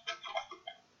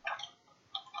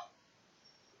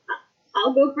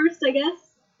 I'll go first, I guess.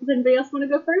 Does anybody else want to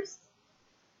go first?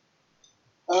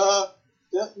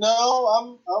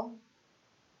 No, I'm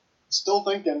still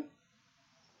thinking.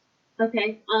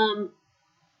 Okay.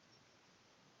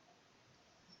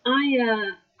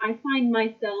 I find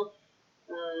myself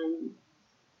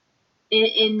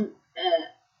in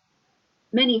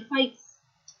many fights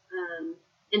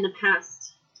in the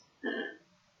past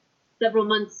several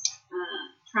months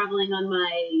traveling on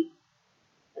my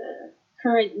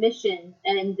current mission,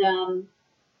 and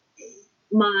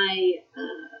my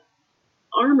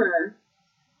armor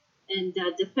and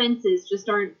defenses just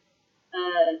aren't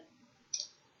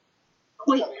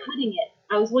quite cutting it.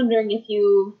 I was wondering if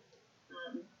you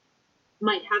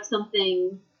might have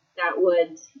something that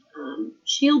would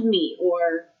shield me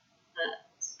or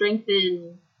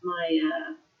strengthen my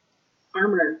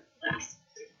armor class.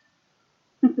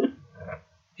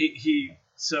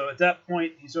 So at that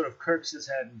point, he sort of kirks his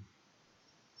head and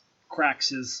cracks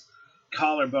his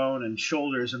collarbone and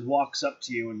shoulders and walks up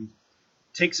to you and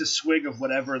takes a swig of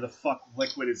whatever the fuck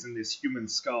liquid is in this human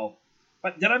skull.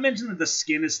 But did I mention that the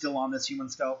skin is still on this human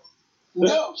skull?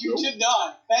 No, you did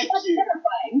not. Thank That's you.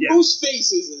 terrifying. Yeah. Whose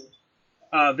face is it?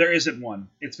 There isn't one.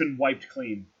 It's been wiped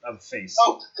clean of the face.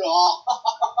 Oh, God.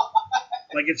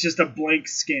 Like, it's just a blank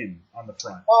skin on the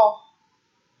front. Oh,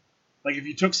 Like, if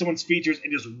you took someone's features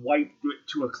and just wiped it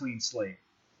to a clean slate.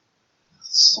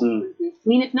 so creepy. I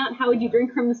mean, if not, how would you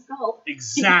drink from the skull?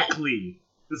 Exactly!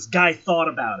 This guy thought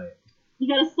about it.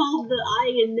 You gotta solve the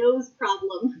eye and nose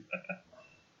problem.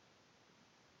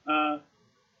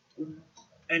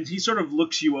 And he sort of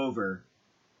looks you over.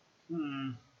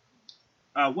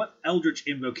 What Eldritch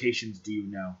invocations do you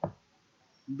know?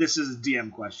 This is a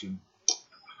DM question. I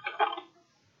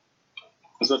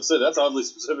was about to say, that's oddly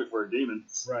specific for a demon.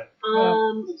 Right.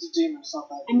 It's a demon, it's not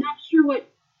that. I'm not sure what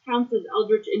counts as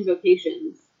Eldritch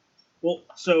invocations. Well,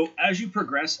 so as you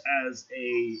progress as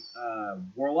a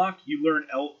warlock, you learn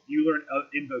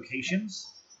invocations,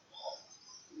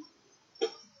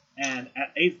 and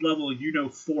at 8th level, you know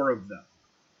 4 of them.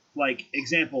 Like,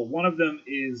 example, one of them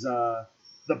is the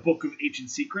Book of Ancient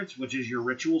Secrets, which is your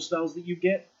ritual spells that you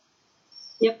get.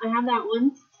 Yep, I have that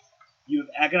one. You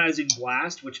have Agonizing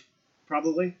Blast, which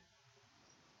probably.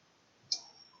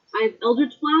 I have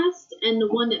Eldritch Blast and the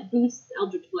one that boosts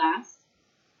Eldritch Blast.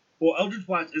 Well, Eldritch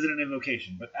Blast isn't an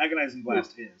invocation, but Agonizing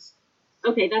Blast is.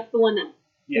 Okay, that's the one that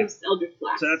Yeah. boosts Eldritch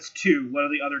Blast. So that's 2. What are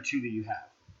the other 2 that you have?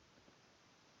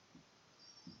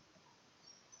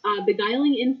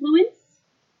 Beguiling Influence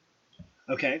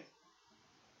Okay.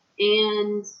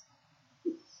 and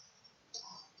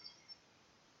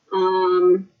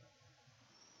I'm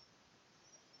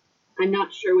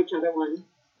not sure which other one.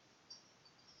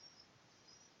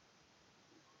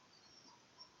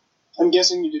 I'm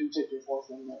guessing you didn't take your 4th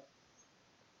one yet.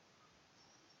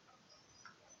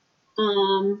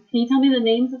 Can you tell me the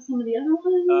names of some of the other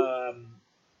ones?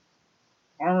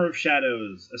 Armor of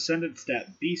Shadows, Ascendant Step,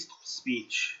 Beast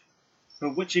Speech,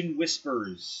 Bewitching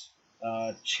Whispers,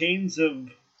 Chains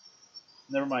of...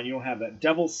 Never mind, you don't have that.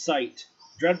 Devil's Sight,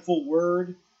 Dreadful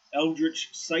Word, Eldritch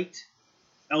Sight,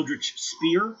 Eldritch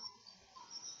Spear.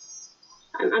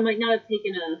 I might not have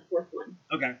taken a 4th one.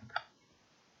 Okay.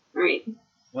 Alright.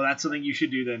 Well, that's something you should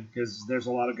do then, because there's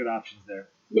a lot of good options there.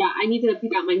 Yeah, I need to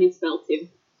pick out my new spell too.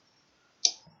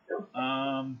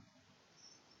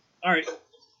 Alright.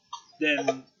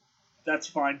 Then that's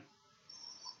fine.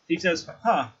 He says,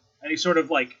 huh. And he sort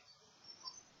of, like,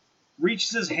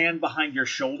 reaches his hand behind your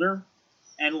shoulder,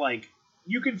 and, like,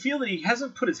 you can feel that he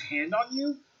hasn't put his hand on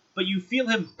you, but you feel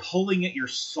him pulling at your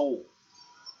soul.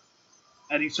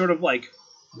 And he sort of, like,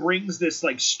 brings this,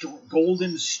 like,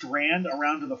 golden strand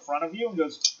around to the front of you and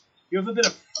goes, you have a bit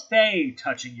of Fae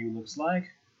touching you, looks like.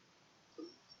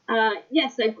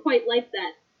 Yes, I quite like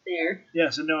that there. Yeah,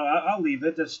 so no, I'll leave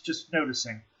it. That's just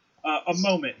noticing. A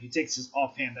moment, he takes his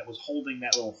offhand that was holding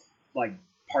that little, like,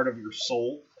 part of your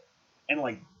soul, and,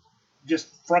 like, just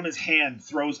from his hand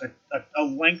throws a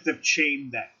length of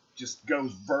chain that just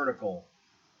goes vertical,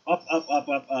 up,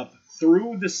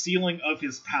 through the ceiling of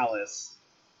his palace,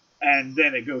 and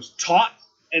then it goes taut,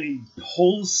 and he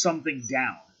pulls something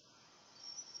down.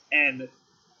 And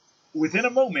within a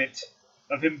moment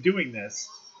of him doing this,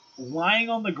 lying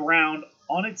on the ground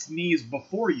on its knees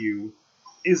before you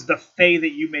is the Fae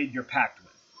that you made your pact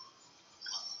with.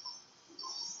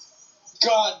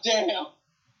 God damn.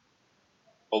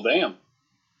 Well, damn.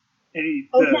 And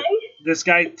Okay. this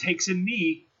guy takes a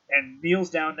knee and kneels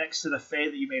down next to the Fae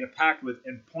that you made a pact with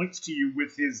and points to you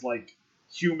with his, like,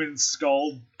 human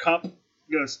skull cup.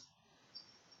 He goes,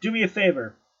 do me a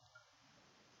favor.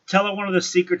 Tell it one of the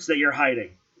secrets that you're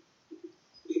hiding.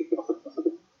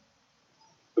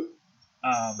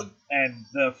 And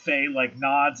the Fae, like,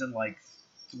 nods and, like,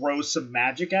 throws some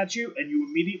magic at you, and you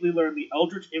immediately learn the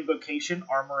Eldritch Invocation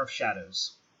Armor of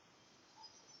Shadows.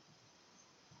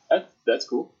 That's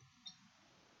cool.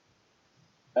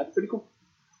 That's pretty cool.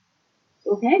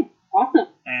 Okay. Awesome.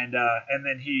 And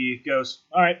then he goes,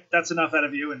 all right, that's enough out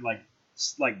of you, and, like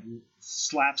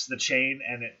slaps the chain,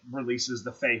 and it releases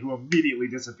the Fae, who immediately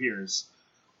disappears.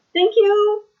 Thank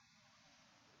you.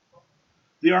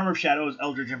 The Armor of Shadows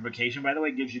Eldritch Invocation, by the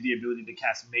way, gives you the ability to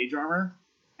cast Mage Armor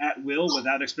at will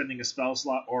without expending a spell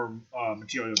slot or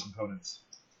material components.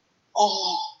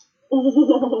 Oh.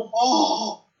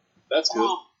 Oh. That's good.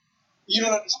 Oh. You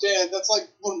don't understand. That's like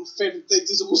one of my favorite things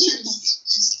is a wizard.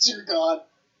 Dear God.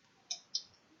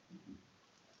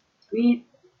 Sweet.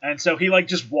 And so he, like,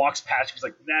 just walks past. He's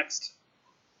like, next.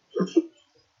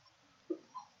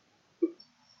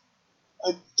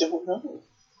 I don't know.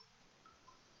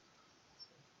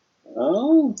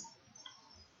 Oh.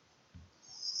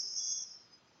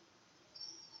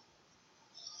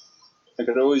 I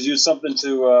could always use something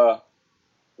to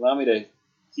allow me to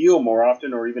heal more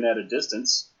often or even at a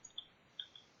distance.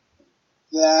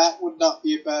 That would not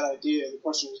be a bad idea. The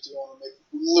question is, do you want to make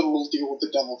a literal deal with the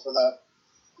devil for that?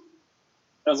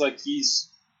 Sounds like he's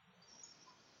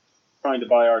trying to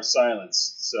buy our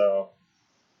silence, so...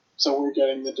 So we're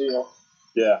getting the deal.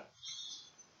 Yeah.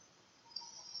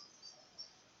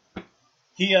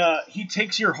 He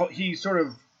takes he sort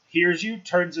of hears you,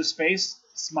 turns his face,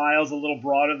 smiles a little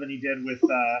broader than he did with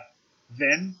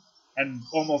Vin, and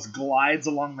almost glides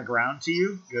along the ground to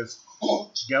you. He goes,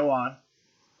 go on.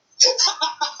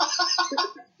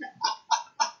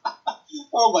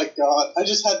 Oh my god. I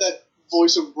just had that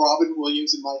voice of Robin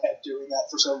Williams in my head doing that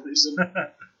for some reason.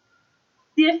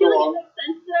 See, I feel like it makes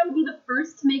sense that I would be the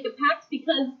first to make a pact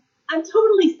because I'm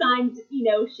totally signed,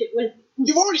 shit with...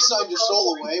 You've already signed your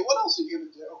soul away. What else are you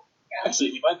going to do?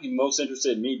 Actually, he might be most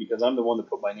interested in me because I'm the one that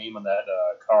put my name on that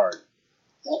card.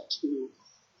 That too.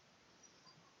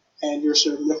 And you're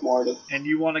servant of Morden. And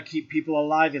you want to keep people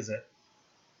alive, is it?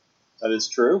 That is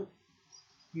true.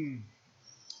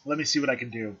 Let me see what I can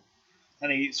do.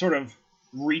 And he sort of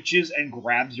reaches and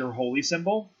grabs your holy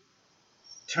symbol,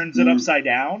 turns it upside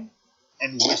down,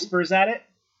 and whispers at it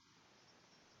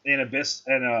in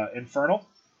infernal,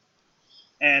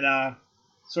 and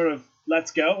sort of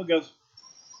lets go and goes,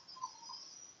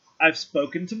 I've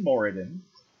spoken to Moradin,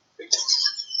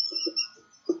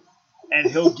 and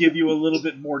he'll give you a little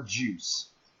bit more juice.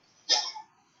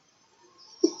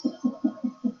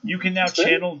 You can now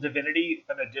channel divinity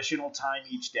an additional time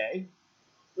each day.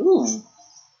 Ooh,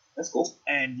 that's cool.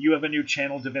 And you have a new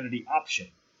channel divinity option.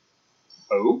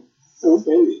 Oh? Oh,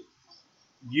 baby.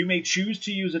 You may choose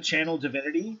to use a channel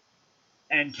divinity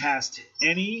and cast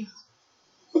any...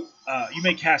 you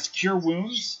may cast Cure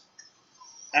Wounds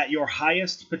at your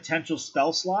highest potential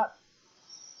spell slot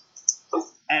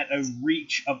at a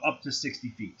reach of up to 60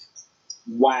 feet.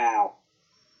 Wow.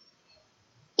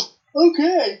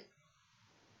 Okay.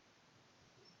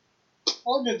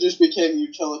 Olga just became the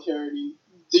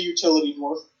utility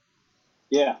dwarf.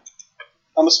 Yeah.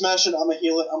 I'm gonna smash it, I'm gonna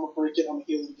heal it, I'm gonna break it, I'm gonna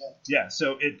heal it again. Yeah,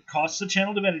 so it costs the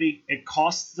channel divinity, it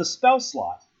costs the spell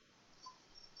slot,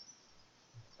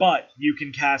 but you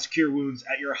can cast Cure Wounds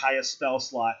at your highest spell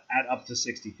slot at up to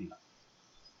 60 feet.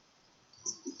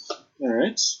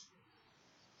 Alright.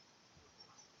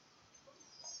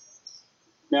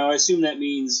 Now, I assume that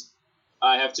means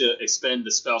I have to expend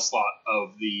the spell slot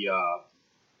of the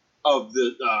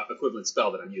equivalent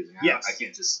spell that I'm using. Yes. I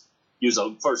can't just use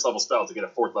a first level spell to get a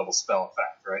fourth level spell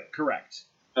effect, right? Correct.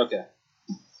 Okay.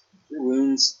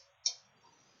 Wounds.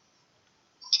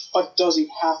 But does he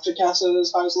have to cast it at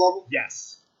his highest level?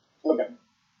 Yes. Okay.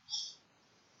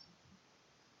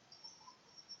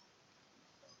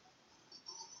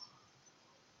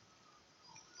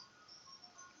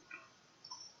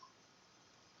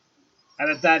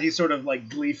 And at that, he sort of, like,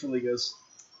 gleefully goes,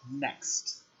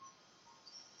 next.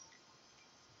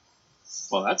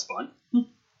 Well, that's fun.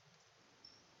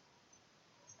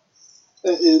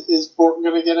 Is Bork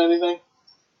gonna get anything?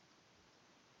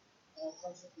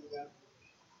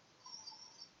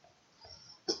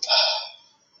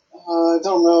 I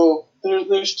don't know.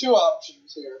 There's two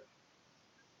options here.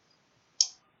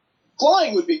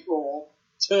 Flying would be cool,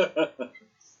 Just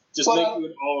But, make you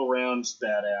an all-around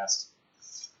badass.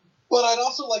 but I'd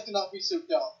also like to not be so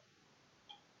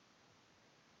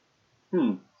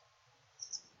dumb.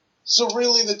 So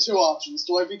really the two options.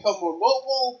 Do I become more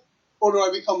mobile, or do I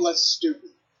become less stupid?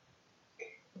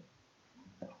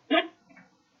 And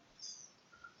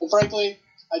frankly,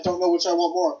 I don't know which I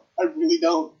want more. I really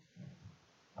don't.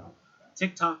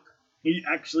 TikTok. He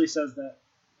actually says that.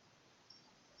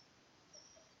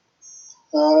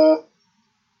 I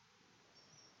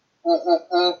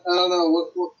don't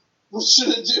know. What should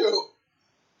I do?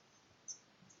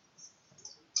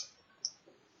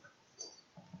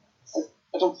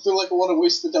 I don't feel like I want to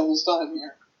waste the devil's time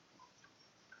here.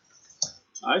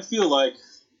 I feel like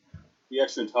the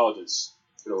extra intelligence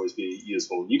could always be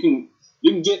useful. You can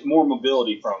get more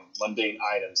mobility from mundane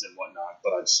items and whatnot,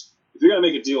 but if you're gonna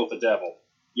make a deal with the devil,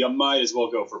 you might as well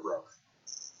go for broke.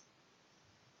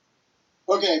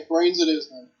 Okay, brains it is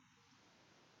then.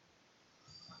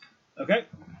 Okay.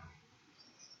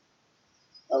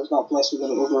 I was not blessed with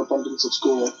an overabundance of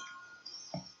schooling.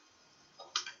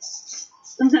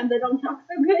 Sometimes I don't talk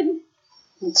so good.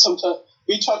 Sometimes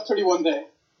we talk 31 day.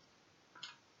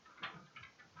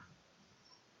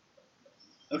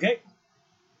 Okay.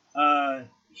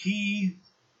 He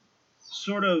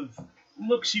sort of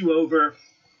looks you over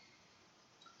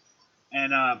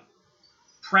and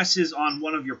presses on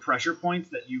one of your pressure points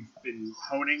that you've been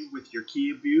honing with your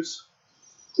key abuse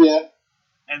Yeah.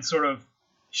 and sort of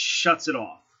shuts it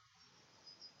off.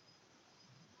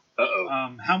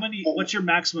 Uh-oh. What's your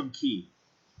maximum key?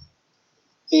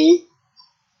 8.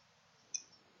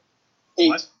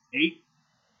 What? 8?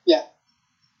 Yeah.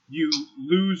 You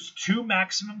lose 2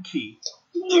 maximum key.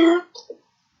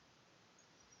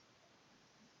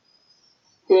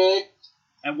 Okay.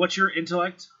 And what's your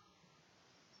intellect?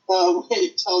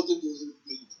 Wait, intelligence is an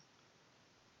 8.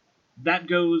 That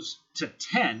goes to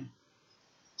 10.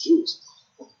 Jeez.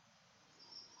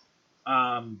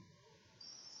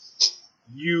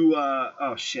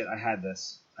 Oh shit, I had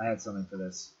this. I had something for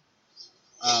this.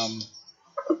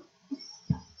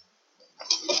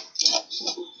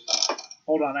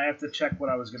 Hold on, I have to check what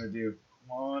I was going to do.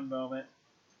 One moment.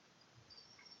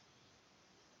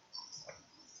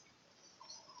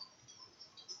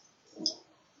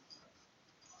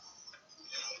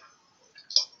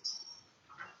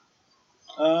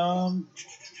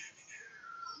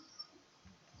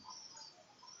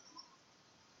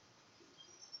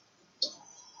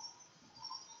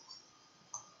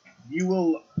 You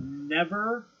will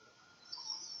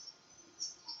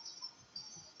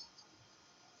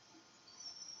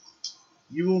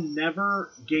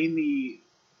never gain the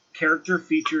character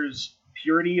features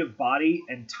Purity of Body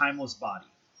and Timeless Body.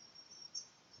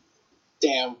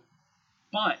 Damn.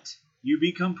 But you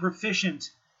become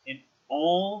proficient in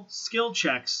all skill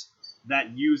checks that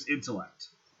use intellect.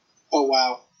 Oh,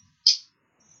 wow.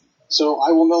 So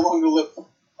I will no longer live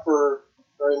for a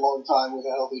very long time with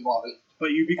a healthy body.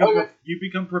 But you become Okay. you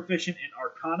become proficient in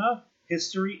Arcana,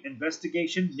 History,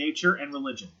 Investigation, Nature, and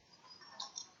Religion.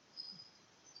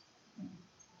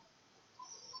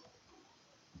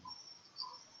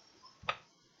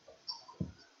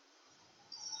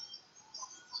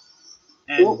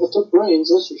 And Well, it took brains,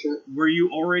 that's for sure. were you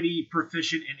already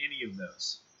proficient in any of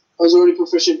those? I was already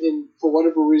proficient in, for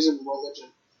whatever reason, religion.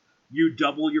 You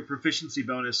double your proficiency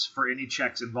bonus for any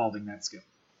checks involving that skill.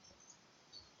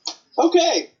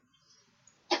 Okay.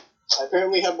 I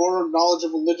apparently have more knowledge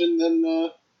of religion than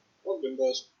Logan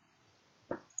does.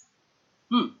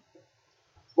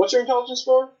 What's your intelligence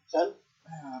score? 10?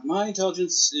 My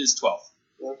intelligence is 12.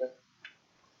 Okay.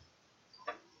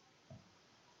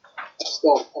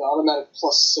 Still, an automatic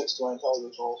 +6 to my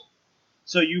intelligence rolls.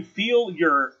 So you feel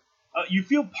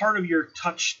part of your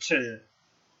touch to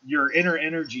your inner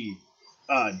energy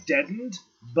deadened,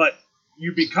 but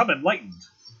you become enlightened.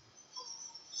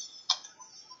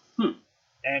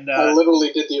 And I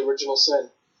literally did the original sin.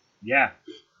 yeah,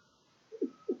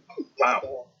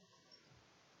 Wow.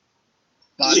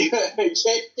 body.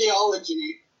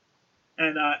 Theology.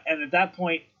 And at that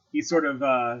point, he sort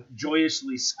of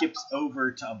joyously skips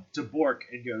over to Bork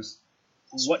and goes,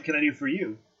 "What can I do for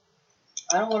you?"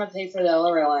 I don't want to pay for the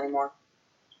LRL anymore.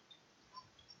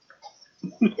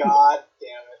 God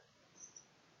damn it.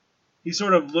 He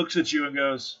sort of looks at you and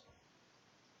goes,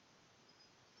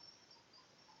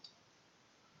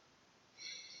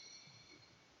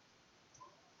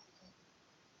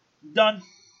 Done.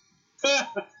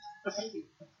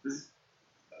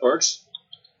 Works.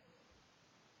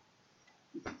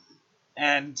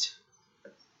 And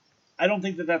I don't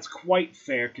think that that's quite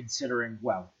fair considering.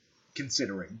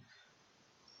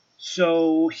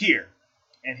 So here.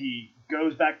 And he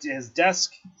goes back to his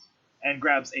desk and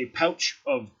grabs a pouch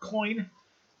of coin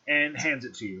and hands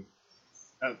it to you.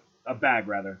 A bag,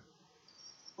 rather.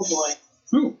 Oh boy.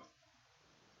 Ooh.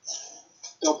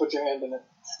 Don't put your hand in it.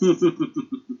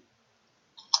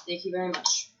 Thank you very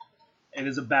much. It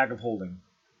is a bag of holding.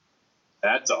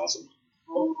 That's awesome.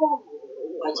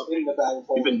 What's in the bag of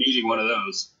We've been holding? needing one of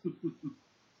those.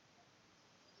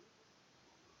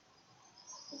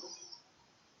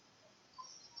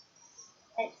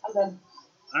 Alright, I'm done.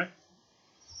 Alright.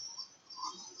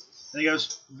 And he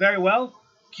goes, very well.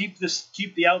 Keep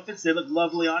the outfits. They look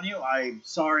lovely on you. I'm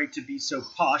sorry to be so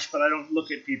posh, but I don't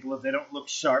look at people if they don't look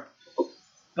sharp.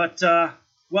 But,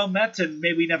 well met, and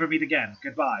may we never meet again.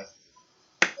 Goodbye.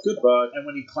 Goodbye. And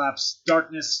when he claps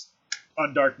darkness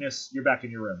on darkness, you're back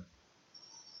in your room.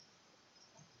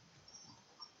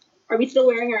 Are we still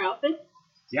wearing our outfits?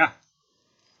 Yeah.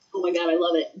 Oh my god, I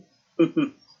love it.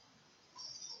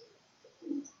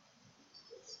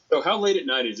 So how late at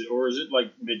night is it, or is it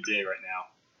like midday right now?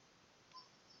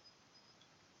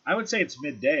 I would say it's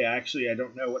midday. Actually, I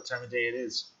don't know what time of day it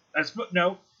is.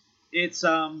 No, it's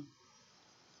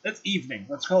evening.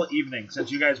 Let's call it evening,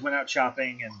 since you guys went out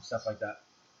shopping and stuff like that.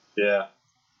 Yeah.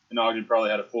 And Ogden probably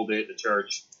had a full day at the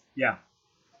church. Yeah.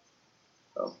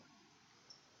 So.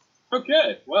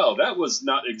 Okay, well, that was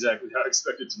not exactly how I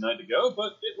expected tonight to go,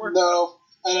 but it worked. No,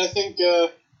 and I think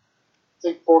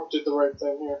Fork did the right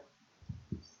thing here.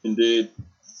 Indeed.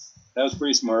 That was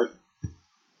pretty smart.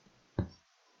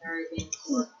 Very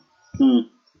thankful.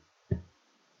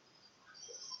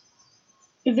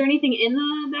 Is there anything in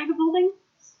the bag of holding?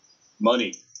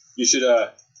 Money. You should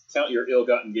count your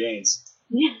ill-gotten gains.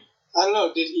 Yeah. I don't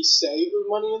know, did he say it was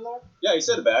money in there? Yeah, he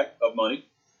said a bag of money.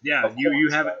 Yeah, Of you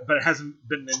course. haven't, but it hasn't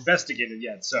been investigated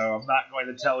yet, so I'm not going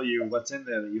to tell you what's in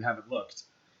there that you haven't looked.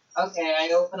 Okay,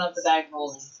 I open up the bag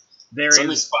holding. There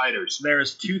Suddenly is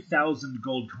spiders. 2,000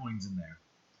 gold coins in there.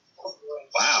 Oh boy.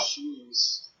 Wow.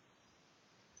 Jeez.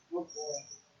 Oh boy.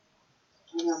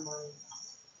 I got money.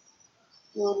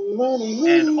 Money, money,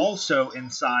 money. And also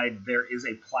inside there is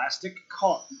a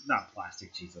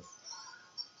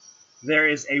There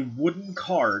is a wooden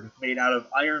card made out of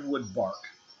ironwood bark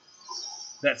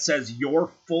that says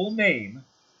your full name,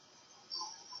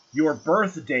 your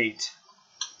birth date,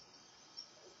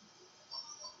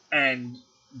 and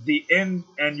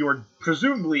your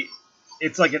presumably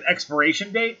it's like an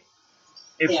expiration date.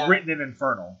 It's Yeah. written in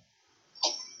Infernal.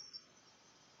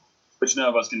 Which none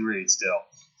of us can read still.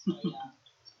 Yeah.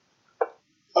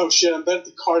 Oh shit, I bet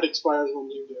the card expires when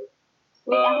you do.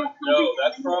 Wait, I have No, something-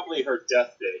 that's probably her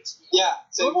death date. Yeah,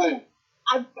 same Oh, thing.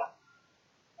 I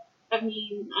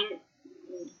mean, I don't.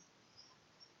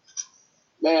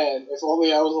 Man, if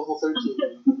only I was level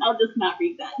 13. I'll just not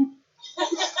read that.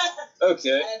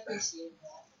 Okay. I appreciate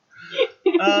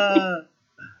that.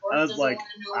 Or I was does like, it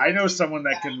wanna I what know you someone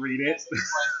that got? can read it. That's what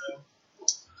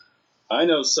it's like, I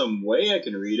know some way I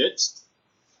can read it.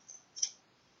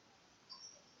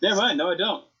 Never mind, no I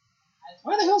don't.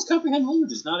 Why the hell is comprehend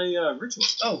languages not a ritual?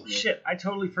 Oh shit! I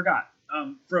totally forgot.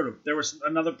 Frodo, there was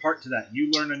another part to that. You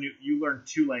learn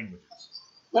 2 languages.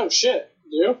 Oh shit,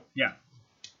 do you? Yeah.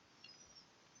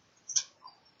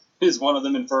 Is one of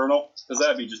them infernal? Because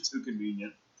that'd be just too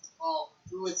convenient. well,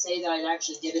 who would say that I'd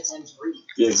actually give it to him to read?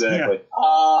 Yeah, exactly.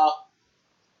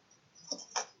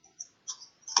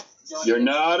 Don't You're even-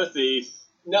 not a thief.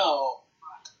 No.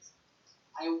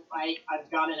 I've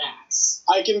got an axe.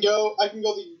 I can go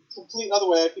the complete other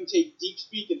way. I can take Deep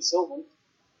Speak and Sylvan.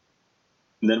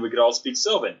 And then we could all speak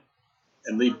Sylvan.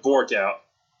 And leave Bork out.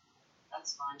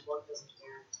 That's fine. Bork doesn't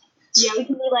care. Yeah, we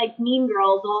can be like mean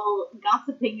girls, all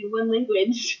gossiping in one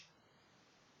language.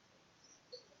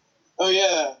 Oh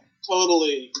yeah,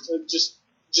 totally. It just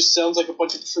sounds like a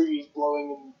bunch of trees blowing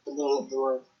in the middle of the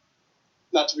room.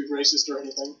 Not to be racist or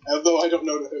anything, although I don't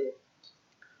know to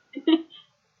who.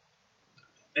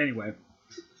 Anyway,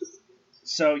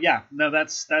 so yeah, no,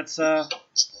 that's those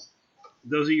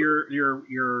are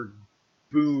your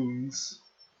boons.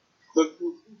 The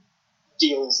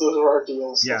deals. Those are our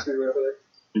deals. Yeah. Let's be real here.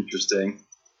 Interesting.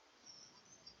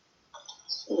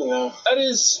 Yeah. That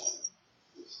is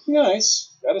nice,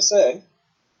 gotta say.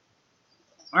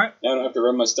 Alright. Now I don't have to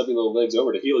run my stubby little legs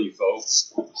over to heal you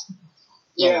folks.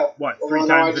 Yeah. Well, what, 3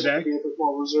 Although now I times a just have to day? be a bit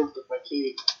more reserved with my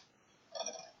key.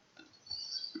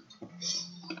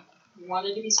 You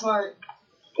wanted to be smart.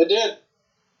 I did.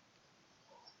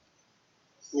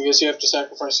 I guess you have to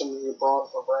sacrifice some of your brawn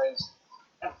for brains.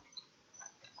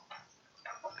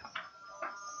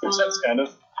 Makes sense, kind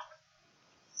of.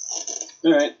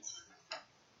 Alright.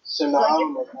 So So now I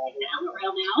I'm guess we'll take the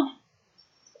Elrail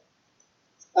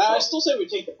now. I still say we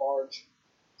take the barge.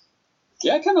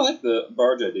 Yeah, I kind of like the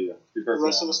barge idea, to be The perfectly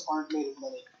rest of honest. us aren't made of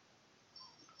money.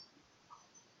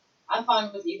 I'm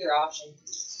fine with either option.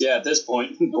 Yeah, at this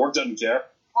point, Borg doesn't care.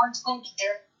 Orange don't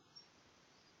care.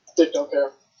 Dick don't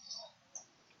care.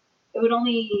 It would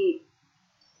only.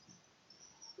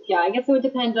 Yeah, I guess it would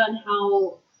depend on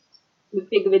how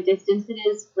big of a distance it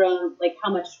is from, like,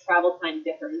 how much travel time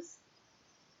differs.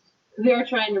 If we were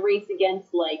trying to race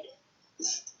against, like,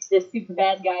 this super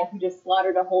bad guy who just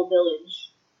slaughtered a whole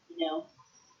village, you know,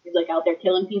 he's, like, out there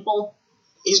killing people.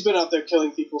 He's been out there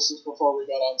killing people since before we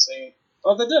got on scene.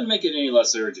 Well, that doesn't make it any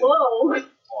less urgent. Whoa! Point.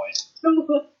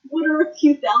 What are a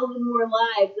few thousand more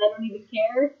lives? I don't even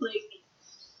care. Like,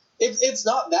 It's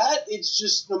not that. It's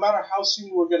just no matter how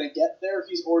soon we're going to get there,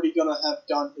 he's already going to have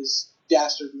done his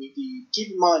dastardly deed.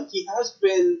 Keep in mind, he has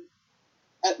been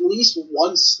at least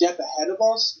one step ahead of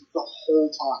us the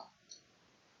whole time.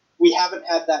 We haven't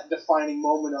had that defining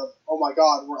moment of, oh my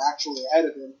god, we're actually ahead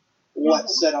of him.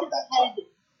 Let's set up that time. ahead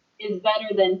is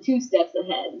better than 2 steps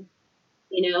ahead.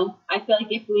 You know, I feel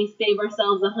like if we save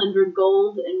ourselves 100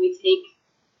 gold and we take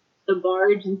the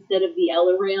barge instead of the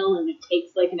Elrail, and it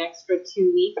takes like an extra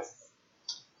 2 weeks,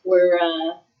 we're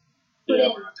Yeah,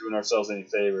 putting, we're not doing ourselves any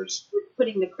favors.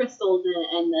 putting the crystals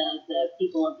and the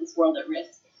people of this world at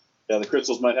risk. Yeah, the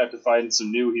crystals might have to find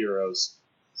some new heroes.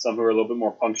 Some who are a little bit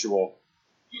more punctual.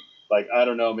 Like, I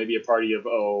don't know, maybe a party of,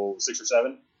 6 or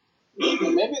 7?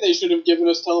 And maybe they should have given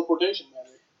us teleportation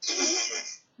magic.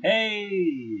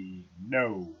 Hey,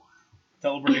 no.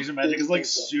 Teleportation magic is like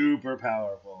super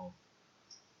powerful.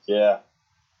 Yeah.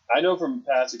 I know from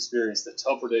past experience that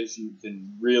teleportation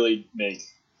can really make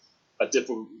a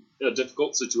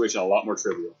difficult situation a lot more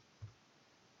trivial.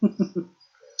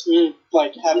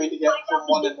 Like having to get from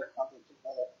one end of the continent to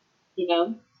another. You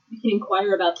know, you can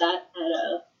inquire about that at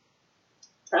a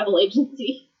travel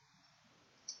agency.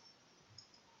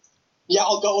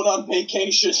 Y'all going on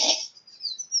vacation.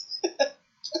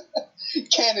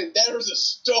 Cannon, there's a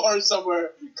store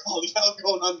somewhere called Y'all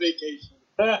Going on Vacation.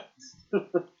 I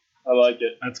like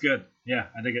it. That's good. Yeah,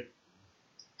 I dig it.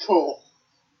 Cool.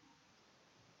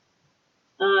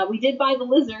 We did buy the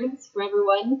lizards for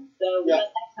everyone, so we Yeah.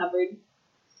 got that covered.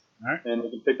 And we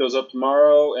can pick those up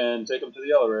tomorrow and take them to the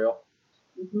Yellow Rail.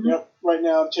 Mm-hmm. Yep, right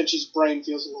now Tenchi's brain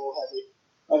feels a little heavy.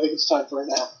 I think it's time for a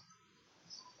nap.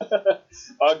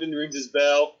 Ogden rings his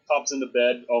bell, pops into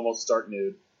bed, almost stark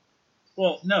nude.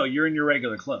 Well, no, you're in your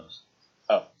regular clothes.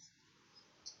 Oh.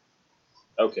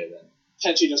 Okay, then.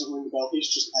 Tenchi doesn't ring the bell, he's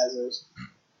just as is.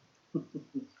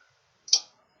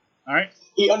 All right,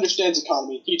 He understands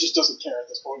economy, he just doesn't care at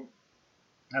this point.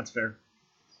 that's fair.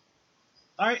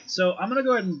 All right, so I'm going to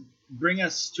go ahead and bring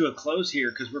us to a close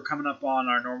here because we're coming up on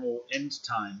our normal end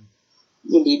time.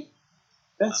 Indeed.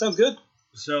 That sounds good.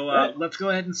 So Right. let's go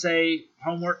ahead and say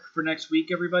homework for next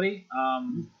week, everybody.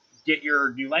 Get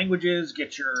your new languages,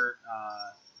 get your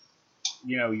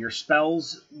your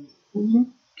spells Mm-hmm.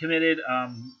 committed.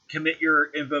 Commit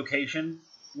your invocation,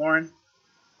 Lauren.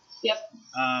 Yep.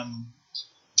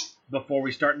 Before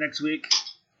we start next week,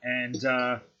 and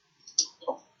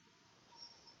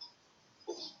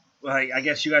I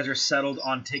guess you guys are settled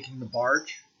on taking the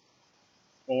barge,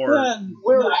 or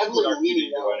We're Not heavily our leaning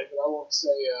either that way, way. but I won't say,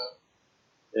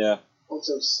 Yeah.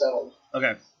 settled.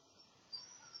 okay.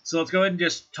 So let's go ahead and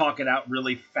just talk it out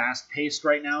really fast paced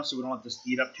right now, so we don't have to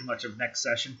eat up too much of next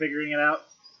session figuring it out.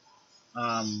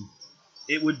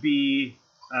 It would be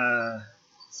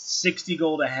 60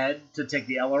 gold ahead to take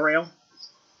the Ella Rail.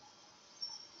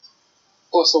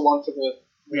 Plus the one for the...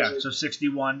 Yeah, so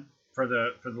 61 for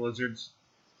the lizards.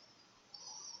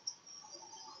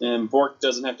 And Bork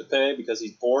doesn't have to pay because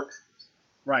he's Bork.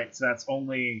 Right, so that's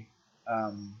only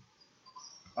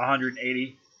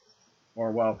 180,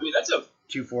 or well, I mean, that's a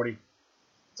 240.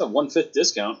 1/5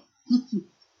 discount.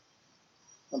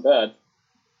 Not bad.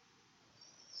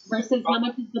 Versus how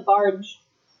much is the barge?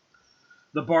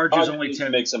 The barge is Ogden only needs to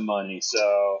 10. make some money,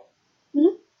 so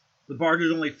The barge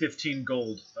is only 15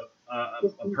 gold a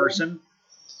person.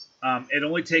 It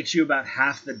only takes you about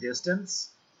half the distance,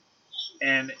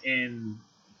 and in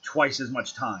twice as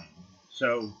much time.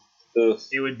 So ugh.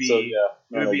 it would be So, yeah,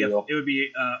 it would be ideal. it would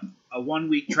be a 1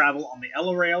 week travel on the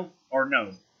Ella Rail, or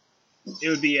no, it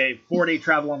would be a 4-day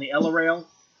travel on the Ella Rail,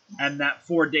 and that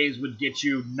 4 days would get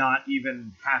you not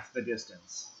even half the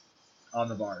distance on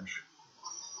the barge.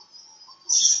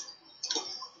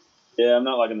 Yeah, I'm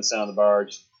not liking the sound of the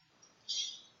barge.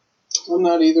 I'm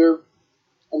not either.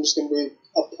 I'm just going to be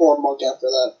a poor monk after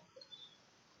that.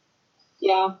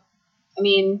 Yeah. I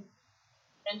mean,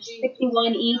 Tenchi,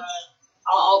 61 each.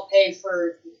 I'll pay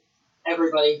for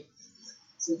everybody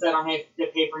since I don't have to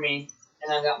pay for me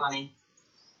and I've got money.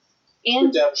 And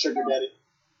Good to have a sugar daddy.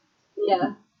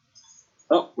 yeah,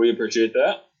 Oh, we appreciate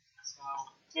that. So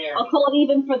here. I'll call it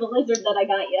even for the lizard that I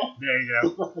got you. There you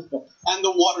go. And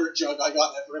the water jug I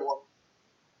got everyone.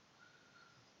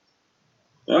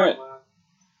 All right.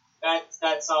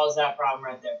 That solves that problem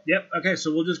right there. Yep. Okay,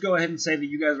 so we'll just go ahead and say that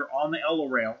you guys are on the Elo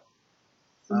Rail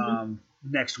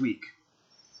next week.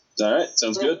 All right.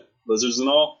 Sounds good. Lizards and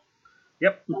all.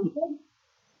 Yep.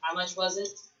 How much was it?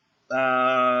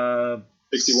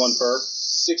 61 per.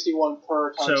 61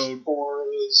 per times So- 4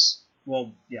 is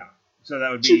Well, yeah. So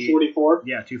that would be 244.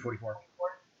 Yeah, 244.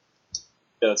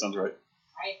 Yeah, that sounds right.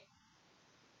 Right?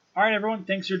 All right, everyone.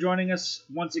 Thanks for joining us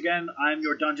once again. I'm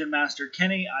your Dungeon Master,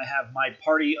 Kenny. I have my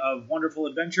party of wonderful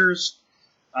adventures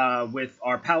with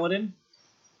our Paladin,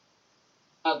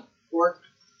 Work.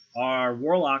 our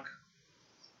Warlock,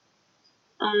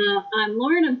 I'm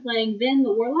Lauren. I'm playing Vin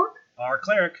the Warlock. our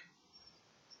Cleric,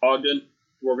 Ogden,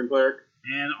 Dwarven Cleric.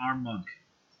 and our Monk.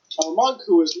 A monk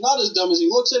who is not as dumb as he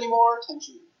looks anymore.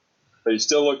 Tenchi. But you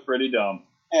still look pretty dumb.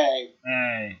 Hey.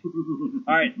 Hey.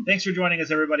 All right. Thanks for joining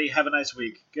us, everybody. Have a nice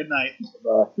week. Good night.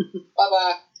 Bye.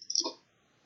 Bye-bye.